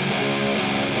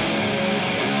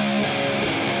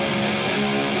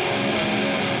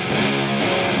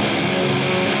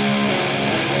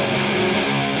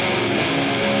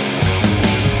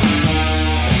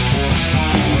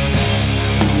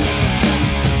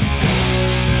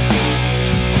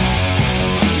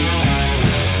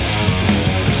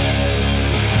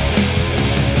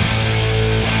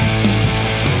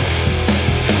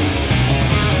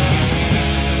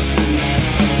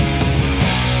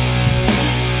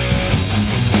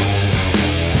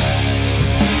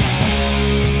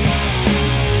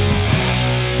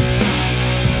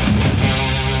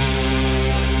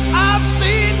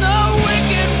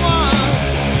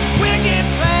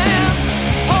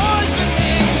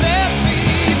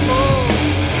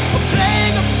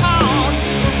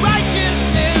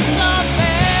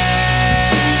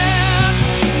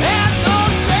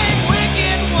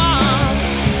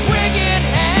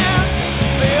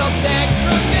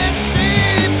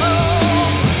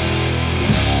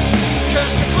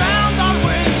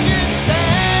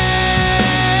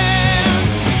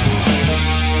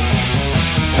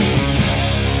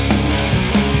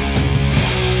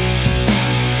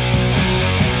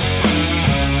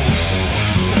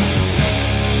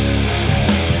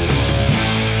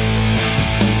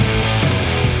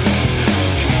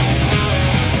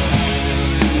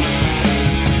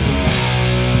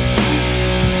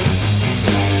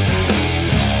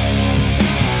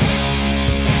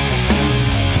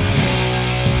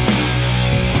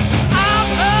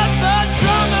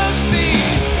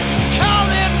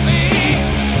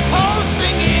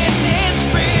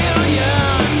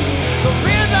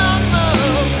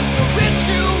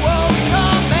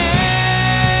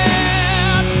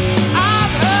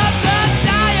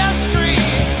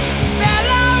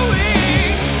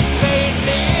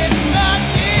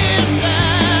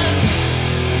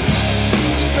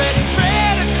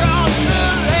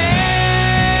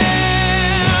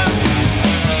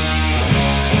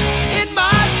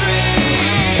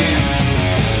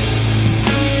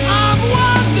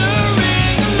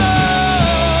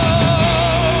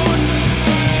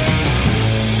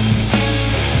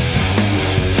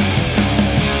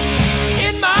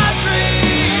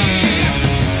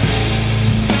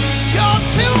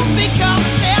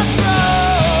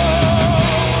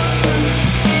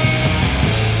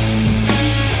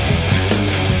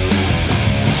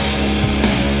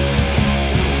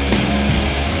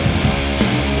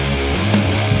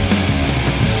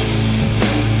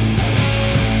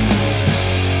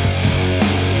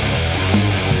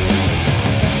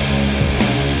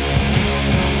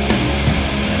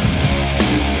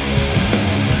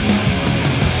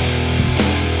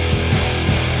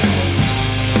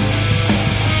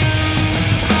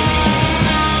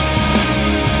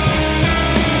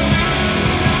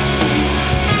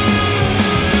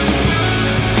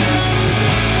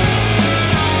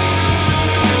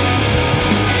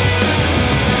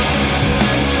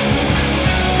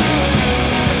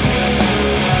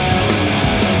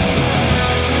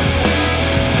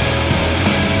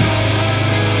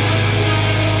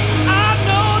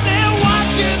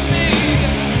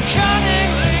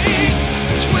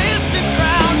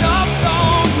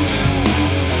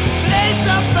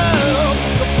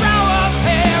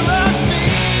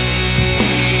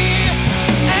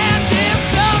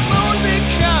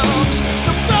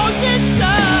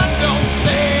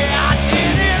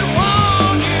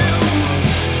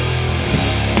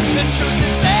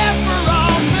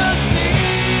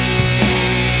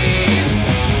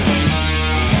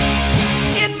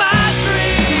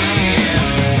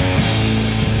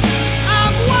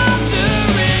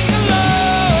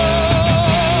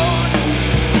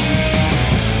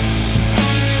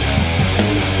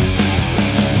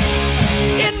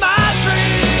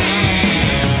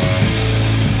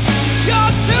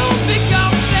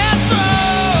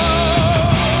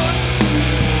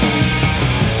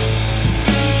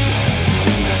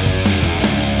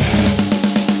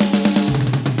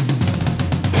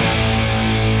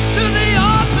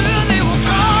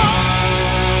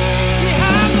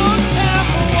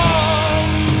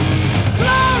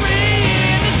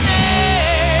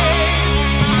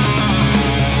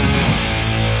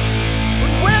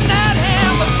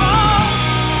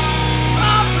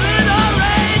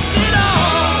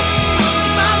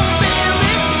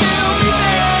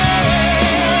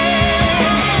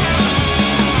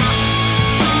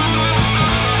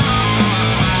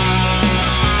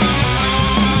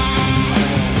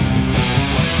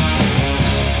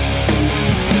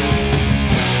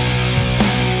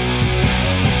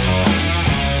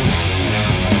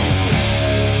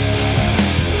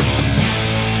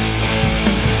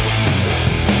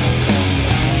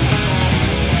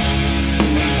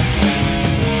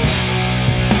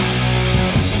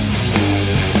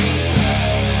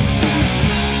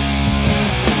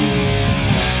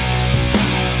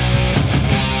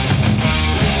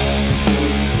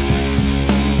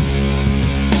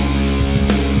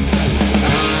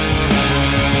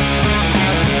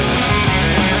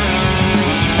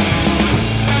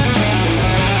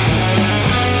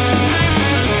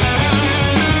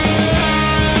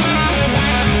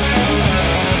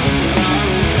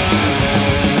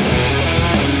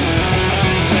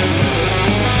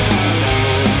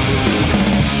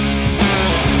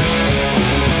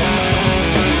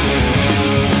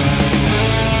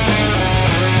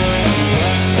 Bye.